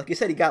 too. Like you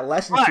said, he got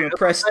lessons to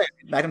impress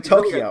Magnum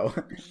Tokyo.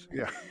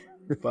 Yeah.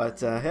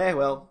 But, hey,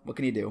 well, what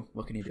can you do?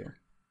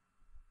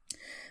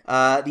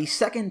 The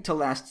second to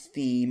last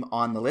theme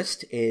on the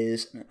list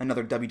is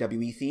another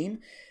WWE theme.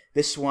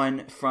 This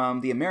one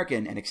from the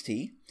American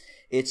NXT.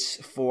 It's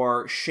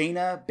for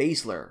Shayna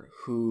Baszler,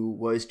 who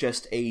was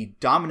just a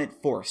dominant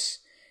force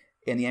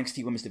in the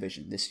NXT Women's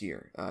Division this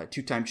year.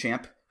 Two-time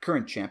champ,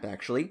 current champ,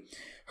 actually.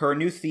 Her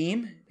new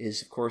theme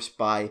is, of course,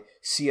 by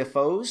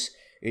CFOs.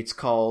 It's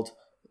called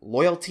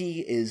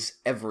Loyalty is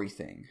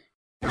Everything.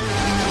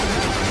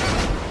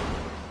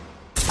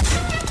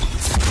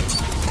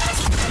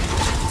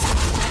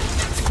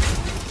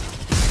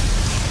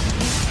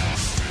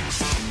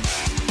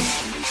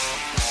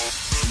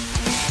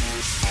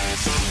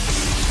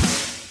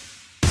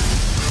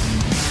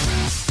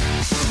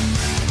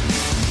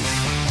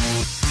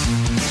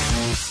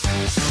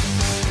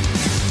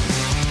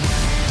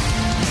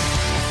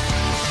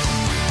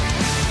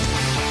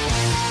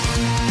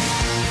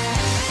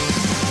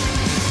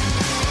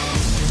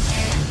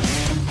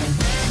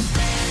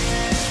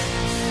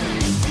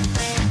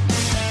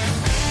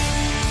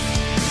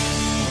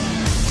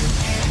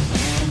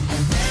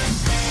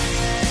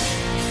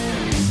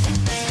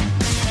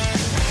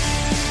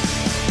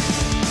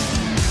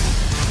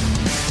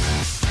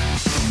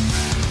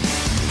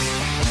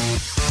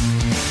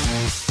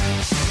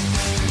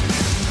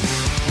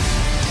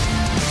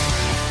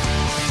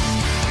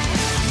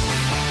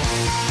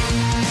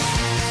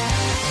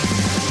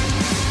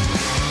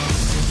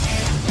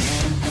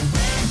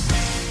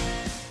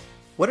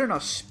 What an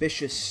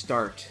auspicious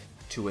start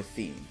to a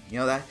theme.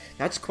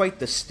 That's quite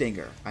the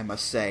stinger, I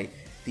must say.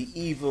 The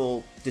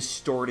evil,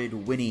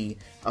 distorted whinny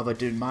of a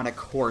demonic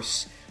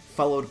horse,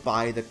 followed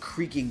by the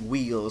creaking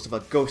wheels of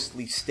a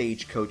ghostly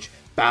stagecoach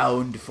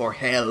bound for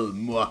hell.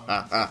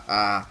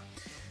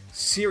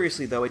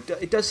 Seriously, though,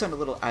 it does sound a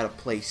little out of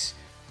place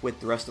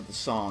with the rest of the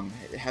song,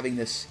 having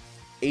this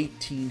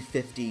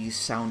 1850s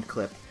sound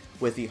clip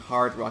with the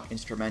hard rock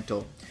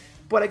instrumental.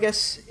 But I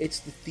guess it's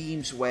the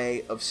theme's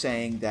way of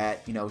saying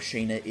that,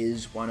 Shayna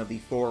is one of the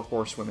 4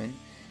 horsewomen,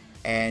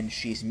 and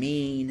she's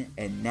mean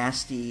and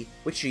nasty,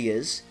 which she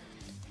is.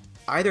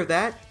 either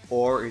that,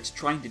 or it's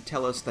trying to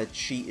tell us that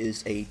she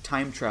is a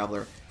time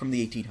traveler from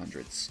the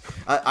 1800s.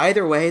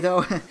 Either way,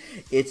 though,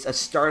 it's a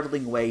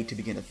startling way to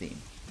begin a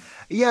theme.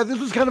 Yeah, this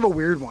was kind of a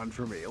weird one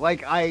for me.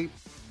 Like, I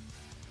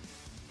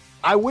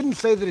wouldn't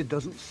say that it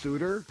doesn't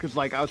suit her, because,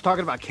 like, I was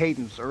talking about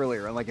cadence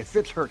earlier, and, like, it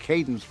fits her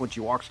cadence when she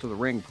walks to the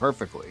ring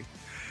perfectly.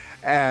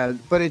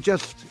 But it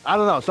just, I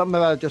don't know, something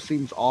about it just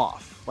seems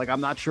off. Like,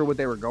 I'm not sure what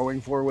they were going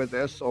for with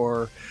this,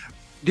 or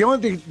the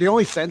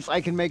only sense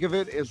I can make of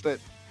it is that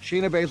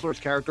Shayna Baszler's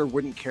character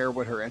wouldn't care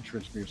what her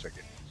entrance music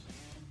is.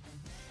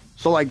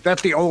 So, like,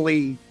 that's the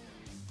only,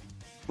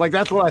 like,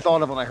 that's what I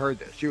thought of when I heard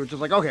this. She was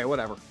just like, okay,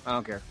 whatever, I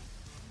don't care.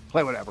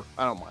 Play whatever,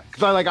 I don't mind.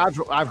 Because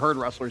I've heard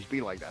wrestlers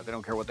be like that. They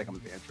don't care what they come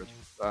to the entrance,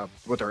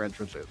 what their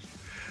entrance is.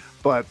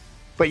 But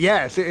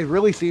yes, it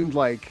really seemed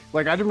like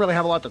I didn't really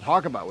have a lot to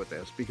talk about with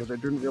this, because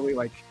it didn't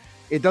really,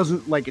 it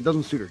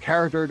doesn't suit her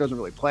character. It doesn't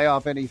really play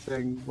off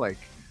anything. Like,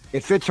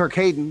 it fits her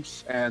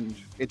cadence, and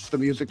it's the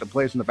music that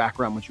plays in the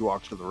background when she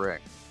walks to the ring.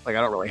 Like,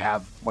 I don't really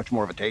have much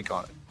more of a take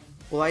on it.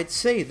 Well, I'd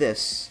say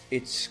this.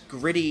 It's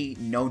gritty,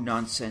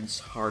 no-nonsense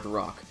hard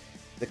rock.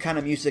 The kind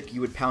of music you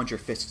would pound your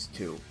fists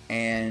to.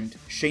 And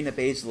Shayna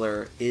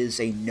Baszler is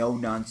a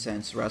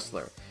no-nonsense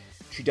wrestler.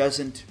 She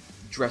doesn't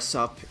dress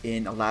up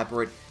in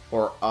elaborate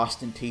or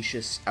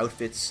ostentatious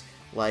outfits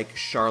like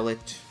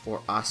Charlotte or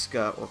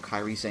Asuka or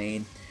Kairi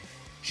Sane.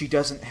 She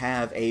doesn't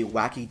have a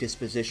wacky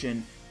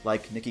disposition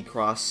like Nikki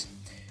Cross.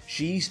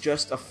 She's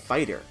just a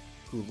fighter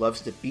who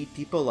loves to beat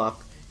people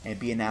up and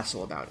be an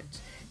asshole about it.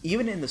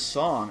 Even in the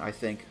song, I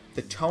think,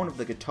 the tone of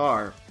the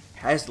guitar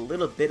has a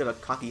little bit of a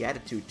cocky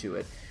attitude to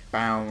it.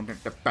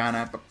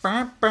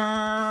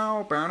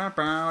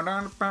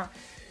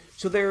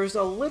 So there's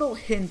a little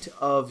hint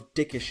of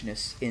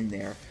dickishness in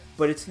there,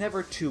 but it's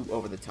never too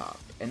over the top.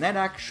 And that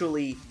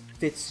actually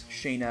fits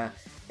Shayna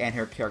and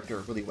her character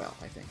really well,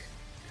 I think.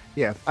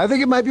 Yeah, I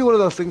think it might be one of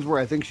those things where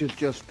I think she's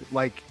just,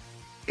 like,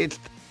 it's,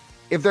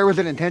 if there was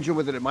an intention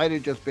with it, it might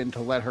have just been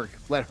to let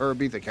her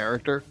be the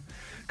character.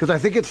 Because I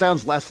think it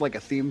sounds less like a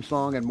theme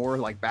song and more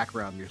like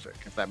background music,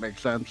 if that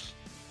makes sense.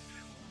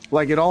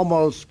 Like, it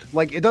almost,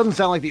 like, it doesn't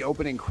sound like the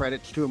opening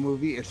credits to a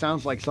movie. It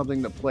sounds like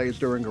something that plays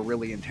during a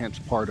really intense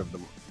part of the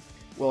movie.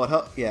 Well,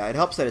 it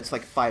helps that it's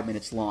like 5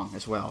 minutes long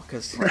as well,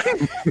 because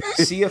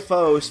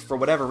CFOs, for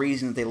whatever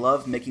reason, they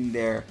love making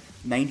their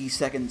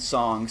 90-second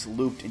songs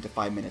looped into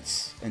 5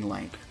 minutes in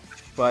length.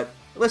 But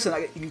listen,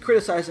 you can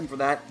criticize them for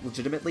that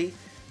legitimately,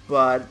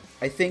 but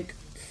I think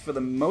for the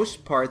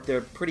most part,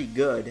 they're pretty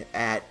good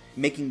at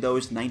making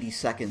those 90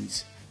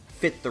 seconds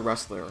fit the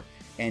wrestler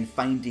and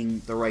finding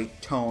the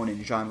right tone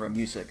and genre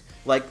music.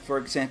 Like, for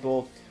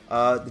example,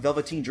 the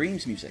Velveteen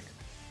Dreams music.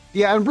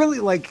 Yeah, and really,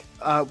 like,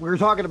 we were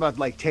talking about,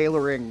 like,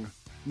 tailoring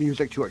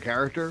music to a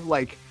character.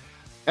 Like,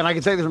 and I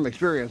can say this from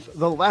experience,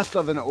 the less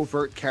of an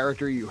overt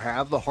character you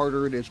have, the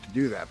harder it is to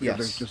do that, because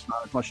there's just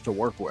not as much to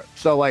work with.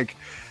 So, like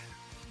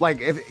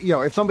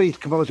if somebody's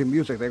composing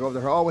music, they go up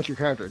there, oh, what's your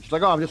character? It's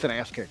like, oh, I'm just an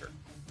ass kicker.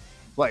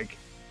 Like,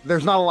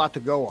 there's not a lot to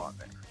go on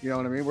there. You know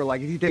what I mean? Where,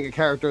 like, if you take a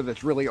character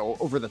that's really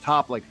over the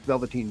top, like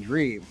Velveteen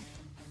Dream,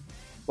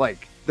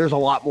 like, there's a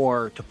lot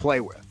more to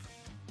play with.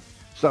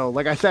 So,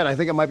 like I said, I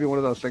think it might be one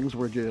of those things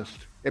where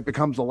it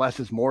becomes a less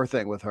is more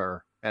thing with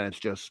her, and it's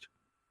just,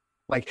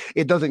 like,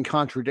 it doesn't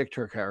contradict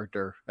her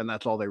character, and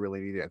that's all they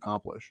really need to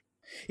accomplish.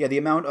 Yeah, the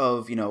amount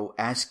of,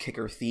 ass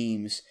kicker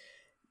themes,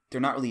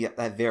 they're not really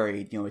that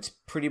varied. It's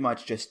pretty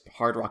much just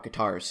hard rock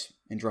guitars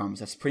and drums.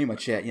 That's pretty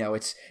much it.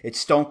 It's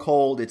Stone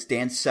Cold, it's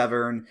Dan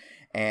Severn,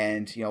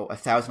 and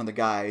 1,000 other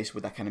guys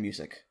with that kind of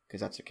music, because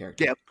that's their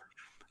character. Yep.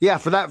 Yeah,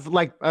 for that,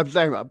 like I'm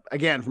saying,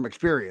 again, from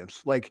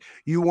experience, like,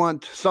 you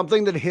want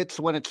something that hits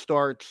when it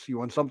starts. You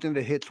want something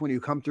that hits when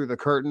you come through the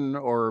curtain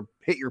or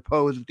hit your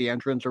pose at the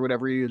entrance or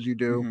whatever it is you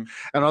do. Mm-hmm.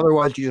 And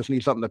otherwise, you just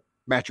need something to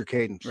match your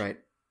cadence. Right.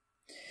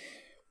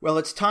 Well,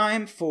 it's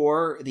time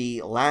for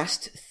the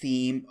last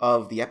theme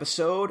of the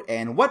episode,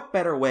 and what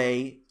better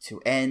way to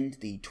end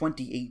the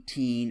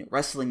 2018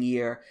 wrestling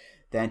year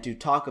than to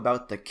talk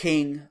about the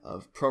king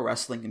of pro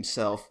wrestling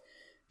himself,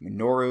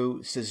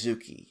 Minoru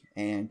Suzuki.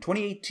 And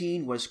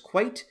 2018 was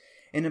quite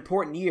an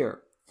important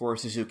year for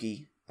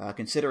Suzuki,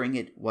 considering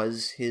it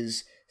was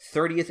his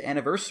 30th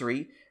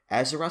anniversary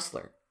as a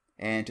wrestler.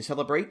 And to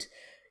celebrate,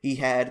 he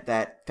had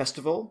that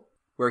festival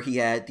where he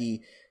had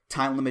the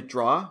time limit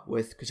draw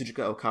with Kazuchika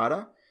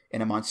Okada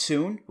in a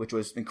monsoon, which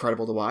was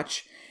incredible to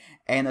watch.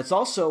 And that's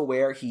also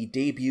where he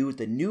debuted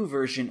the new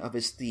version of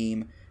his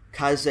theme,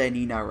 Kaze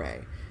ni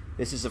Nare.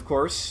 This is, of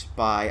course,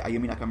 by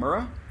Ayumi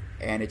Nakamura,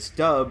 and it's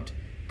dubbed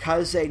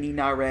Kaze ni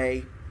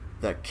Nare,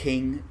 the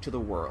King to the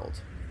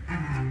World.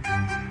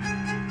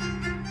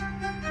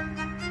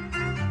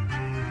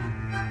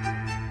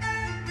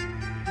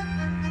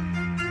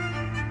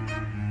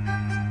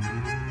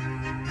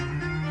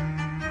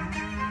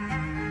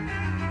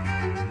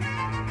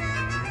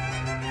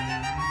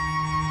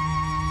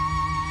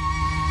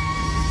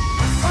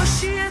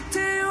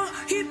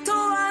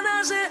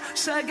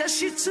 探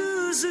し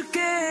続け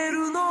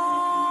る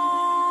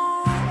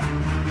の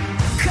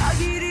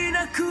限り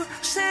なくく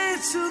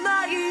切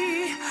ない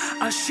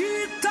明日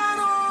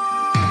の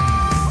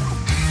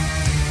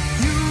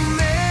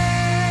夢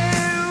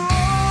を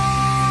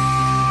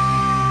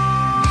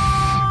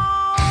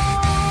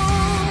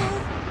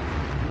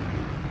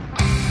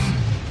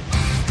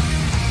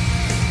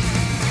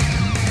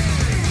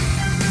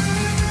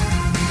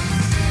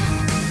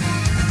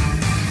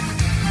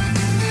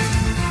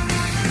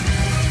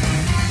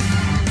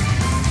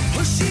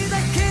星だ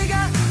けが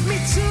見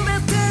つめ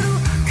てる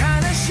悲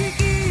し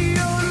い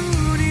夜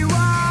には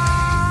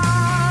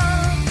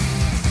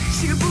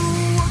自分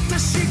を確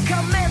か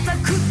めた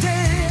くて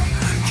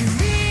君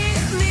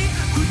に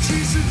口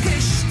づけ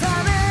した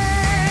ね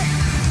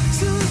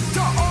ずっと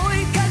追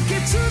いかけ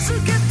続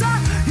けた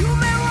夢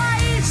はい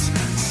つ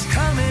掴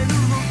める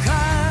のか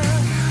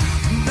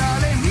誰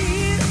に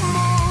も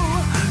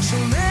そ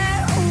れ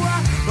は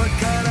わ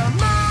から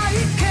ない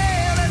け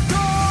れど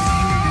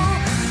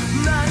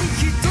何一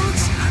つ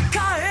変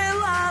え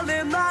られ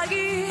ない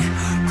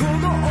こ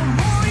の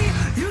想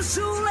い譲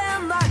れ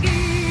ない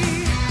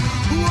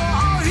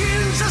Oh,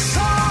 in the sun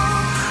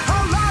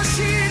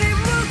嵐に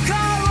向か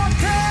っ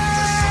て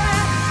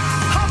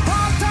羽ば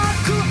た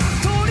く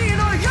鳥の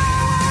よ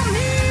うに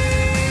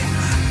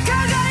輝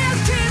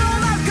きの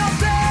中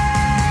で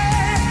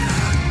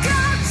風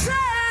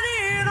に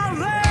な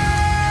れ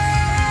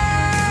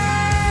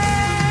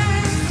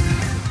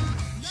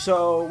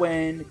So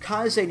when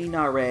Kaze ni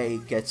Nare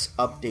gets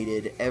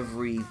updated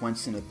every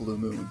once in a blue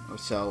moon or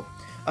so,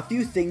 a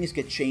few things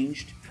get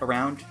changed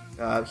around.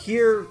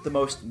 Here, the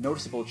most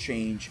noticeable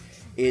change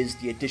is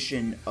the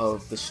addition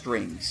of the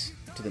strings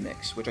to the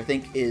mix, which I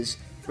think is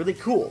really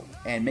cool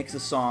and makes the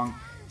song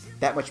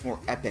that much more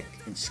epic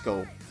in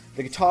scope.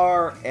 The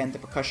guitar and the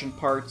percussion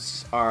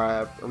parts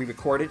are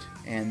re-recorded,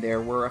 and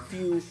there were a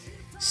few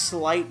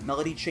slight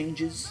melody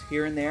changes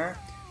here and there,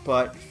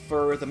 but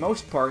for the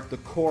most part, the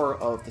core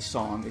of the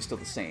song is still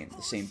the same.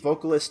 The same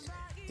vocalist,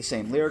 the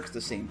same lyrics, the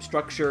same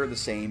structure, the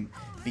same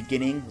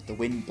beginning with the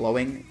wind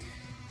blowing.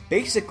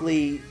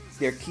 Basically,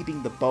 they're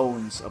keeping the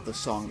bones of the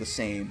song the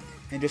same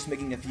and just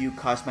making a few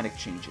cosmetic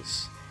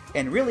changes.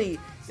 And really,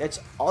 that's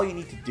all you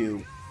need to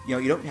do. You know,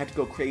 you don't have to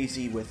go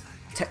crazy with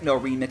techno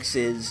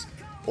remixes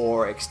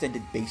or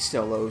extended bass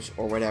solos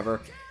or whatever.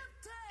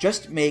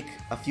 Just make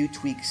a few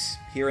tweaks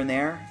here and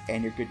there,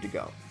 and you're good to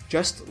go.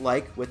 Just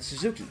like with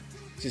Suzuki.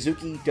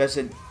 Suzuki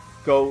doesn't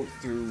go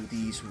through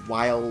these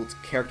wild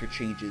character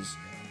changes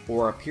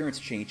or appearance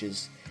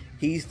changes.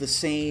 He's the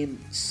same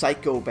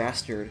psycho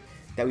bastard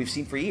that we've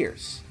seen for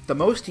years. The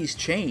most he's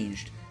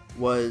changed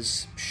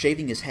was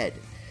shaving his head.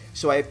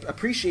 So I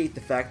appreciate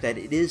the fact that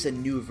it is a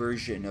new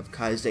version of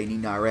Kaze ni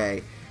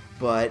Nare,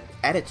 but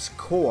at its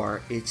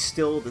core, it's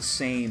still the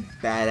same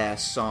badass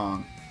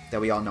song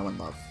that we all know and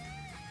love.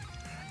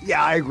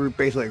 Yeah, I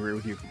basically agree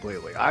with you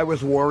completely. I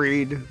was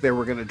worried they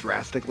were going to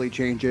drastically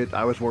change it.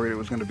 I was worried it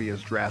was going to be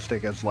as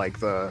drastic as like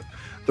the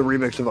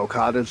remix of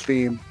Okada's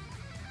theme,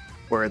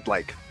 where it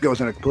like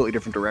goes in a completely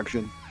different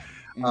direction.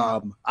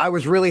 I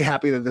was really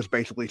happy that this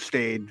basically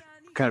stayed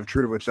kind of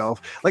true to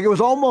itself. Like it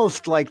was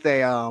almost like they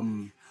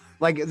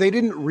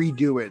didn't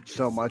redo it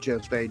so much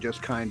as they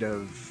just kind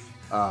of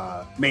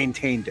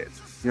maintained it.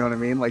 You know what I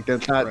mean? Like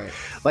that's not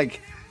like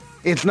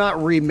it's not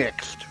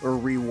remixed or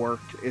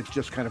reworked. It's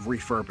just kind of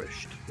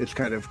refurbished. It's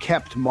kind of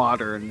kept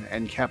modern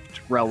and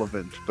kept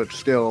relevant, but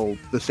still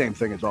the same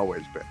thing it's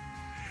always been.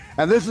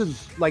 And this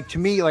is like, to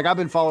me, like I've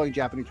been following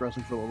Japanese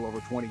wrestling for a little over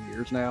 20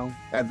 years now.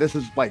 And this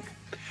is like,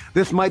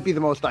 this might be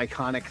the most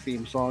iconic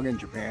theme song in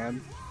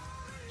Japan.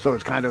 So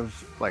it's kind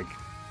of like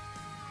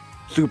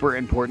super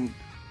important.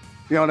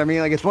 You know what I mean?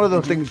 Like it's one of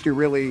those things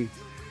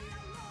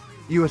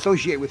you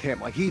associate with him.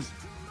 Like he's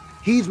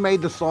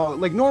made the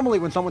song, like normally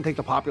when someone takes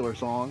a popular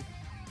song,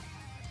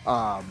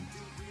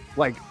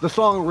 like the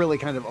song really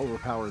kind of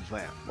overpowers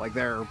them. Like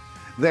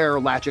they're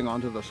latching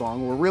onto the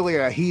song, where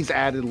really he's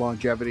added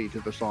longevity to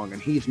the song,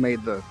 and he's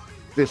made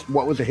this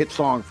what was a hit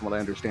song from what I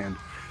understand.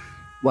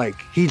 Like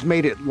he's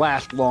made it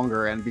last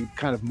longer and be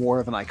kind of more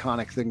of an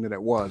iconic thing than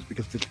it was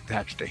because it's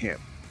attached to him.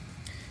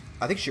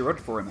 I think she wrote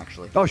it for him,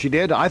 actually. Oh, she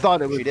did? I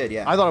thought it was. She did,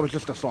 yeah. I thought it was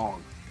just a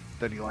song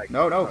that he liked.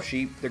 No,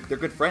 they're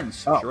good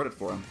friends. Oh. She wrote it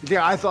for him.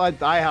 Yeah, I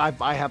thought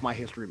I have my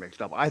history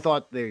mixed up. I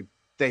thought they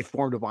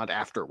formed a bond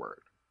afterward.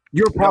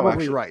 You're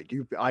probably right.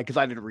 Because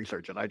I didn't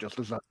research it. I just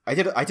was. I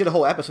did a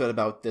whole episode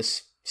about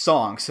this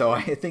song, so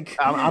I think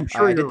I'm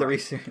sure I did the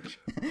research.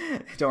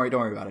 Don't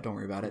worry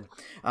about it.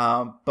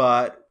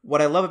 But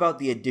what I love about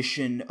the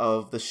addition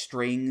of the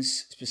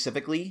strings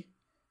specifically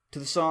to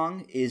the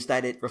song is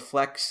that it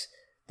reflects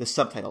the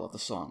subtitle of the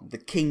song, "The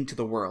King to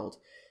the World."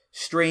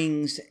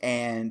 Strings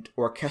and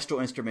orchestral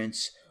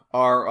instruments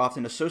are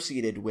often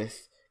associated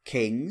with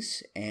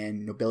kings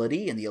and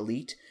nobility and the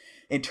elite.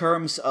 In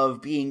terms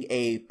of being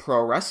a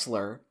pro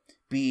wrestler,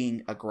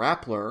 being a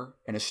grappler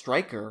and a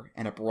striker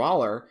and a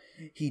brawler,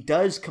 he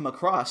does come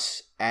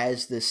across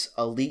as this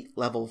elite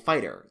level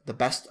fighter, the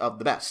best of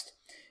the best.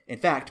 In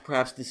fact,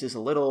 perhaps this is a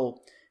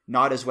little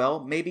not as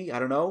well, maybe, I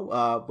don't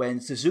know. When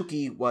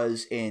Suzuki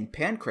was in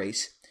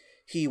Pancrase,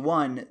 he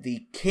won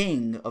the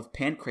King of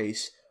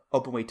Pancrase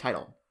openweight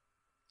title.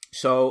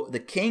 So the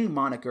King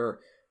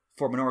moniker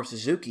for Minoru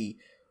Suzuki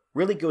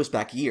really goes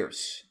back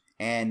years.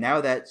 And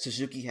now that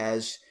Suzuki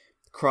has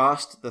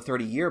crossed the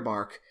 30-year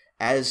mark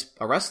as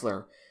a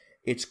wrestler,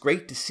 it's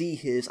great to see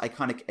his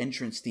iconic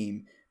entrance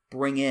theme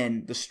bring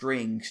in the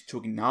strings to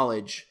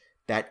acknowledge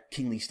that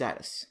kingly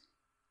status.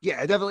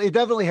 Yeah, it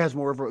definitely has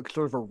more of a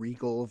sort of a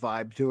regal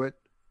vibe to it.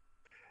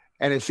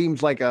 And it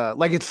seems like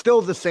it's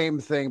still the same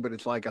thing, but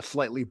it's like a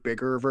slightly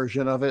bigger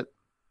version of it.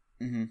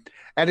 Mm-hmm.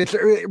 And it's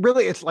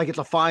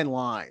a fine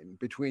line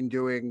between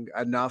doing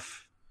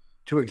enough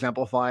to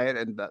exemplify it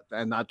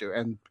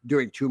and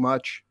doing too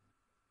much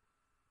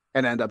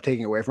and end up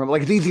taking away from it.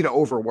 Like, it's easy to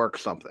overwork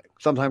something.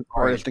 Sometimes the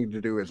hardest thing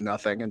to do is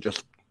nothing and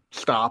just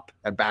stop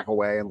and back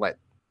away and let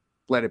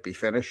it be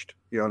finished.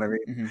 You know what I mean?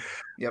 Mm-hmm.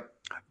 Yep.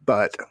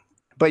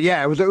 But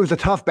yeah, it was a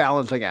tough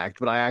balancing act,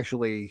 but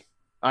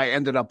I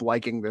ended up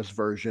liking this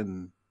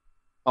version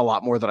a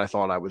lot more than I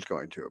thought I was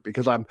going to,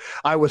 because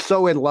I was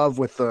so in love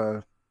with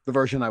the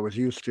version I was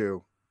used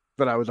to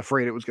that I was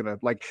afraid it was gonna,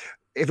 like,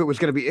 if it was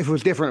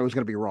different, it was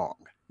gonna be wrong.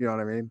 You know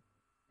what I mean?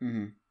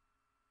 Mm-hmm.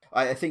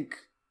 I think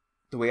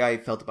the way I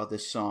felt about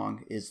this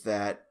song is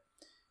that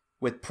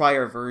with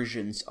prior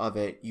versions of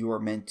it, you were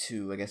meant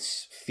to, I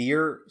guess,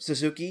 fear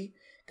Suzuki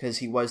because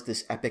he was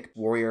this epic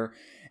warrior,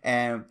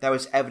 and that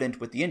was evident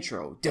with the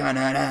intro.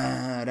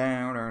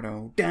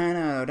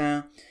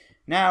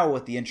 Now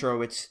with the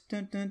intro, it's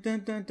dun, dun,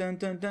 dun, dun, dun,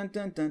 dun, dun,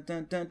 dun, dun,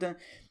 dun, dun, dun.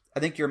 I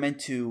think you're meant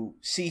to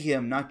see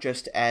him not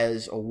just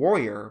as a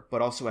warrior,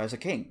 but also as a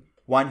king.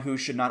 One who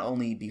should not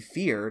only be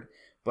feared,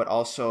 but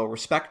also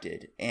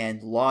respected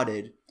and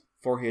lauded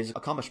for his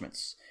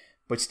accomplishments.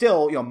 But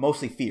still,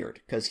 mostly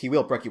feared, because he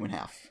will break you in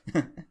half.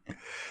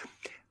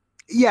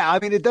 Yeah, I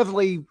mean, it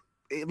definitely,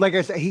 like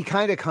I said, he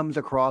kind of comes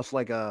across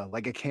like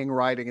a king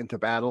riding into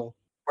battle,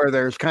 where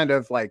there's kind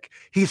of like,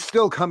 he's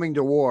still coming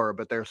to war,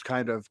 but there's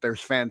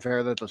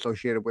fanfare that's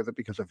associated with it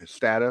because of his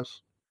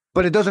status.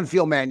 But it doesn't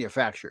feel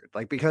manufactured,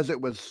 like, because it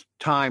was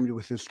timed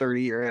with his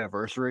 30-year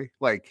anniversary.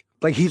 Like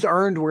he's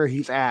earned where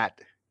he's at,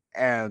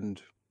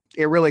 and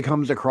it really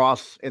comes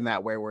across in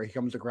that way, where he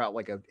comes across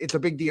like it's a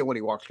big deal when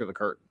he walks through the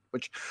curtain,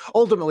 which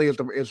ultimately is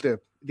the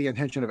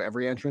intention of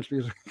every entrance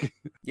music.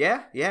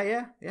 Yeah.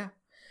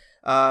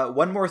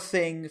 One more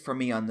thing for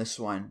me on this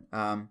one.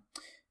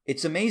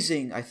 It's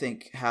amazing, I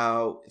think,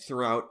 how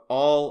throughout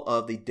all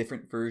of the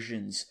different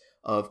versions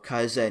of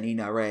Kaze ni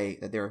Nare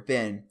that there have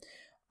been,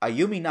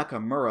 Ayumi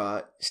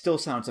Nakamura still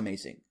sounds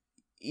amazing.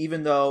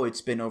 Even though it's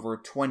been over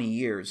 20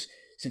 years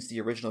since the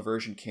original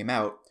version came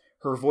out,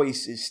 her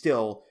voice is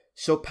still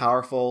so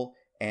powerful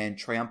and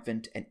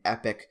triumphant and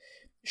epic.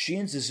 She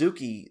and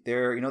Suzuki,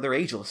 they're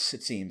ageless,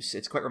 it seems.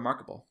 It's quite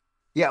remarkable.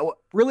 Yeah,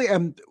 really,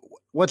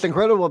 what's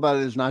incredible about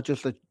it is not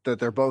just that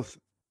they're both,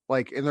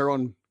 like, in their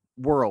own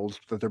worlds,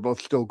 that they're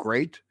both still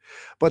great,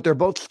 but they're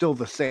both still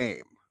the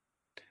same.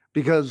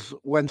 Because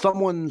when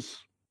someone's,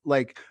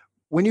 like,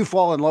 when you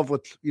fall in love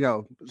with,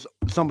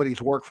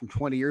 somebody's work from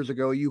 20 years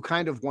ago, you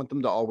kind of want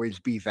them to always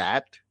be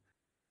that.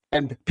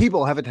 And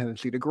people have a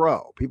tendency to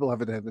grow. People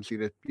have a tendency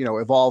to,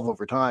 evolve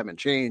over time and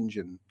change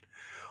and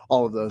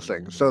all of those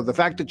things. So the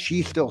fact that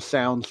she still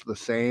sounds the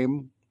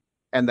same,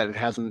 and that it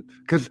hasn't,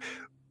 because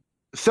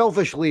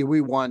selfishly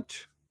we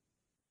want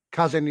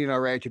Kaze ni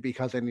Nare to be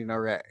Kaze ni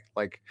Nare,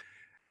 like,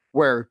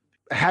 where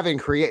having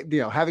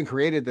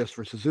created this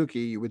for Suzuki,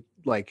 you would,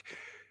 like,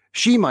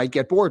 she might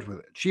get bored with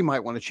it. She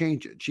might want to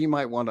change it. She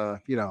might want to,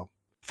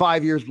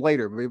 5 years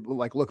later,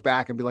 like, look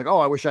back and be like, oh,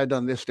 I wish I'd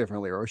done this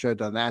differently, or I wish I'd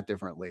done that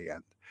differently.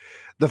 And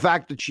the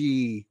fact that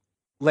she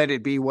let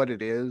it be what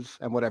it is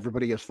and what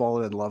everybody has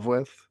fallen in love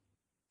with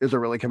is a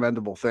really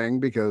commendable thing,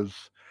 because,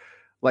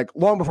 like,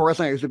 long before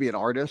wrestling, I used to be an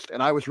artist,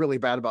 and I was really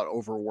bad about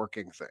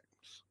overworking things.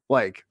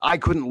 Like, I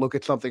couldn't look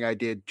at something I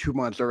did 2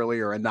 months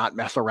earlier and not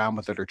mess around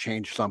with it or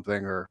change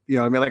something, or, what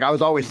I mean? Like, I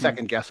was always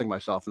second guessing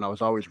myself, and I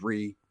was always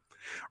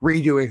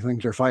redoing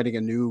things or finding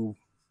a new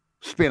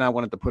spin I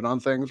wanted to put on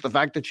things. The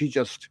fact that she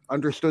just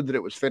understood that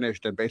it was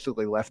finished and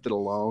basically left it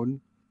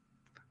alone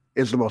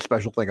is the most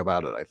special thing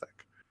about it, I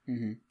think.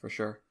 Mm-hmm, for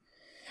sure.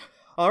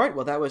 All right,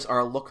 well, that was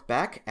our look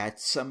back at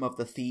some of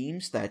the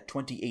themes that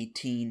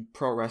 2018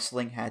 pro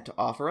wrestling had to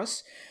offer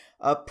us.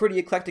 A pretty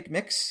eclectic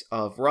mix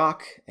of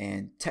rock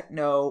and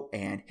techno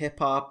and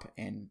hip-hop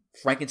and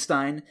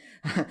Frankenstein.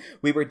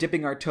 We were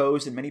dipping our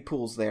toes in many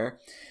pools there,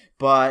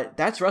 but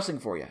that's wrestling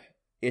for you.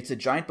 It's a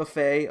giant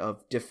buffet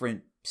of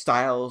different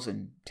styles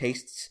and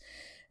tastes.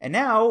 And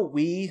now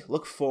we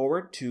look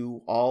forward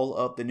to all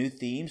of the new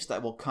themes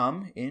that will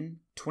come in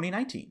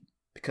 2019.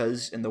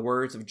 Because in the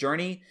words of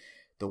Journey,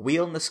 the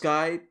wheel in the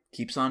sky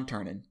keeps on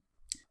turning.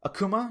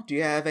 Akuma, do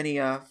you have any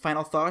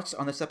final thoughts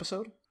on this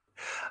episode?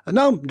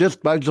 No,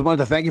 I just wanted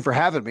to thank you for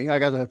having me. I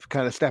got to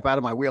kind of step out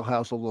of my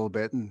wheelhouse a little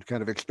bit and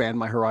kind of expand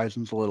my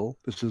horizons a little.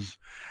 This is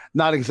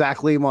not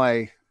exactly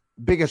my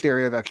biggest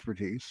area of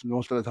expertise.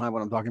 Most of the time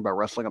when I'm talking about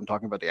wrestling, I'm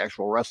talking about the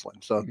actual wrestling.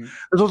 So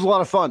this was a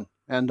lot of fun,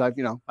 and I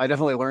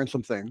definitely learned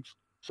some things.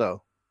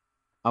 So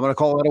I'm going to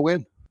call it a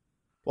win.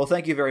 Well,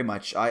 thank you very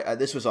much.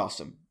 This was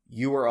awesome.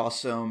 You were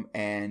awesome,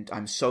 and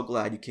I'm so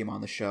glad you came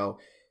on the show.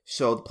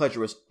 So the pleasure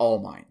was all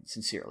mine,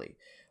 sincerely.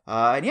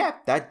 And yeah,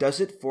 that does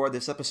it for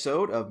this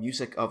episode of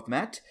Music of the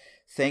Met.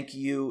 Thank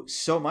you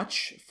so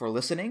much for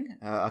listening.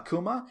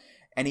 Akuma,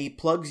 any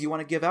plugs you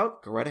want to give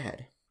out? Go right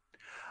ahead.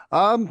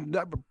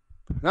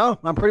 No,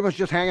 I'm pretty much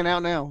just hanging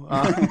out now.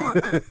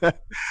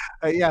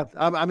 Yeah,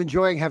 I'm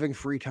enjoying having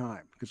free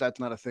time because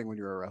that's not a thing when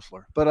you're a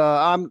wrestler. But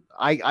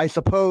I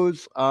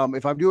suppose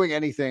if I'm doing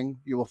anything,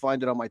 you will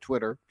find it on my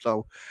Twitter.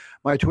 So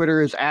my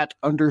Twitter is @__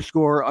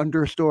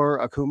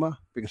 Akuma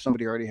because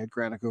somebody already had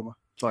Grant Akuma.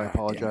 So I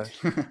apologize.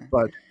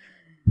 But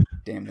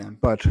damn them.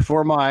 But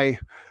from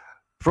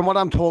what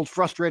I'm told,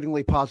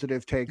 frustratingly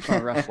positive takes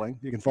on wrestling,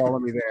 you can follow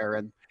me there.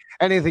 And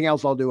anything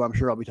else I'll do, I'm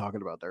sure I'll be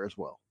talking about there as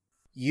well.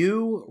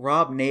 You,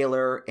 Rob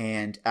Naylor,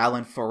 and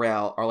Alan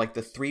Farrell are like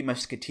the three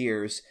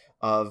musketeers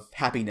of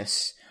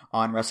happiness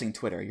on wrestling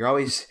Twitter. You're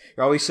always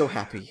so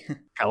happy.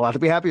 Got a lot to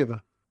be happy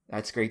about.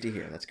 That's great to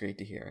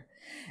hear.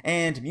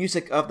 And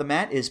Music of the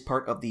Mat is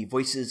part of the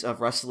Voices of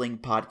Wrestling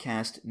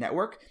podcast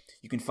network.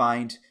 You can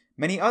find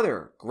many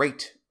other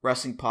great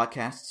wrestling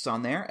podcasts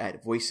on there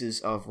at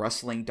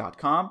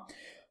voicesofwrestling.com.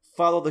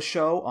 Follow the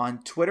show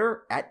on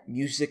Twitter at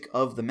Music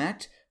of the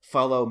Mat.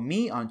 Follow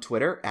me on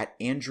Twitter at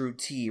Andrew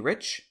T.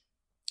 Rich.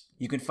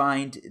 You can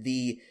find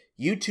the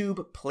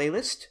YouTube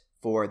playlist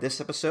for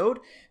this episode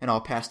and all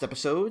past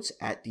episodes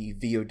at the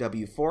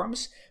VOW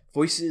forums,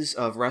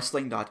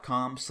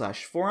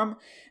 voicesofwrestling.com/forum,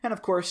 and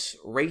of course,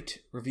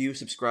 rate, review,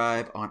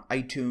 subscribe on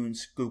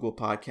iTunes, Google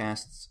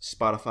Podcasts,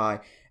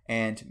 Spotify,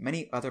 and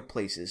many other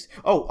places.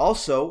 Oh,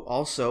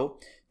 also,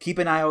 keep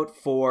an eye out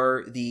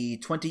for the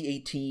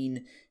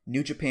 2018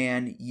 New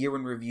Japan Year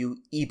in Review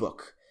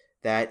ebook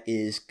that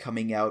is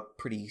coming out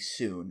pretty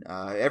soon.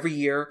 Every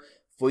year,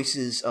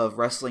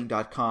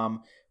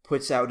 voicesofwrestling.com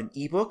puts out an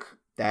ebook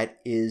that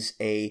is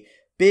a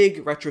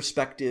big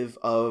retrospective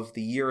of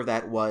the year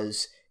that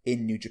was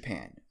in New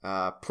Japan.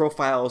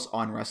 Profiles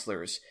on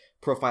wrestlers,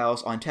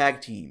 profiles on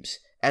tag teams,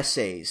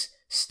 essays,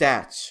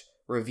 stats,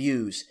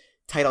 reviews,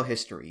 title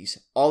histories,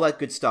 all that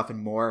good stuff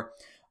and more.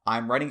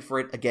 I'm writing for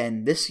it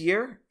again this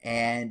year,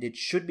 and it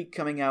should be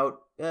coming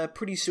out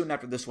pretty soon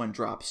after this one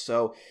drops.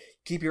 So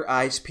keep your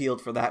eyes peeled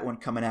for that one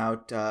coming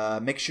out.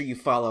 Make sure you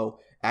follow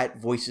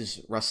at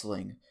Voices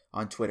Wrestling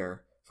on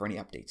Twitter for any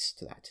updates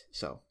to that.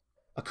 So,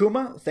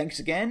 Akuma, thanks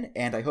again,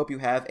 and I hope you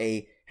have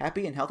a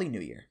happy and healthy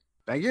New Year.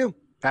 Thank you.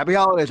 Happy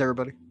holidays,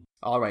 everybody.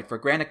 All right, for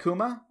Grant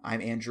Akuma,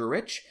 I'm Andrew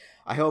Rich.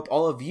 I hope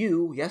all of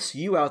you, yes,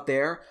 you out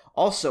there,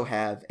 also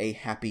have a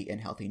happy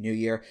and healthy New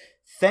Year.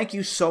 Thank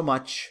you so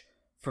much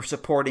for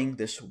supporting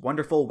this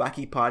wonderful,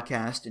 wacky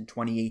podcast in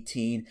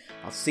 2018.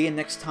 I'll see you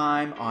next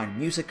time on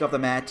Music of the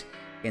Mat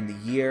in the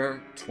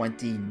year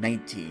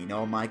 2019.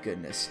 Oh my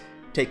goodness.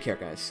 Take care,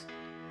 guys.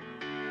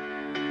 The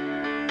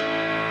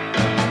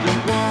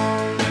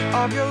warmth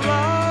of your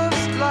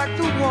love's like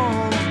the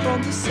warmth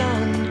from the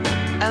sun,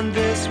 and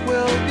this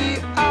will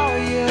be our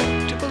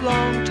year. Took a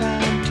long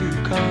time to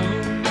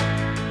come.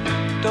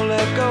 Don't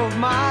let go of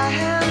my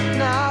hand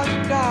now,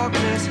 the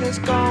darkness has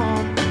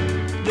gone.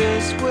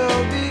 This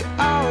will be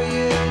our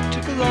year.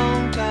 Took a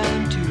long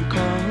time to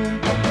come,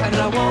 and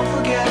I won't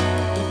forget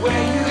the way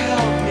you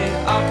held me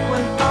up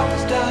when I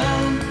was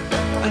down,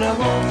 and I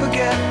won't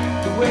forget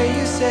the way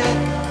you said,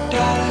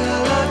 darling, I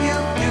love you.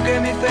 You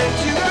gave me faith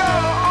to go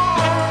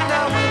on.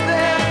 Now we're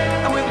there,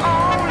 and we've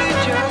only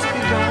just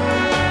begun.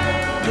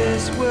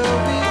 This will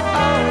be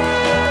our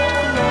year.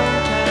 Took a long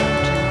time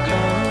to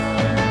come.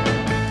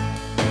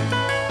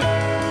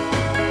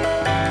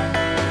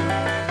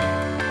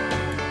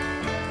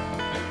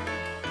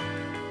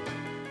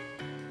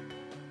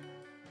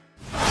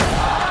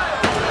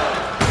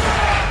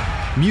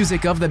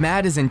 Music of the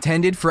Mat is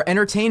intended for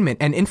entertainment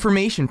and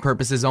information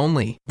purposes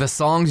only. The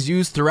songs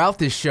used throughout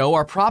this show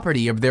are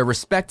property of their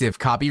respective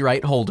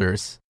copyright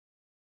holders.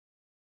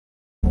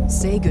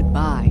 Say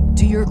goodbye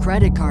to your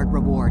credit card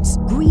rewards.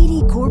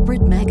 Greedy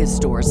corporate mega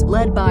stores,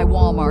 led by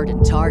Walmart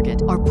and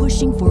Target, are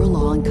pushing for a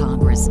law in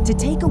Congress to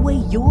take away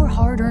your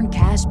hard-earned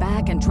cash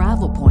back and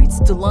travel points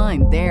to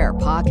line their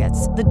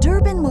pockets. The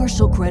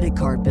Durbin-Marshall credit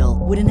card bill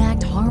would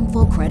enact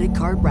harmful credit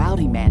card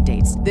routing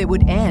mandates that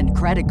would end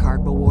credit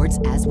card rewards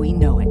as we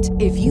know it.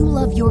 If you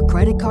love your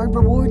credit card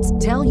rewards,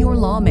 tell your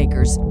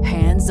lawmakers,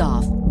 hands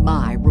off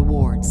my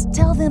rewards.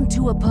 Tell them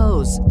to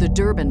oppose the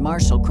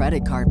Durbin-Marshall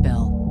credit card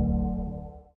bill.